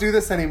 they don't do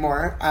this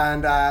anymore,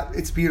 and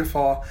it's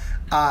beautiful.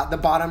 The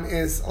bottom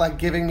is like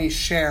giving me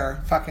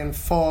Cher, fucking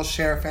full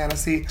Cher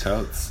fantasy.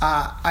 Totes.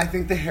 I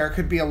think the hair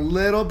could be a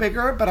little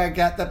bigger, but I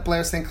get that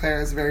Blair St.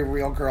 Clair is a very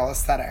real girl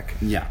aesthetic.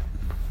 Yeah.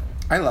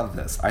 I love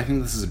this. I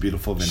think this is a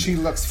beautiful vintage. She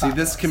looks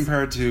fabulous. See, this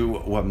compared to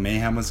what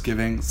Mayhem was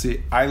giving.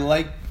 See, I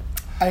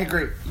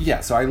agree. Yeah,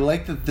 so I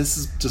like that this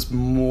is just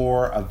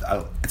more of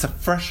it's a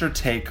fresher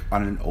take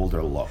on an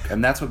older look,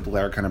 and that's what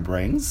Blair kind of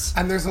brings.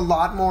 And there's a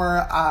lot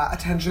more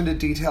attention to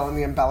detail in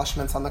the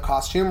embellishments on the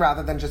costume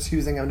rather than just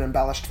using an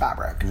embellished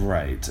fabric.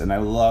 Right, and I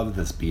love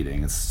this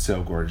beading. It's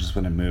so gorgeous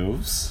when it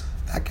moves.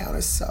 That gown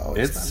is so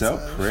expensive. It's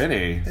so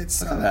pretty. It's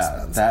so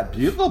expensive. That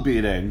bugle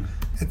beading.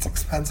 It's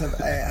expensive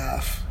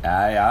AF.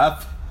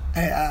 AF.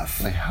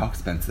 AF. Like how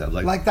expensive?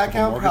 Like that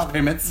gown probably.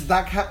 Payments?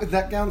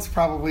 That gown's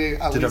probably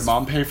at Did least, her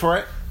mom pay for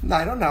it?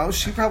 I don't know.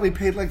 She probably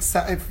paid like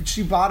if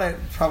she bought it,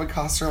 probably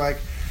cost her like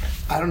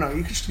I don't know.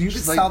 You could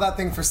sell that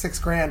thing for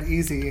 $6,000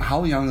 easy.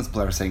 How young is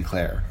Blair St.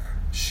 Clair?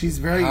 She's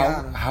very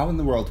young. How in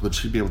the world would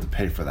she be able to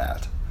pay for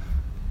that?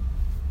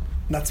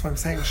 That's what I'm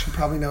saying. She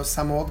probably knows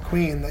some old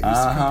queen that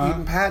used to compete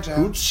in pageant.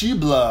 Who'd she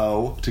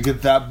blow to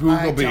get that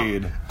bugle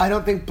bead? I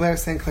don't think Blair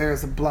St. Clair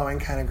is a blowing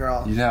kind of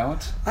girl. You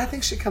don't? I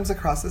think she comes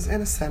across as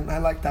innocent. I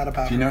like that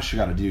about her. You know she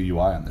got a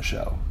DUI on the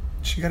show.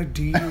 She got a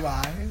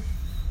DUI?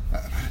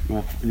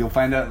 You'll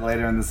find out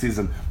later in the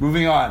season.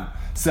 Moving on.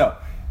 So,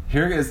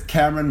 here is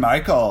Cameron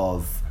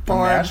Michaels from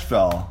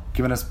Nashville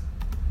giving us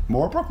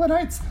more Brooklyn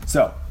Heights.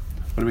 So,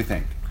 what do we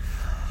think?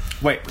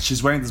 Wait,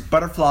 she's wearing this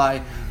butterfly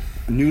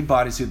nude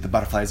bodysuit. The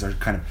butterflies are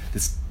kind of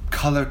this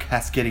color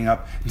cascading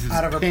up into this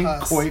out of her pink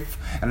puss. coif,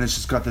 and then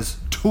she's got this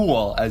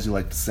tulle, as you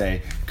like to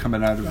say,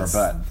 coming out of her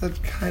butt. The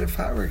kind of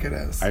fabric it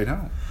is. I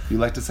know. You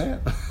like to say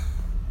it.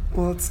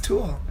 Well, it's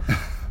tulle.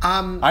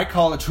 I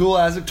call it tulle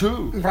as a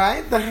too.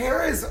 Right? The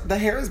hair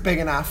is big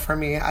enough for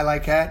me. I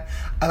like it.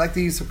 I like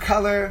the use of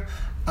color.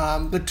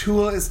 The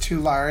tulle is too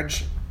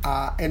large,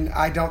 and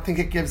I don't think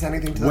it gives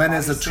anything to the When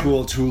is a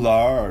tulle too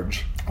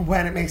large?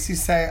 When it makes you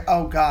say,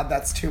 "Oh God,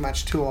 that's too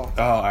much tulle."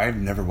 Oh, I've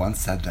never once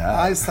said that.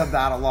 I said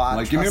that a lot.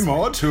 Like, give me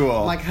more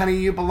tulle. Like, honey,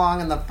 you belong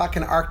in the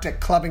fucking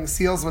Arctic clubbing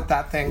seals with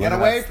that thing. Get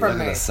away from me.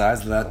 Look at the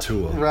size of that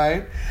tulle.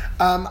 Right?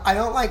 I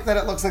don't like that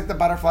it looks like the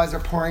butterflies are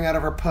pouring out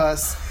of her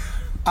puss.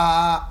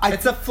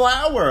 It's a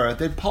flower.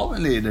 They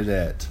pollinated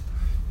it.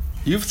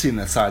 You've seen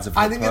the size of her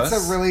I think puss.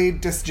 it's a really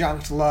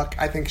disjunct look.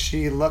 I think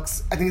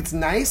it's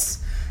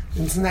nice.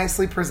 It's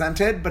nicely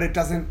presented, but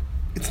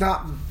it's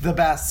not the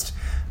best.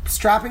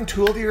 Strapping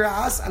tulle to your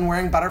ass and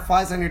wearing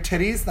butterflies on your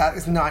titties, that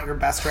is not your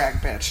best drag,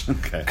 bitch.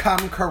 Okay.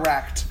 Come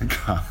correct.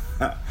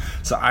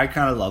 So I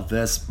kind of love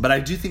this, but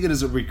I do think it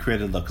is a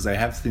recreated look because I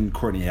have seen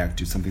Courtney Act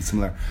do something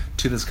similar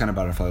to this kind of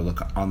butterfly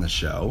look on the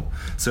show.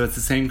 So it's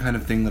the same kind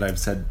of thing that I've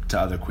said to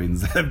other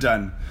queens that have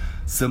done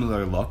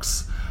similar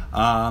looks.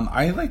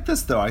 I like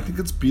this though. I think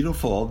it's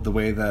beautiful the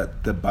way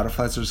that the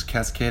butterflies are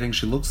cascading.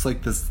 She looks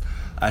like this,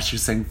 as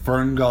she's saying,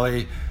 Fern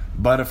Gully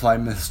butterfly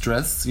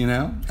mistress, you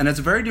know? And it's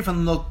a very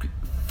different look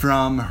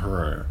from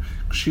her.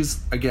 She's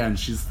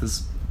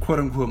this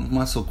quote-unquote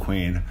muscle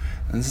queen,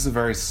 and this is a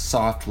very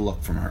soft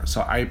look from her,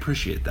 so I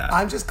appreciate that.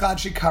 I'm just glad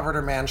she covered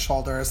her man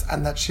shoulders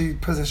and that she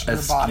positioned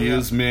her body.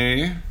 Excuse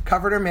me?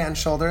 Covered her man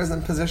shoulders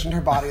and positioned her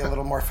body a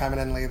little more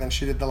femininely than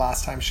she did the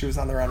last time she was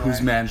on the runway.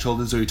 Whose man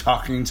shoulders are you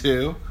talking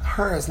to?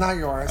 Hers, not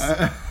yours.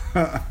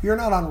 You're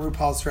not on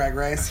RuPaul's Drag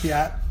Race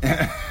yet.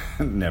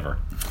 Never.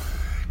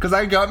 Because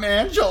I got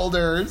man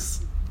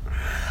shoulders.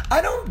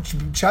 I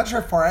don't judge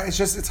her for it.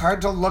 It's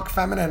hard to look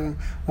feminine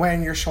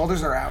when your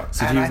shoulders are out.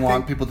 So do you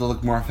want people to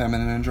look more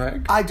feminine in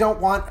drag? I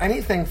don't want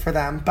anything for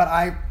them, but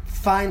I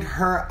find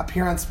her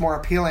appearance more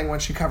appealing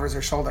when she covers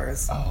her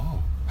shoulders.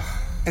 Oh.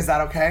 Is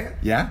that okay?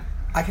 Yeah?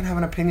 I can have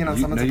an opinion on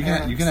someone's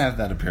appearance. You can have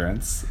that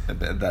appearance,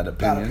 that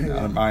opinion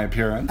on my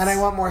appearance. And I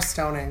want more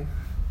stoning.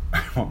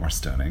 I want more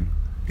stoning.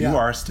 Yeah. You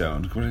are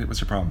stoned. What's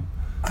your problem?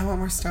 I want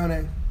more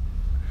stoning.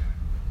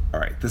 All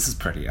right, this is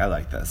pretty. I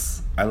like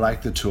this. I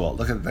like the tulle.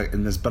 Look at that,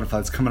 and there's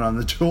butterflies coming on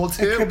the tulle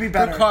too. It could be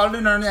better. They're caught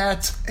in our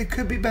net. It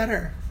could be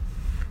better.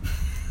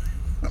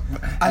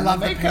 I love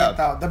the paint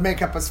though. The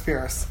makeup was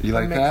fierce. You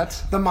like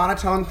that? The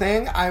monotone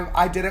thing.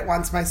 I did it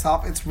once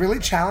myself. It's really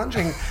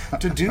challenging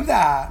to do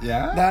that.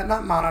 Yeah. That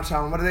not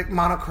monotone. What are they?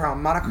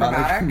 Monochrome.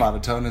 Monochromatic.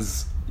 Monotone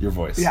is your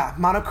voice. Yeah,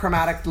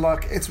 monochromatic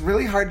look. It's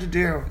really hard to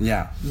do.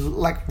 Yeah.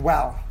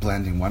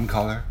 Blending one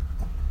color.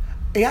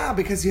 Yeah,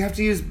 because you have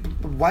to use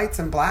whites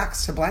and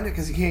blacks to blend it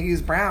because you can't use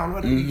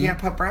brown. You can't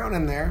put brown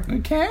in there.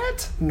 You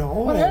can't? No.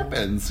 What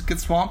happens? It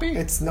gets swampy?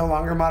 It's no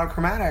longer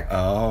monochromatic.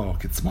 Oh,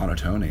 it gets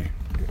monotony.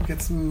 It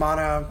gets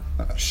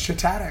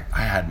mono-shitatic.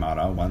 I had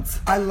mono once.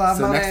 I love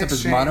Monet Exchange. So next up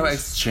is Mono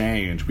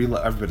Exchange.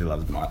 Everybody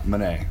loves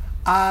Monet.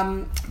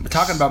 We're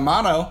talking about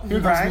mono.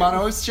 Here comes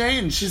Mono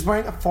Exchange. She's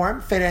wearing a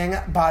form-fitting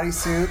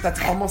bodysuit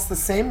that's almost the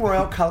same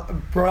royal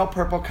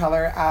purple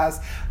color as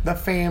the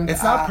famed...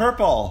 It's not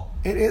purple.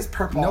 It is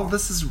purple. No,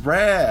 this is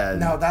red.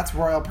 No, that's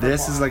royal purple.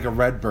 This is like a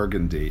red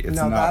burgundy. It's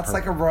no, not that's purple.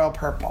 like a royal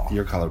purple.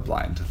 You're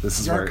colorblind. This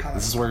is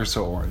where you're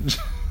so orange.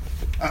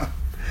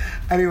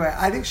 Anyway,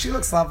 I think she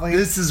looks lovely.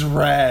 This is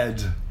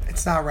red.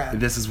 It's not red.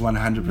 This is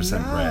 100%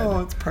 red. No,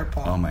 it's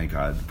purple. Oh my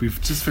god.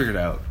 We've just figured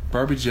out.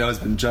 Barbie Jo has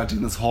been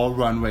judging this whole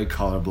runway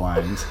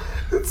colorblind.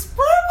 It's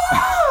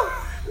purple!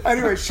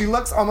 Anyway, she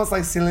looks almost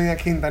like Selena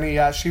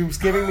Quintanilla. She was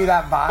giving me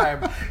that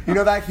vibe. You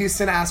know that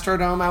Houston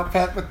Astrodome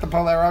outfit with the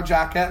bolero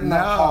jacket and the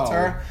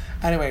halter?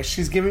 Anyway,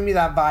 she's giving me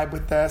that vibe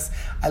with this.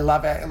 I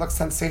love it. It looks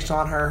sensational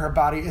on her. Her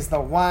body is the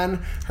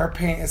one. Her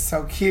paint is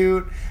so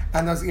cute.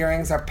 And those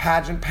earrings are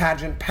pageant.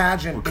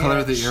 What color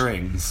are the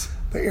earrings?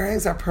 The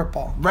earrings are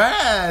purple.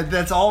 Red!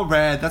 That's all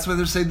red. That's why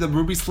they're saying the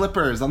ruby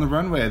slippers on the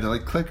runway. They're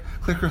like, click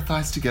her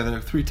thighs together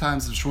 3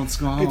 times if she wants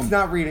to go home. It's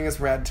not reading as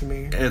red to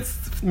me.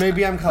 It's...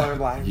 Maybe I'm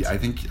colorblind. Yeah, I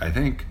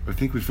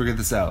think we figured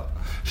this out.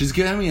 She's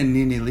giving me a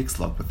Nene Leakes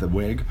look with the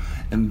wig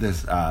and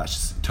this.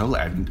 She's totally.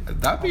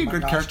 That'd be a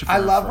good character. I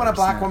love when a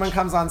black woman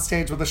comes on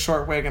stage with a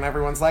short wig and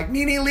everyone's like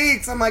Nene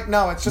Leakes. I'm like,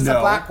 no, it's just a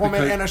black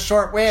woman in a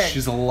short wig.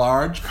 She's a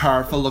large,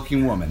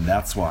 powerful-looking woman.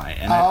 That's why.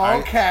 And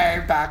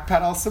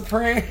backpedal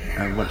supreme.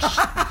 And what?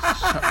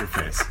 Shut your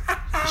face.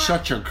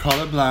 Shut your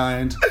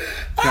colorblind,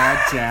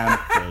 goddamn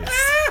face.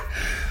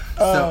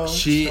 So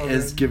she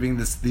is giving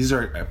this. These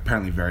are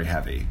apparently very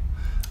heavy.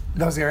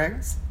 Those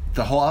earrings?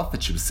 The whole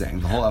outfit, she was saying.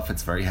 The whole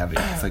outfit's very heavy.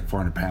 It's like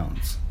 400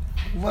 pounds.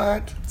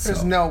 What?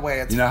 There's no way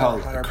it's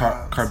 400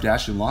 pounds.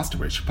 Kardashian lost the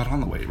weight. She put on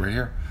the weight right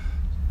here.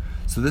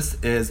 So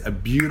this is a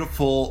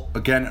beautiful,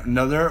 again,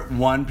 another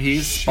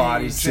one-piece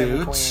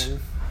bodysuit.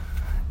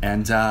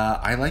 And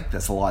I like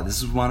this a lot.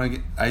 This is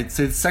one, I'd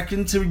say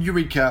second to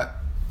Eureka,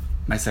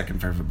 my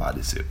second favorite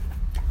bodysuit.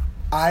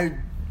 I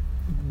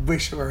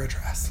wish it were a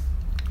dress.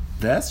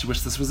 This? You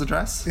wish this was a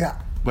dress?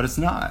 Yeah. But it's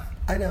not.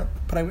 I know,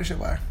 but I wish it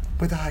were.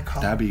 With a high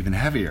collar. That'd be even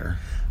heavier.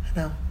 I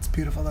know. It's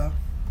beautiful, though.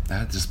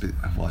 That'd just be...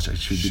 Well, she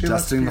should be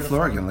dusting the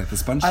floor again like the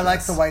sponge. I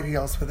like the white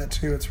heels with it,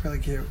 too. It's really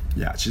cute.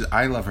 Yeah,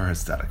 I love her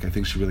aesthetic. I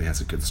think she really has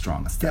a good,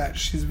 strong aesthetic. Yeah,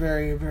 she's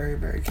very, very,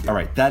 very cute. All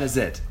right, that is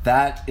it.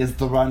 That is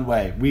the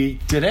runway. We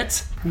did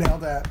it.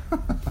 Nailed it.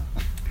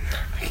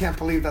 I can't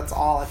believe that's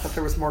all. I thought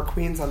there was more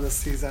queens on this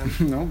season.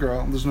 No,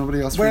 girl. There's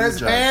nobody else. Where's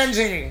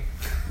Vanjie?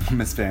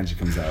 Miss Vanjie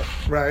comes out.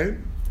 Right?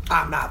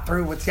 I'm not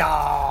through with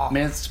y'all.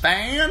 Miss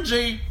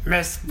Vanjie.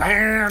 Miss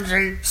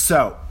Vanjie.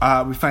 So,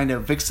 we find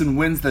out Vixen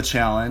wins the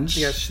challenge.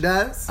 Yes, she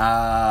does.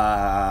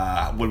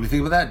 What do we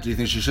think about that? Do you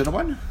think she should have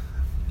won?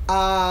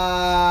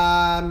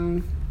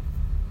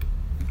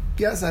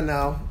 Yes and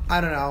no.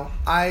 I don't know.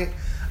 I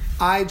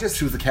just...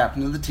 She was the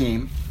captain of the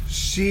team.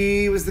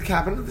 She was the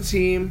captain of the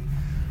team.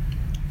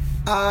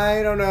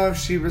 I don't know if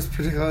she was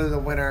particularly the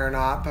winner or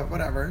not, but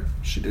whatever.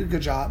 She did a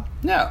good job.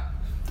 Yeah.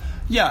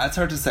 Yeah, it's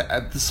hard to say.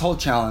 This whole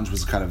challenge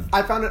was kind of...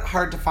 I found it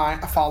hard to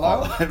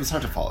follow. It was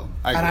hard to follow.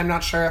 And I'm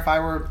not sure if I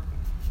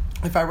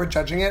were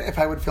judging it, if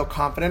I would feel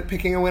confident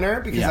picking a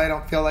winner, because I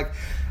don't feel like...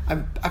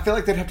 I feel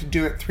like they'd have to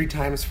do it 3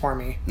 times for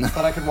me, so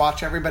that I could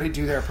watch everybody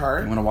do their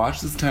part. I'm going to watch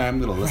this time,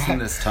 I'm going to listen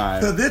this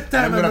time. So this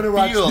time I'm going to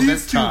watch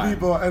these 2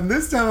 people, and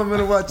this time I'm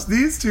going to watch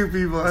these 2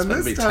 people, and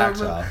this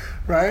time...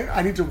 Right?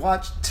 I need to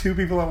watch 2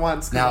 people at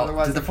once. Now,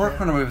 did the fork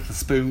run away with the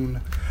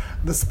spoon?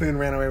 The spoon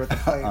ran away with the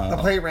plate. The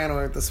plate ran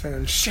away with the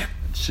spoon.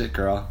 Shit,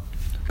 girl.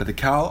 But the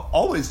cow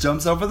always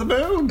jumps over the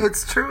moon.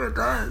 It's true, it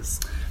does.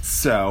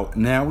 So,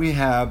 now we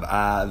have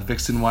the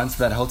Vixen 1,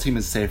 so that whole team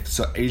is safe.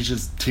 So,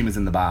 Asia's team is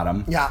in the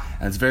bottom. Yeah.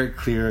 And it's very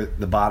clear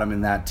the bottom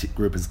in that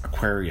group is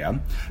Aquaria,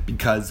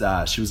 because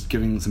she was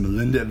giving some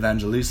Linda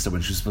Evangelista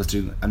when she was supposed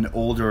to do an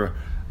older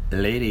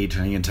lady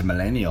turning into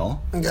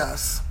millennial.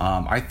 Yes.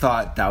 I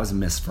thought that was a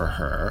miss for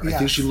her. Yes. I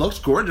think she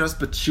looked gorgeous,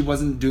 but she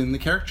wasn't doing the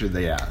character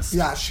they asked.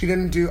 Yeah, she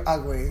didn't do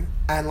ugly.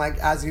 And, like,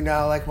 as you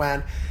know, like,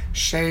 when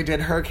Shay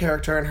did her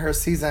character in her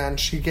season,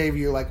 she gave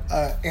you, like,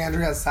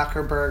 Andrea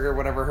Zuckerberg or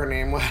whatever her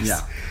name was.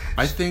 Yeah.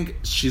 I think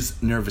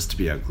she's nervous to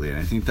be ugly, and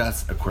I think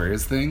that's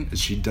Aquaria's thing.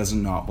 She does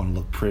not want to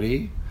look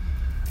pretty,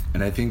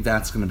 and I think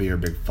that's going to be her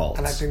big fault.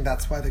 And I think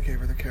that's why they gave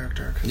her the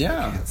character, because they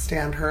can't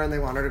stand her and they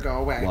want her to go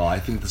away. Well, I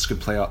think this could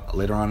play out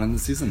later on in the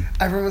season.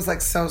 Everyone was, like,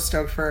 so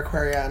stoked for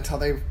Aquaria until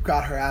they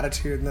got her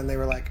attitude, and then they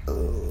were like,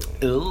 ugh.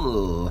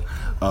 Ugh.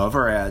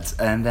 Over it.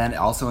 And then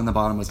also in the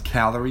bottom was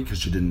Calorie, because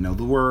she didn't know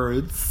the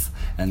words,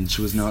 and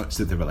she was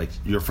so they were like,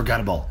 you're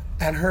forgettable.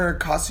 And her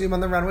costume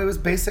on the runway was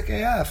basic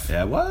AF.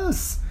 Yeah, it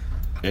was.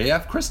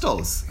 AF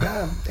crystals.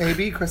 Yeah,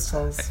 AB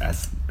crystals.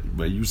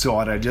 Well, you saw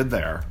what I did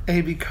there.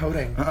 AB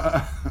coating.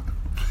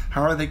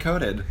 How are they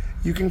coated?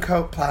 You can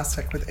coat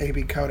plastic with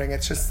AB coating.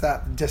 It's just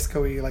that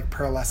disco-y, like,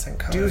 pearlescent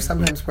coating. I do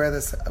sometimes wear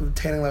this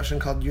tanning lotion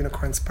called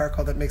Unicorn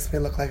Sparkle that makes me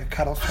look like a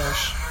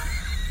cuttlefish.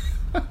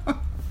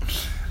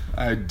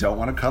 I don't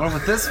want to cuddle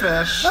with this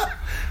fish.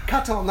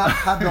 Cuttle, not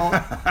cuddle.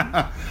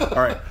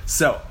 All right.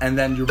 So, and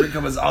then Eureka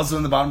was also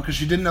in the bottom because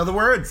she didn't know the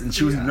words, and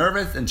she was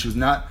nervous, and she was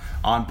not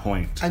on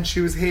point. And she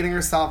was hating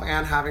herself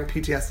and having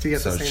PTSD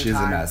at the same time. So she's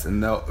a mess.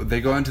 And they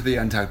go into the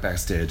Untucked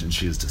backstage, and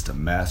she's just a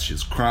mess.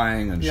 She's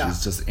crying, and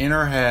she's just in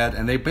her head.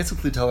 And they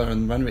basically tell her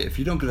in the runway, if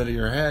you don't get out of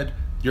your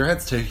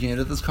head's taking you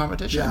to this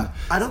competition. Yeah.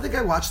 I don't think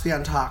I watched the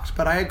Untucked,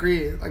 but I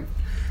agree. Like,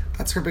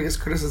 that's her biggest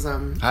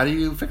criticism. How do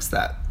you fix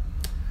that?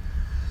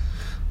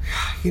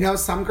 You know,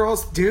 some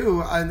girls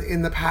do.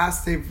 In the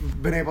past, they've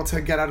been able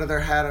to get out of their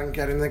head and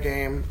get in the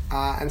game,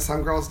 and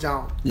some girls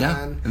don't.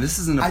 Yeah, and this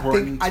is an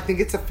important... I think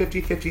it's a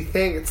 50-50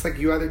 thing. It's like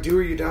you either do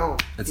or you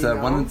don't. It's a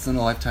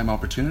once-in-a-lifetime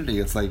opportunity.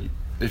 It's like,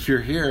 if you're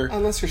here...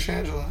 Unless you're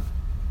Shangela.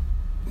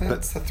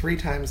 It's a 3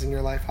 times in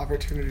your life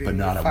opportunity. But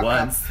not at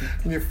once.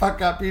 And you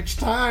fuck up each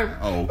time.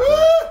 Oh,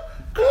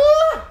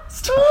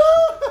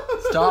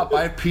 Stop.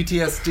 I have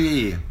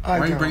PTSD. Why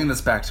are you bringing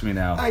this back to me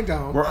now? I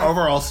don't. We're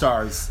overall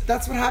stars.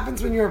 That's what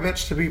happens when you're a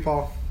bitch to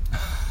people.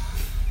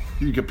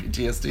 You get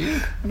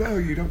PTSD? No,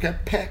 you don't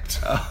get picked.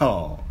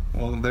 Oh.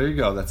 Well, there you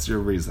go. That's your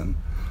reason.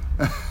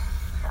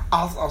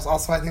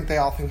 Also, I think they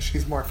all think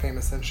she's more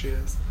famous than she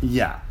is.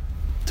 Yeah.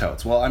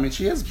 Totes. Well, I mean,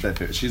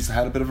 she's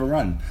had a bit of a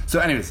run. So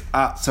anyways,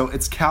 so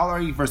it's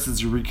Calorie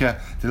versus Eureka.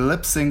 They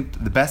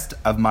lip-synced The Best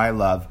of My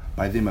Love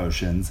by The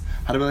Emotions.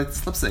 How do we like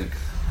this lip-sync?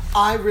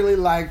 I really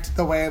liked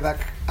the way that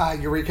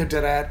Eureka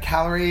did it.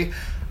 Calorie,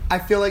 I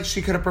feel like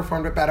she could have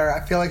performed it better. I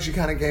feel like she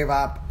kind of gave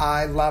up.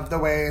 I love the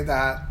way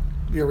that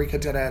Eureka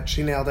did it.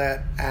 She nailed it,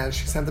 and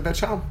she sent the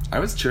bitch home. I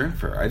was cheering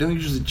for her. I don't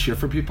usually cheer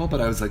for people,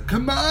 but I was like,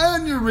 come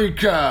on,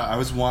 Eureka! I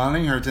was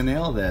wanting her to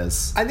nail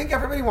this. I think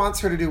everybody wants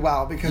her to do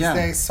well because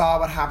they saw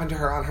what happened to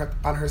her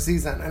on her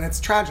season, and it's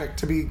tragic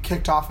to be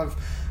kicked off of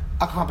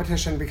a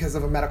competition because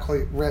of a medical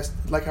risk,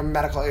 like a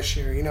medical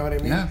issue. You know what I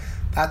mean? Yeah.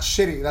 That's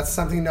shitty. That's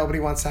something nobody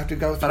wants to have to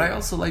go through. But I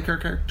also like her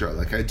character.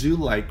 Like, I do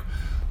like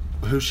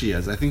who she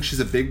is. I think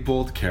she's a big,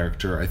 bold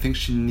character. I think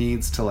she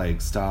needs to,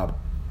 like, stop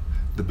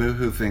the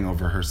boohoo thing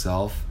over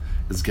herself.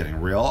 Is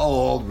getting real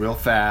old, real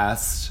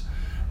fast.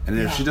 And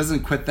if she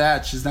doesn't quit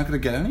that, she's not going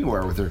to get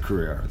anywhere with her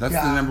career. That's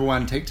the number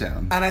one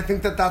takedown. And I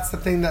think that that's the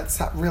thing that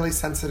really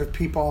sensitive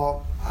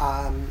people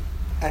and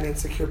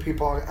insecure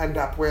people end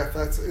up with.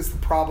 Is the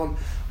problem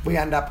we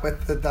end up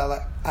with.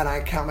 And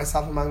I count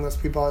myself among those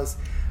people. Is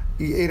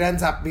it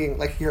ends up being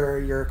like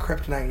your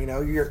kryptonite. You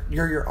know, you're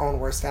your own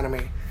worst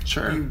enemy.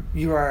 Sure.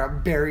 You are a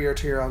barrier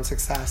to your own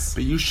success.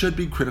 But you should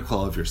be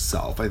critical of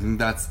yourself. I think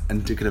that's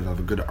indicative of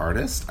a good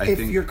artist. I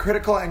think you're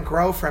critical and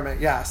grow from it,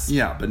 yes.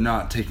 Yeah, but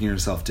not taking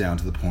yourself down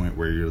to the point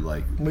where you're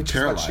like which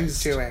paralyzed. Is what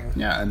she's doing.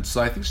 Yeah, and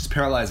so I think she's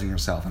paralyzing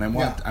herself, and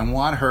I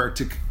want her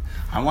to.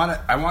 I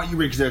want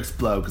Eureka to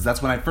explode, because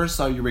that's when I first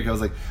saw Eureka. I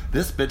was like,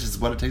 this bitch is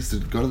what it takes to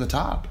go to the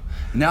top.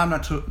 Now I'm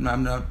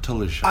not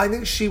totally sure. I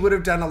think she would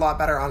have done a lot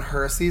better on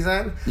her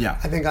season. Yeah.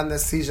 I think on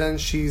this season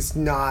she's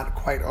not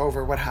quite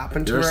over what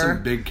happened to her. There are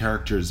some big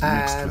characters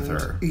mixed with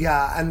her.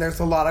 Yeah, and there's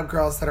a lot of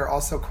girls that are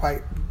also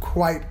quite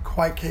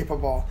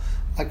capable.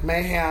 Like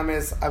Mayhem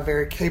is a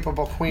very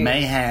capable queen.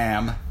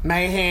 Mayhem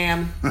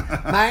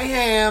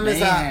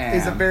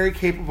is a very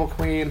capable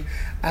queen,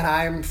 and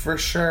I'm for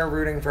sure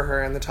rooting for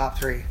her in the top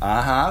 3. Who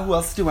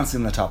else do you want to see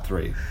in the top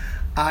 3?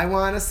 I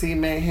want to see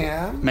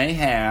Mayhem. May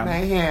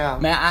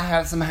I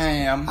have some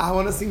ham? I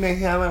want to see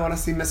Mayhem. I want to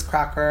see Miss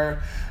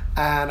Cracker,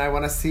 and I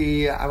want to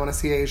see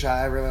Asia.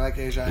 I really like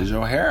Asia. Asia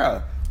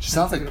O'Hara. She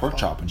sounds like pork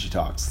chop when she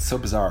talks. It's so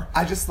bizarre.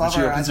 I just love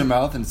her. She opens her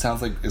mouth and it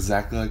sounds like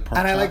exactly like pork chop.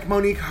 And I like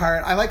Monique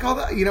Hart. I like all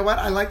the... You know what?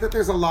 I like that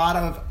there's a lot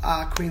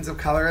of queens of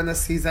color in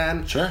this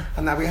season. Sure.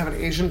 And that we have an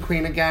Asian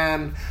queen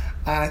again.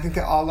 And I think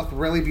they all look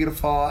really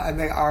beautiful. And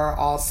they are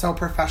all so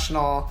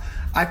professional.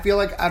 I feel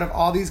like out of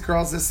all these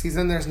girls this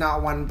season, there's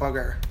not one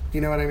booger. You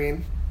know what I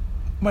mean?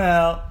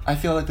 Well, I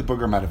feel like the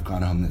booger might have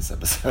gone home this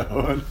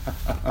episode.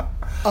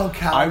 Oh,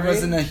 Calorie? I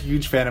wasn't a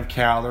huge fan of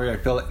Calorie. I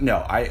feel like... No,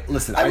 I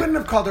wouldn't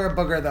have called her a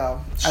booger, though.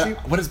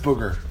 What is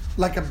booger?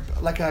 Like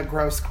a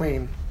gross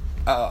queen.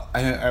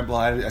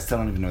 I still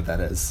don't even know what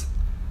that is.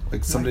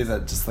 Like somebody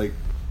that just like...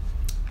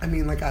 I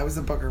mean, like I was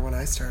a booger when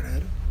I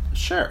started.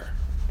 Sure.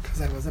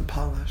 Because I wasn't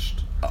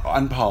polished.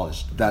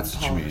 Unpolished. That's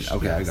what you mean.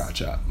 Okay, yes. I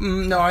gotcha.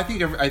 No, I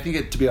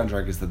think to be on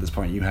drag race at this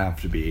point, you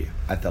have to be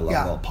at the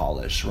level of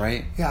polish,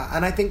 right? Yeah,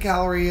 and I think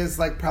Calorie is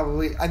like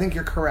probably... I think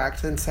you're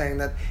correct in saying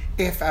that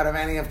if out of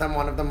any of them,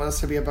 one of them was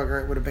to be a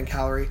booger, it would have been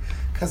Calorie.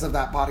 Because of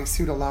that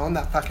bodysuit alone,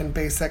 that fucking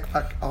basic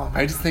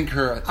I just think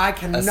her I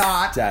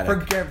cannot aesthetic.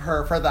 Forgive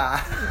her for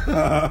that.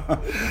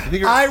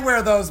 I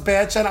wear those,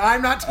 bitch, and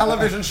I'm not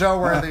television show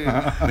worthy. We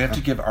have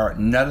to give our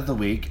nut of the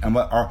week and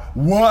what our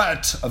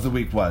what of the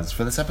week was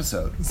for this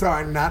episode. So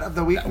our nut of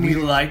the week. We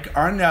like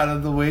our nut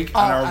of the week,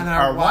 and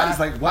our what is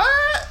like what?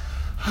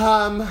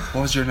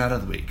 What was your nut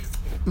of the week?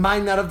 My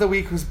nut of the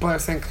week was Blair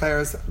St.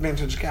 Clair's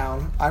vintage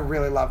gown. I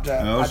really loved it.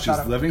 Oh,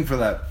 she's living for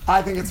that.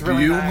 I think it's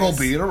really nice. Bugle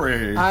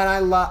beatery.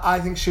 And I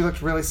think she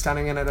looked really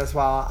stunning in it as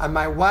well. And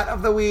my what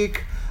of the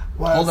week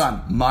was... Hold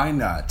on. My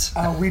nut.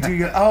 Oh, we do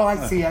your... Oh, I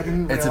see. I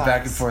didn't realize. It's a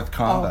back and forth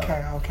combo.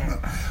 Okay.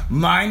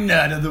 My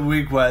nut of the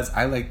week was...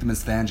 I like the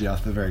Miss Fangy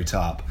off the very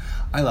top.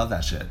 I love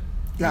that shit.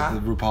 Yeah. The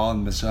RuPaul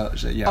and Michelle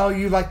shit, yeah. Oh,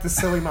 you like the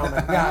silly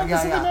moment. Yeah.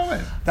 Silly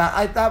moment.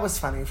 That was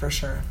funny for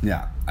sure.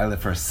 Yeah. I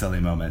live for a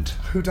silly moment.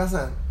 Who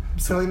doesn't?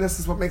 Silliness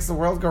is what makes the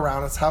world go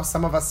round. It's how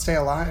some of us stay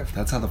alive.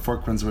 That's how the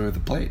fork runs away with the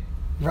plate.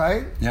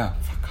 Right? Yeah.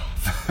 Fuck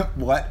off.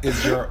 What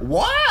is your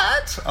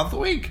what of the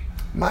week?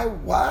 My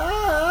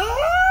what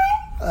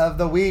of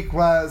the week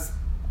was...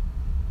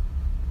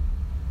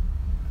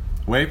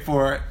 Wait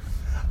for it.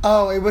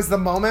 Oh, it was the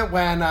moment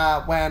when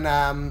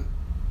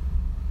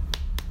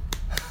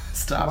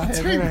Stop. What's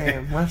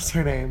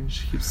her name?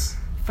 She keeps...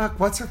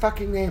 Fuck, what's her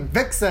fucking name?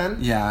 Vixen.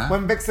 Yeah.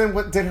 When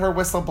Vixen did her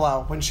whistle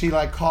blow, when she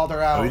like called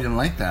her out. Oh, you didn't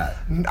like that?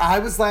 I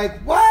was like,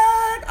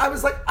 what? I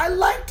was like, I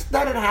liked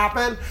that it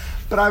happened,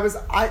 but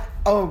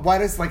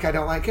what is like, I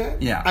don't like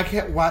it? Yeah. I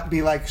can't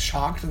be like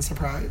shocked and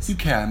surprised. You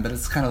can, but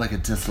it's kind of like a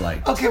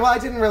dislike. Okay, well, I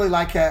didn't really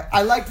like it.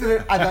 I liked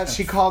that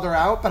she called her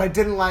out, but I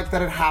didn't like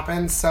that it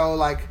happened so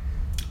like...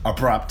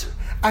 Abrupt.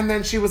 And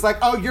then she was like,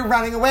 oh, you're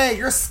running away.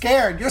 You're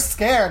scared.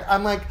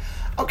 I'm like...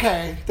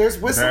 Okay, there's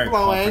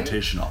whistleblowing.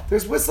 Very confrontational.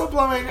 There's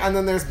whistleblowing, and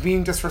then there's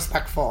being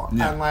disrespectful.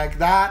 Yeah. And like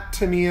that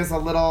to me is a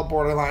little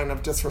borderline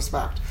of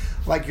disrespect.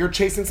 Like you're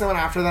chasing someone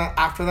after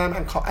them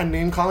and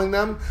name calling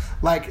them.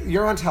 Like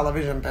you're on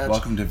television, bitch.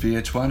 Welcome to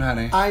VH1,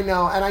 honey. I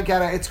know, and I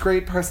get it. It's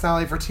great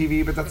personality for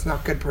TV, but that's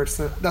not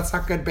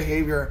good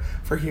behavior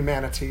for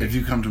humanity. If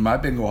you come to my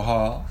bingo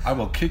hall, I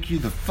will kick you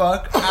the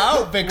fuck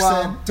out, Vixen.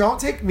 Well, don't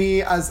take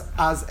me as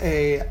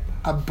a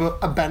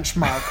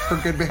benchmark for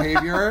good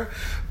behavior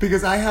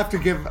because I have to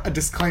give a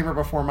disclaimer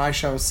before my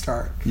shows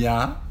start.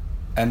 Yeah?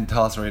 And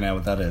tell us right now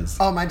what that is.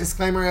 Oh, my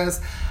disclaimer is,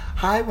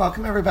 hi,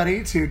 welcome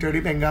everybody to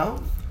Dirty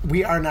Bingo.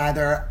 We are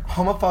neither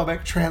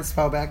homophobic,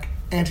 transphobic,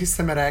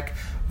 anti-Semitic,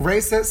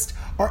 racist,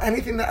 or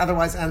anything that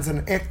otherwise ends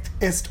in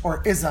ist,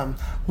 or ism.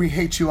 We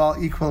hate you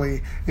all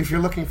equally. If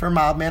you're looking for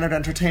mild-mannered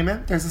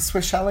entertainment, there's a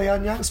Swiss chalet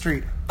on Yonge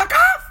Street. Fuck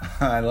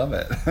off! I love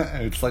it.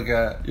 It's like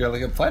you're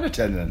like a flight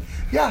attendant.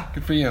 Yeah.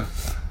 Good for you.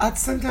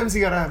 Sometimes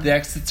you gotta... The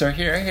exits are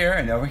here,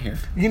 and over here.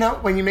 You know,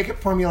 when you make it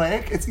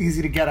formulaic, it's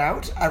easy to get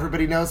out.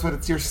 Everybody knows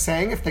what you're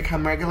saying if they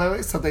come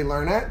regularly, so they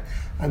learn it.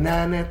 And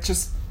then it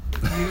just...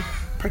 You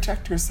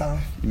protect yourself.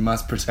 You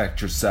must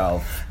protect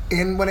yourself.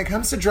 And when it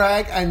comes to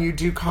drag and you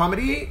do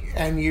comedy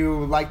and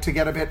you like to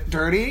get a bit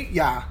dirty,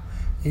 yeah,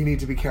 you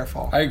need to be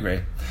careful. I agree.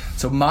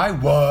 So my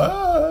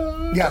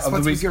what? Yes,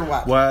 what was your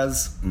what?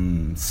 Was,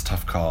 it's a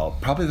tough call.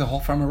 Probably the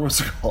whole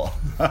Pharmarusical.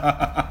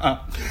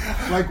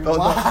 Like,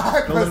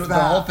 what was that? The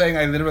whole thing,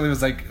 I literally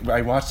was like,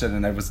 I watched it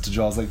and I was to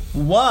Joel, I was like,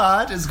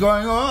 what is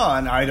going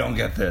on? I don't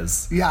get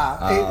this.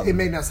 Yeah, it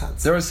made no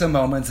sense. There were some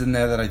moments in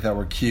there that I thought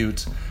were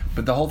cute,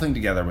 but the whole thing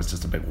together was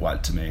just a big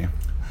what to me.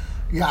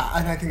 Yeah,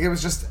 and I think it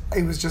was just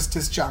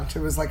disjunct. It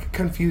was like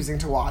confusing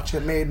to watch.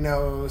 It made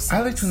no sense.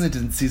 I liked when they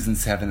did season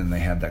 7 and they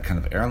had that kind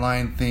of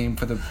airline theme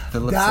for the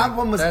lip That sync.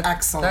 one was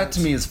excellent. That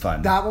to me is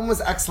fun. That one was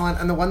excellent,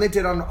 and the one they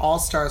did on All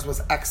Stars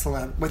was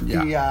excellent with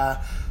the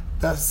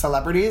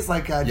celebrities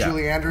like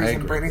Julie Andrews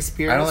and Britney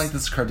Spears. I don't like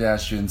this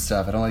Kardashian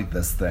stuff. I don't like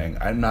this thing.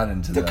 I'm not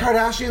into the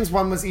Kardashians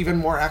one was even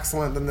more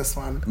excellent than this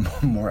one.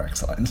 More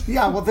excellent.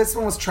 Yeah, well, this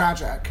one was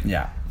tragic.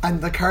 Yeah. And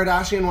the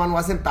Kardashian one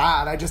wasn't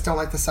bad. I just don't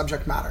like the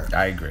subject matter.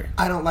 I agree.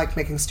 I don't like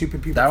making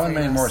stupid people That famous.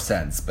 one made more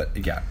sense, but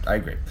yeah, I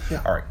agree.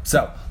 Yeah. All right,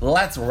 so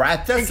let's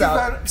wrap this up.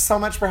 Thank you so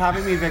much for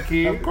having me,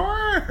 Vicky. Of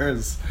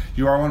course.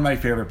 You are one of my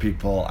favorite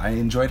people. I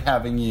enjoyed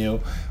having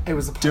you. It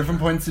was a pleasure. Different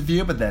points of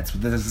view, but that's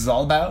what this is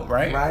all about,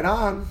 right? Right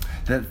on.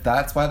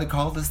 That's why they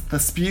call this the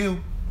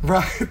spew.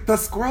 Right, the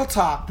squirrel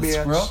talk, bitch.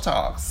 The squirrel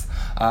talks.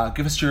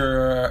 Give us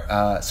your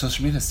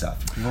social media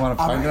stuff if you want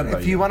to find out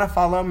about If you want to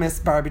follow Miss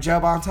Barbie Jo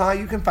Bontemps,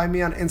 you can find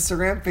me on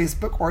Instagram,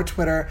 Facebook, or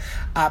Twitter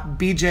at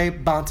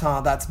BJ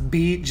Bontemps. That's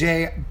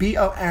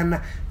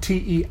BJBONTEM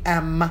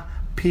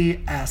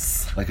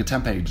PS. Like a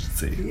temp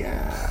agency.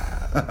 Yeah.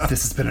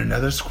 This has been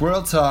another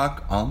Squirrel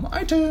Talk on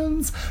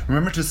iTunes.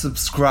 Remember to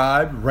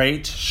subscribe,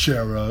 rate,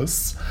 share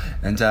us,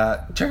 and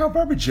check out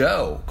Barbie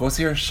Joe. Go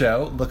see her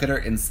show. Look at her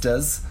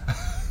Instas.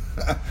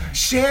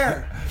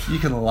 Share. You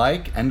can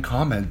like and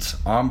comment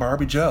on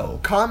Barbie Joe.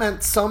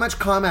 Comment. So much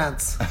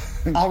comments.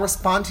 I'll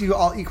respond to you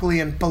all equally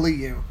and bully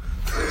you.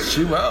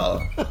 She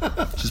will.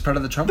 She's part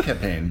of the Trump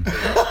campaign.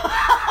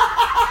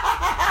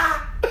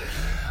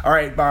 All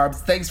right,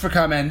 Barbs. Thanks for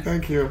coming.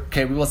 Thank you.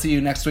 Okay, we will see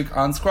you next week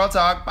on Squirrel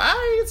Talk.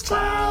 Bye,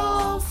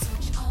 squirrels.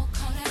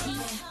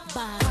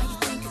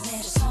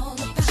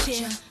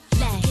 Chill,